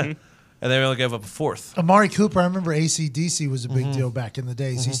Texans. And they only gave up a fourth. Amari Cooper, I remember AC/DC was a big deal back in the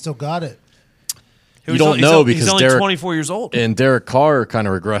days. He still got it. You don't know because he's only Derek, 24 years old. And Derek Carr kind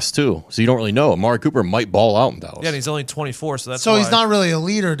of regressed too. So you don't really know. Amari Cooper might ball out in Dallas. Yeah, and he's only 24, so that's so why. He's not really a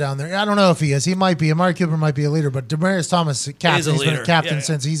leader down there. I don't know if he is. He might be. Amari Cooper might be a leader, but Demaryius Thomas, captain, he's been a captain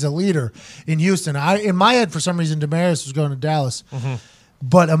since he's a leader in Houston. In my head, for some reason, Demaryius was going to Dallas.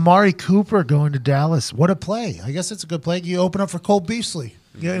 But Amari Cooper going to Dallas, what a play. I guess it's a good play. You open up for Cole Beasley.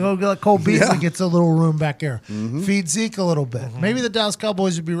 Cole Beasley gets a little room back there. Feed Zeke a little bit. Maybe the Dallas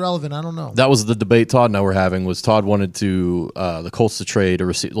Cowboys would be relevant. I don't know. That was the debate Todd and I were having. Was Todd wanted to the Colts to trade a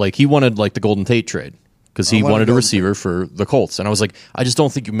receiver? Like he wanted like the Golden Tate trade because he wanted a receiver for the Colts. And I was like, I just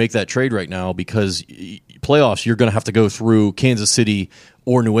don't think you make that trade right now because playoffs you're going to have to go through Kansas City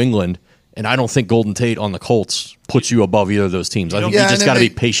or New England. And I don't think Golden Tate on the Colts puts you above either of those teams. I think you just got to be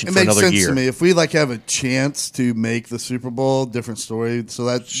patient for another year. It makes sense to me. If we like have a chance to make the Super Bowl, different story. So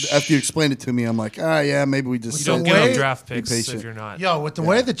that after you explain it to me, I'm like, yeah, maybe we just don't give up draft picks if you're not. Yo, with the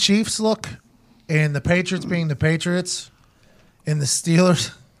way the Chiefs look, and the Patriots being the Patriots, and the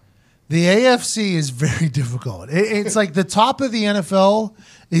Steelers, the AFC is very difficult. It's like the top of the NFL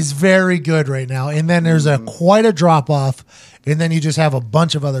is very good right now, and then there's quite a drop off. And then you just have a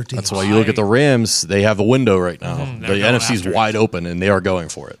bunch of other teams. That's why you look at the Rams. They have a window right now. The NFC's wide open, and they are going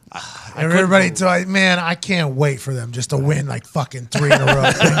for it. Everybody, man, I can't wait for them just to win like fucking 3 in a row.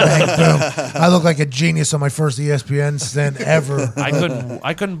 Bang, bang, boom. I look like a genius on my first ESPN stint ever.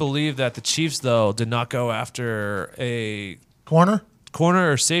 I couldn't believe that the Chiefs, though, did not go after a corner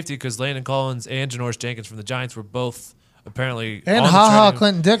or safety because Landon Collins and Janoris Jenkins from the Giants were both apparently and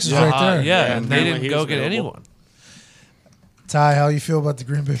Clinton Dix is right there. Yeah, and they didn't go get anyone. Ty, how you feel about the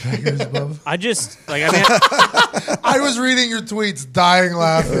Green Bay Packers, Bubba? I was reading your tweets, dying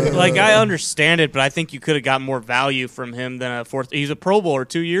laughing. I understand it, but I think you could have got more value from him than a fourth. He's a Pro Bowler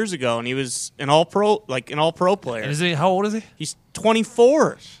 2 years ago, and he was an All-Pro player. And how old is he? He's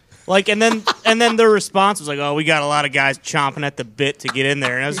 24. And then their response was like, "Oh, we got a lot of guys chomping at the bit to get in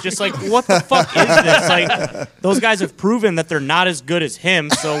there," and I was just like, "What the fuck is this?" Those guys have proven that they're not as good as him.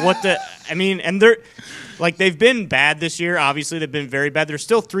 So what the? I mean, and they're. They've been bad this year. Obviously, they've been very bad. They're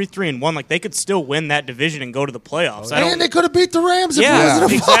still 3-3-1. They could still win that division and go to the playoffs. And they could have beat the Rams.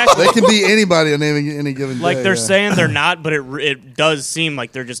 Exactly. They can beat anybody on any given day. They're saying they're not, but it does seem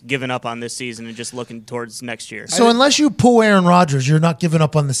like they're just giving up on this season and just looking towards next year. So unless you pull Aaron Rodgers, you're not giving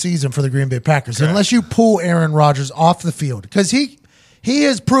up on the season for the Green Bay Packers. Correct. Unless you pull Aaron Rodgers off the field, because he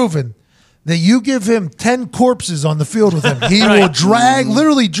has proven that you give him 10 corpses on the field with him, he will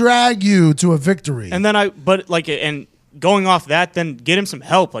literally drag you to a victory. And then and going off that, then get him some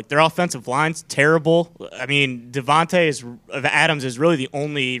help. Their offensive line's terrible. I mean, Adams is really the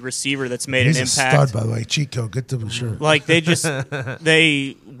only receiver that's made an impact. He's a stud, by the way. Chico, good to be sure.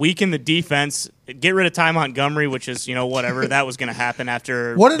 They weaken the defense. Get rid of Ty Montgomery, which is, whatever. That was going to happen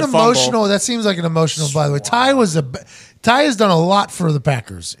after that seems like an emotional, by the way. Ty has done a lot for the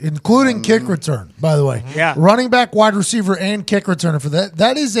Packers, including kick return, by the way. Yeah. Running back, wide receiver, and kick returner for that.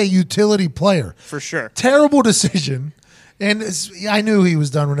 That is a utility player. For sure. Terrible decision. And I knew he was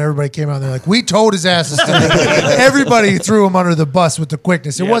done when everybody came out there. We told his asses to everybody threw him under the bus with the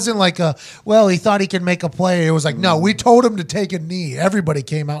quickness. It wasn't he thought he could make a play. It was no, we told him to take a knee. Everybody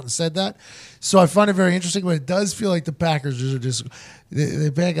came out and said that. So I find it very interesting, but it does feel like the Packers are just they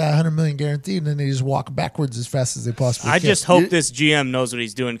pay a guy $100 million guaranteed, and then they just walk backwards as fast as they possibly can. I just hope this GM knows what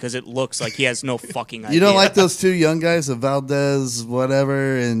he's doing because it looks like he has no fucking idea. You don't like those two young guys, Valdez,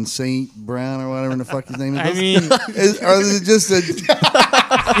 whatever, and St. Brown or whatever the fuck his name is? I mean, are they just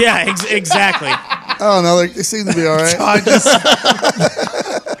exactly. I don't know. They seem to be all right.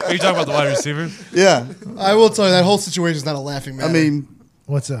 Are you talking about the wide receivers? Yeah. I will tell you, that whole situation is not a laughing matter. I mean,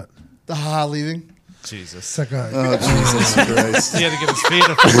 what's that? The leaving. Jesus. Jesus Christ. He had to give his feet he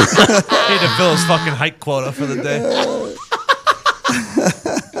had to fill his fucking height quota for the day.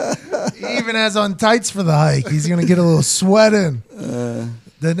 He even has on tights for the hike. He's going to get a little sweat in.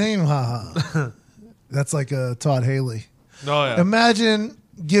 The name, that's like Todd Haley. Oh, yeah. Imagine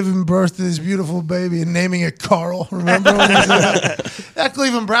giving birth to this beautiful baby and naming it Carl. Remember when that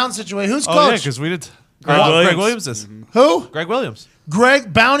Cleveland Brown situation? Who's coach? Oh, yeah, because we did. Greg Williams is. Who? Greg Williams.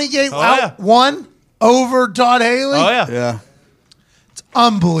 Greg Bountygate won over Todd Haley? Oh, yeah. Yeah. It's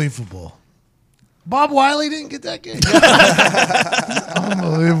unbelievable. Bob Wiley didn't get that game.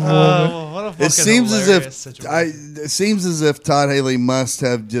 Unbelievable. What a fucking it seems as if Todd Haley must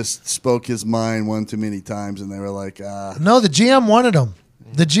have just spoke his mind one too many times, and they were like, No, the GM wanted him.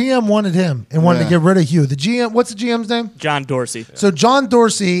 The GM wanted him and wanted to get rid of Hugh. The GM, what's the GM's name? John Dorsey. So John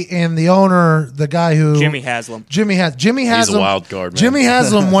Dorsey and the owner, the guy who Jimmy Haslam. Jimmy Haslam. He's a wild card, man. Jimmy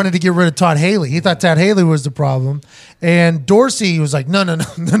Haslam wanted to get rid of Todd Haley. He thought Todd Haley was the problem, and Dorsey was like, no.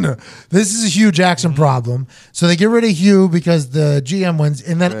 This is a Hugh Jackson problem. So they get rid of Hugh because the GM wins,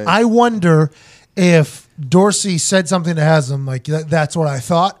 and then I wonder if Dorsey said something to Haslam like that's what I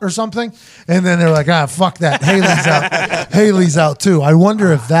thought or something, and then they're like, fuck that, Haley's out. Haley's out too. I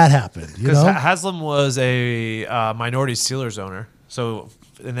wonder if that happened. Because Haslam was a minority Steelers owner, So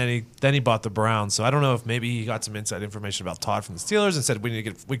and then he bought the Browns. So I don't know if maybe he got some inside information about Todd from the Steelers and said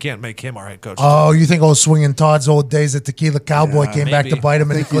we can't make him our head coach. Oh, you think old swinging Todd's old days at Tequila Cowboy came back to bite him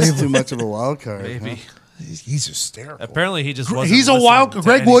in He's Cleveland? too much of a wild card. Maybe. Huh? He's hysterical. Apparently he just wasn't. He's a wild. Greg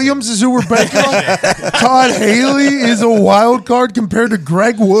anything. Williams is who we're banking on. Todd Haley is a wild card compared to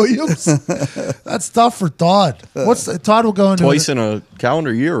Greg Williams. That's tough for Todd. Todd will go into Twice in a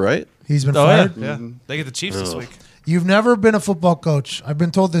calendar year, right? He's been Oh fired. yeah. They get the Chiefs this week. You've never been a football coach. I've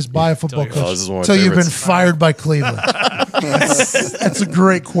been told this by a football you- Oh, coach. this is one of my So you've been favorites. fired by Cleveland. That's a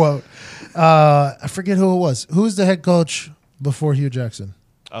great quote. I forget who it was. Who's the head coach before Hugh Jackson?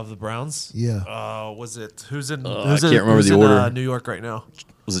 Of the Browns? Yeah. Was it who's in? I can't remember the in, order. New York right now.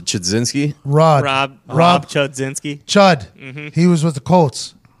 Was it Chudzinski? Rob Chudzinski. Chud. He was with the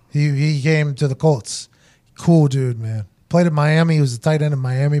Colts. He came to the Colts. Cool dude, man. Played at Miami. He was the tight end in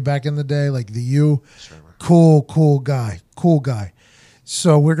Miami back in the day, like the U. Cool guy. Cool guy.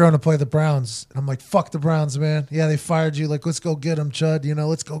 So we're going to play the Browns. And I'm like, fuck the Browns, man. Yeah, they fired you. Like, let's go get him, Chud.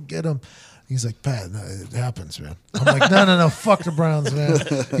 Let's go get him. He's like, Pat, no, it happens, man. I'm like, no, fuck the Browns, man.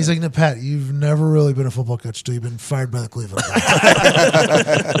 He's like, no, Pat, you've never really been a football coach till you've been fired by the Cleveland Browns.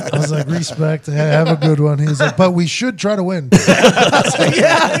 I was like, respect, have a good one. He's like, but we should try to win. I was like,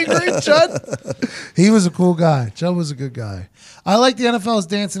 yeah, I agree, Chud. He was a cool guy. Chud was a good guy. I like the NFL's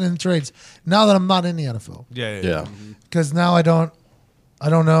dancing in trades now that I'm not in the NFL. Yeah. Because now I don't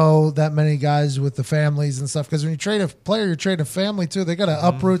know that many guys with the families and stuff. Because when you trade a player, you're trading a family too. They got to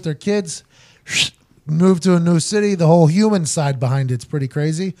uproot their kids, move to a new city. The whole human side behind it's pretty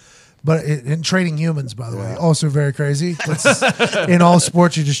crazy. But in trading humans, by the way, also very crazy. In all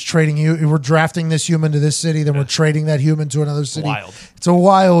sports, you're just trading you. We're drafting this human to this city, then we're trading that human to another city. Wild. It's a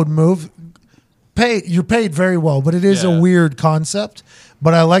wild move. You're paid very well, but it is a weird concept.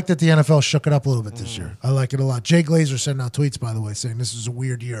 But I like that the NFL shook it up a little bit this year. I like it a lot. Jay Glazer sent out tweets, by the way, saying this is a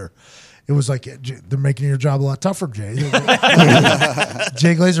weird year. It was like they're making your job a lot tougher, Jay. Jay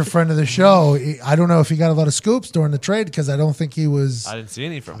Glazer, friend of the show. I don't know if he got a lot of scoops during the trade because I don't think he was. I didn't see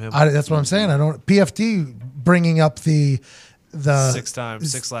any from him. That's what I'm saying. I don't. PFT bringing up the six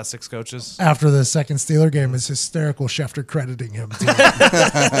last six coaches after the second Steeler game is hysterical. Schefter crediting him.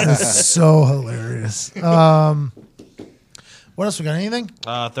 It's so hilarious. What else we got? Anything?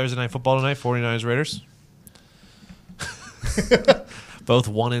 Thursday night football tonight. 49ers Raiders. Both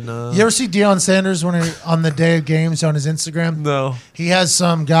won in. You ever see Deion Sanders when on the day of games on his Instagram? No. He has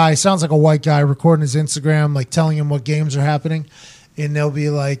some guy, sounds like a white guy, recording his Instagram, like telling him what games are happening, and they'll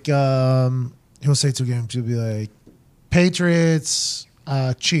be like, he'll say two games. He'll be like, Patriots,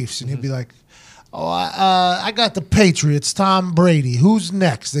 Chiefs, and he'll be like, oh, I got the Patriots, Tom Brady. Who's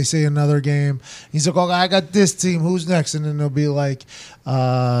next? They say another game. He's like, oh, I got this team. Who's next? And then they'll be like,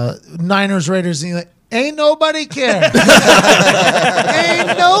 Niners, Raiders. And he's like, ain't nobody care.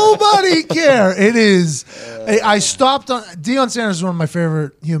 Ain't nobody care. It is. I stopped on. Deion Sanders is one of my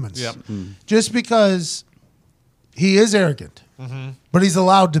favorite humans. Yep. Just because he is arrogant, but he's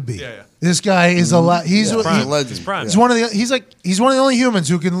allowed to be. Yeah. This guy is allowed. He's He's a legend. He's prime. He's one of the. He's one of the only humans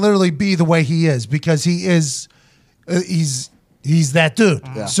who can literally be the way he is because he is. He's that dude.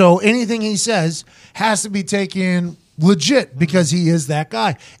 Yeah. So anything he says has to be taken legit because he is that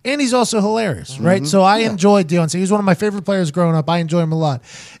guy, and he's also hilarious, right? So I enjoyed Deion. So he was one of my favorite players growing up. I enjoy him a lot,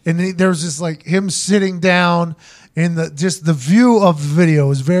 and there was just like him sitting down. In the view of the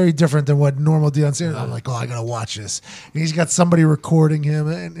video is very different than what normal Deion Sanders. I'm like, oh, I gotta watch this. And he's got somebody recording him,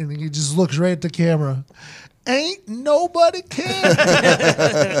 and he just looks right at the camera. Ain't nobody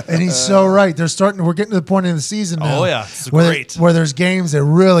care. And he's so right. We're getting to the point in the season now. Oh, yeah. It's where, great. where there's games that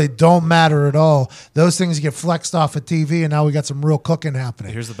really don't matter at all. Those things get flexed off of TV, and now we got some real cooking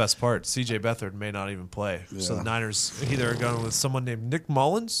happening. Here's the best part. C.J. Beathard may not even play. So the Niners either are going with someone named Nick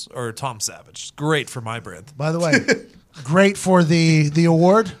Mullins or Tom Savage. Great for my brand. By the way, great for the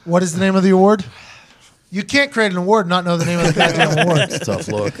award. What is the name of the award? You can't create an award and not know the name of the goddamn award. It's a tough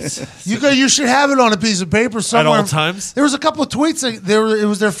look. You should have it on a piece of paper somewhere. all times? There was a couple of tweets. It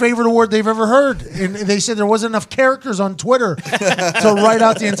was their favorite award they've ever heard. And they said there wasn't enough characters on Twitter to write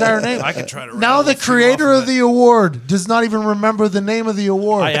out the entire name. I can try to Now the creator of the award does not even remember the name of the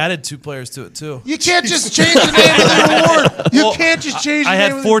award. I added 2 players to it, too. You can't just change the name of the award. You can't just change the I name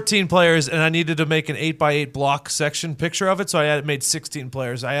had of 14 players, and I needed to make an 8x8 block section picture of it, so I made 16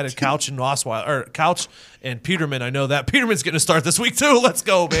 players. I added Couch and Osweiler, or Couch and Peterman. I know that Peterman's going to start this week too. Let's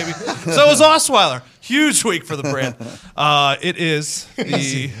go, baby. So is Osweiler. Huge week for the brand. It is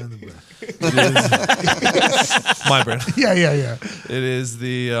my brand. Yeah. It is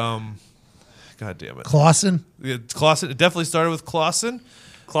the God damn it, Clausen. Clausen. It definitely started with Clausen.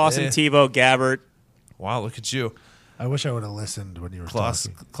 Clausen, Tebow, Gabbert. Wow, look at you. I wish I would have listened when you were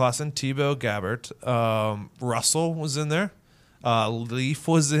talking. Clausen, Tebow, Gabbert. Russell was in there. Leaf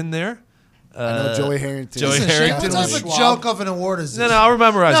was in there. I know Joey Harrington. Joey What Harrington type was. of joke of an award is this? No, I'll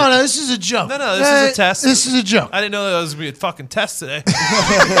memorize it. No, this is a joke. No, this is a test. This is a joke. I didn't know that was going to be a fucking test today. You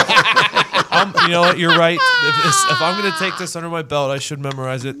know what? You're right. If I'm going to take this under my belt, I should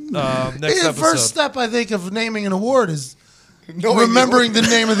memorize it next The episode. first step, I think, of naming an award is remembering the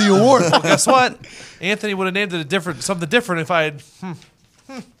name of the award. Well, guess what? Anthony would have named it something different if I had.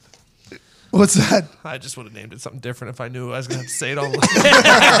 What's that? I just would have named it something different if I knew I was going to have to say it all.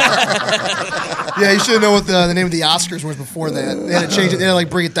 Yeah, you should know what the name of the Oscars was before that. They had to change it. They had to like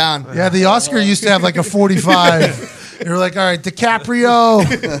bring it down. Yeah, the Oscar used to have like a 45. You were like, all right, DiCaprio,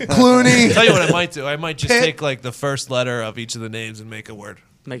 Clooney. Tell you what I might do. I might just take like the first letter of each of the names and make a word.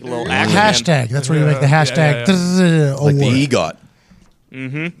 Make a little acronym. Hashtag. That's where you make the hashtag. Like the award.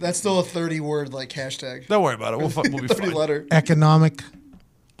 EGOT. That's still a 30-word like hashtag. Don't worry about it. We'll be 30 fine. letter. Economic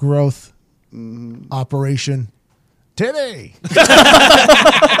growth operation today.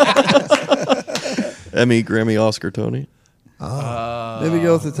 Emmy, Grammy, Oscar, Tony. Maybe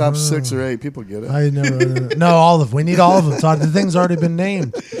go with the top 6 or 8. People get it. I never. No, all of them. We need all of them. Todd. The thing's already been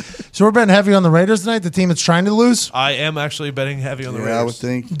named. So we're betting heavy on the Raiders tonight, the team that's trying to lose. I am actually betting heavy on the Raiders. I would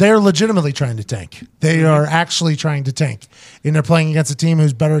think. They're legitimately trying to tank. They are actually trying to tank. And they're playing against a team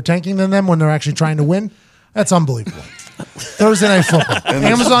who's better at tanking than them when they're actually trying to win. That's unbelievable. Thursday Night Football.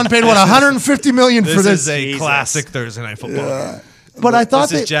 Amazon paid, what, $150 million for this? This is a classic Thursday Night Football. Yeah. But I thought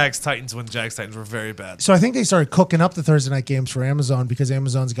This is Jags-Titans when Jags-Titans were very bad. So I think they started cooking up the Thursday night games for Amazon because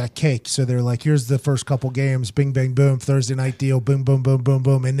Amazon's got cake. So they're like, here's the first couple games, bing, bang, boom, Thursday night deal, boom, boom, boom, boom,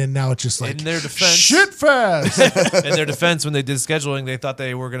 boom. And then now it's just like In their defense- shit fast. In their defense, when they did scheduling, they thought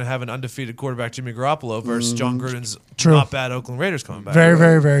they were going to have an undefeated quarterback, Jimmy Garoppolo, versus John Gruden's True. not bad Oakland Raiders coming back. Very,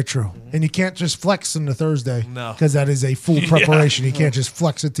 very, very true. And you can't just flex into Thursday. No. Because that is a full preparation. You can't just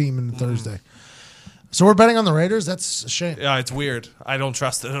flex a team into Thursday. So we're betting on the Raiders? That's a shame. Yeah, it's weird. I don't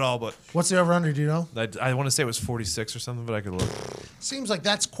trust it at all, but What's the over-under, do you know? I want to say it was 46 or something, but I could look. Seems like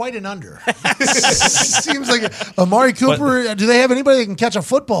that's quite an under. Seems like Amari Cooper. Do they have anybody that can catch a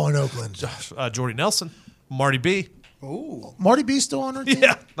football in Oakland? Jordy Nelson, Marty B. Marty B still on our team?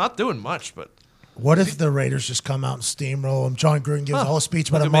 Yeah, not doing much, but What if the Raiders just come out and steamroll them? John Gruden gives a whole speech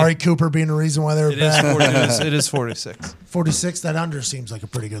about Look at me. Amari Cooper being the reason why they were it is, bad. it is 46. 46, that under seems like a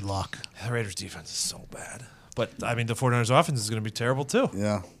pretty good lock. The Raiders' defense is so bad. But, I mean, the 49ers' offense is going to be terrible, too.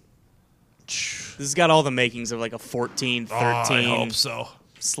 Yeah. This has got all the makings of like a 14-13 I hope so.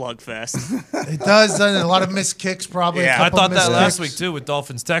 slugfest. It does. A lot of missed kicks, probably. Yeah, a I couple thought that missed last kicks. week, too, with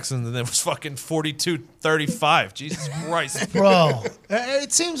Dolphins-Texans, and it was fucking 42-35. Jesus Christ. Bro,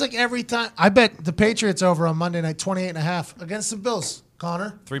 it seems like every time. I bet the Patriots over on Monday night, 28.5 against the Bills.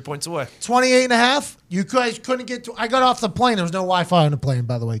 Connor, 3 points away. 28.5. You guys couldn't get to. I got off the plane. There was no Wi-Fi on the plane,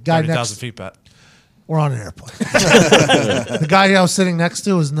 by the way. Guy 30,000 next. feet, Pat. We're on an airplane. The guy I was sitting next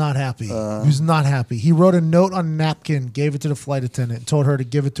to was not happy. He was not happy. He wrote a note on a napkin, gave it to the flight attendant, and told her to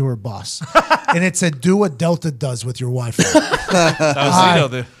give it to her boss. And it said, "Do what Delta does with your Wi-Fi." That was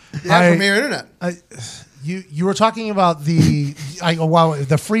Zito, the Yeah, from your internet. You were talking about the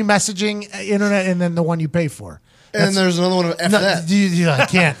free messaging internet, and then the one you pay for. And there's another one after that. I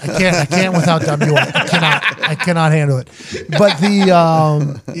can't without W. I cannot handle it. But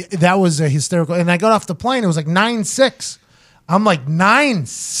that was a hysterical. And I got off the plane. It was like 9.6. I'm like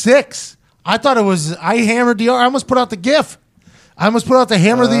 9.6. I thought it was. I hammered the. I almost put out the GIF. I almost put out the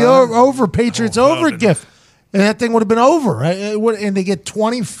hammer the over Patriots over GIF, and that thing would have been over. Right? And they get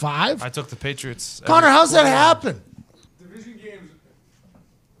 25. I took the Patriots. Connor, how's that happen?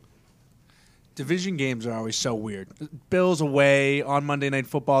 Division games are always so weird. Bills away on Monday Night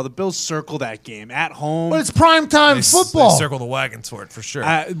Football. The Bills circle that game at home. But it's primetime football. They circle the wagons for it, for sure.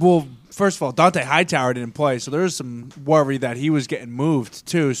 Well, first of all, Dante Hightower didn't play, so there's some worry that he was getting moved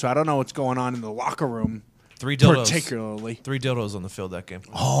too. So I don't know what's going on in the locker room. 3 dildos. Particularly. 3 dildos on the field that game.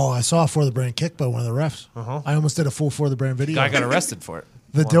 Oh, I saw a for the brand kick by one of the refs. I almost did a full for the brand video. Guy got arrested for it.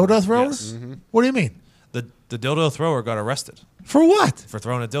 The dildo thrower? Yes. What do you mean? The dildo thrower got arrested For what? for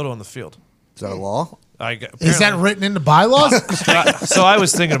throwing a dildo on the field. Is that a law? Is that written in the bylaws? So I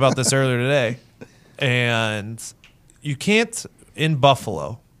was thinking about this earlier today, and you can't in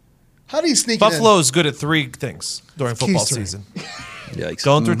Buffalo. How do you sneak Buffalo is good at 3 things during football three. season: Yikes.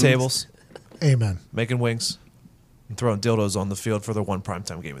 going through tables, Amen. making wings, and throwing dildos on the field for their one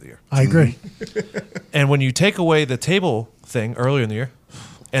primetime game of the year. I agree. And when you take away the table thing earlier in the year,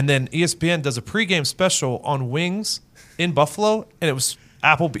 and then ESPN does a pregame special on wings in Buffalo, and it was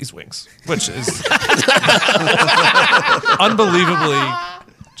Applebee's wings, which is unbelievably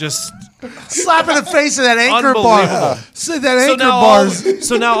Just Slap in the face of that anchor bar. Unbelievable. See that anchor now bars.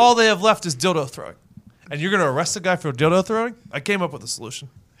 so now all they have left is dildo throwing. And you're going to arrest a guy for dildo throwing? I came up with a solution.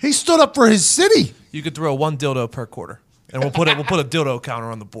 He stood up for his city. You could throw 1 dildo per quarter. And we'll put a dildo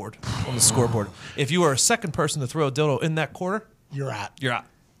counter on the board, on the scoreboard. If you are a second person to throw a dildo in that quarter, You're out. you're out.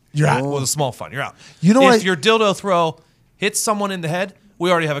 You're out. With a small fine, you're out. You know if what? your dildo throw hits someone in the head,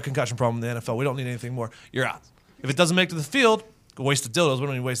 we already have a concussion problem in the NFL. We don't need anything more. You're out. If it doesn't make it to the field, go waste the dildos. We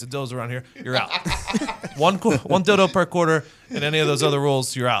don't need wasted dildos around here. You're out. one dildo per quarter, and any of those other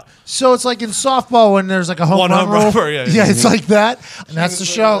rules, you're out. So it's like in softball when there's like a home One run home run rule. per- yeah. It's like that. And that's the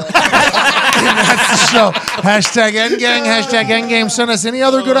show. And that's the show. Hashtag Endgang, hashtag Endgame. Send us any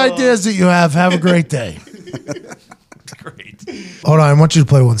other good ideas that you have. Have a great day. Great. Hold on. I want you to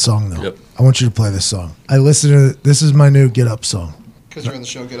play one song, though. Yep. I want you to play this song. I listened to it. This is my new Get Up song. Because you're on the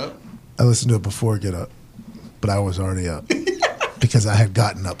show, Get Up. I listened to it before Get Up, but I was already up because I had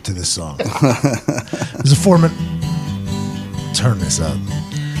gotten up to this song. There's a 4-minute. Turn this up.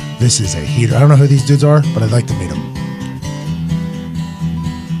 This is a heater. I don't know who these dudes are, but I'd like to meet them.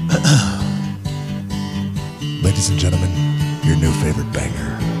 Ladies and gentlemen, your new favorite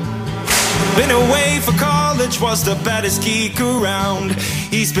banger. Been away for college, was the baddest geek around.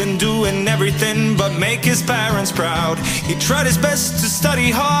 He's been doing everything but make his parents proud. He tried his best to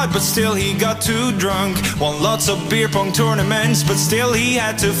study hard, but still he got too drunk. Won lots of beer pong tournaments, but still he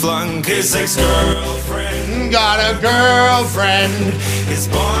had to flunk. His ex-girlfriend Got a girlfriend, his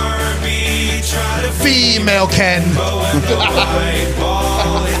Barbie tried to female Ken. but when the white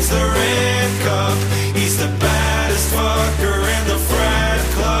ball hits the red cup, he's the baddest fucker in the frat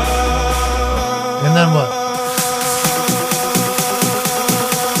club. And then what?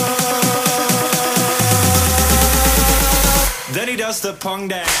 Then he does the pong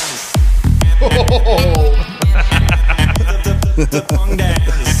dance. the pong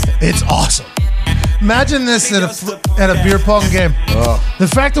dance. It's awesome. Imagine this at a beer pong game. The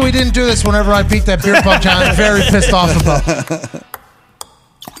fact that we didn't do this whenever I beat that beer pong challenge, I'm very pissed off about.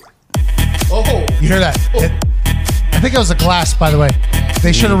 You hear that? I think it was a glass, by the way.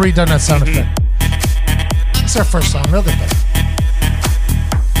 They should have redone that sound effect. It's our first song. Real good thing.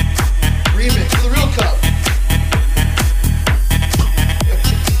 Remix for the real cup.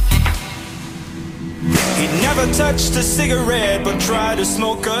 He never touched a cigarette, but tried to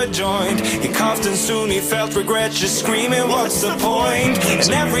smoke a joint. He coughed and soon he felt regret, just screaming, what's the point? And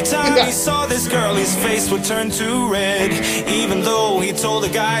every time he saw this girl, his face would turn too red. Even though he told the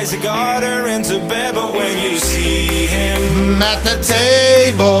guys he got her into bed. But when you see him At the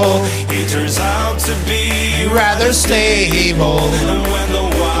table, he turns out to be rather stable. And when the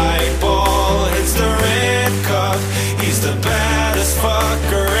white ball hits the red cup, he's the baddest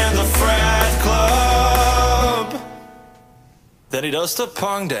fucker in the frat club. Then he does the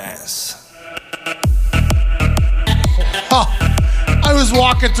pong dance. I was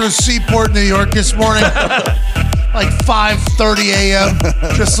walking through Seaport, New York this morning, like 5:30 a.m.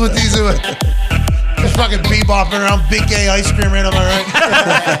 Just with these, just fucking bebopping around Big Gay Ice Cream Man. Am I right?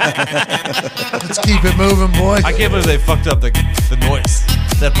 Let's keep it moving, boy. I can't believe they fucked up the noise.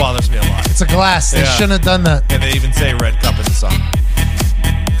 That bothers me a lot. It's a glass. They Yeah. shouldn't have done that. And they even say red cup in the song.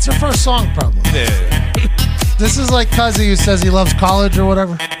 It's their first song, probably. Yeah. This is like Cuzzy who says he loves college or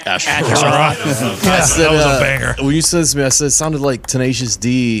whatever. Asher Yeah. Rock. That was a banger. When you said this to me, I said it sounded like Tenacious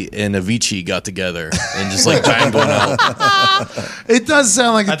D and Avicii got together and just like banged one out. It does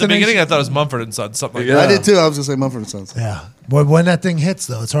sound like At the beginning, I thought it was Mumford and Sons, something like Yeah. that. I did too. I was gonna say Mumford and Sons. Yeah. But when that thing hits,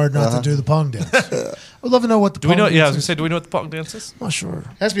 though, it's hard not to do the pong dance. I'd love to know what the Do we pong know? dance Yeah, I was gonna is. say, do we know what the pong dance is? I'm not sure.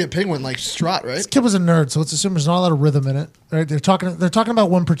 Has to be a penguin like Strut, right? This kid was a nerd, so let's assume there's not a lot of rhythm in it. Right? They're talking about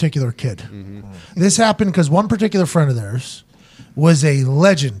one particular kid. This happened because one particular friend of theirs was a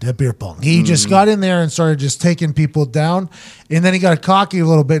legend at beer pong. He just got in there and started just taking people down, and then he got cocky a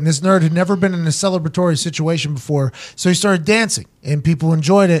little bit. And this nerd had never been in a celebratory situation before, so he started dancing, and people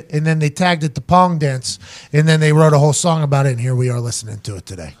enjoyed it. And then they tagged it the pong dance, and then they wrote a whole song about it. And here we are listening to it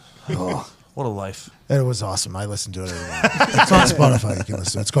today. What a life. It was awesome. I listened to it every night. It's on Spotify. You can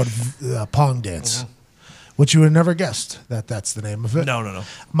listen to it. It's called Pong Dance, which you would never guessed that's the name of it. No.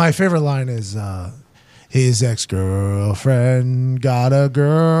 My favorite line is his ex-girlfriend got a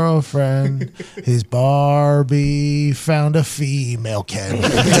girlfriend. His Barbie found a female Ken.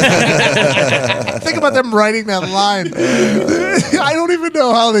 Think about them writing that line. I don't even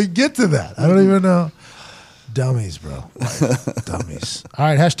know how they get to that. I don't even know. Dummies, bro. Dummies. All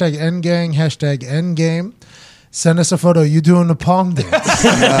right, hashtag Endgang, hashtag Endgame. Send us a photo. You doing the pong dance.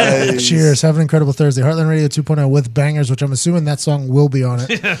 Nice. Cheers. Have an incredible Thursday. Heartland Radio 2.0 with bangers, which I'm assuming that song will be on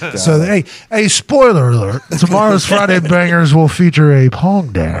it. So, hey, spoiler alert. Tomorrow's Friday bangers will feature a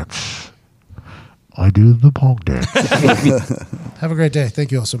pong dance. I do the pong dance. Have a great day.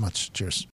 Thank you all so much. Cheers.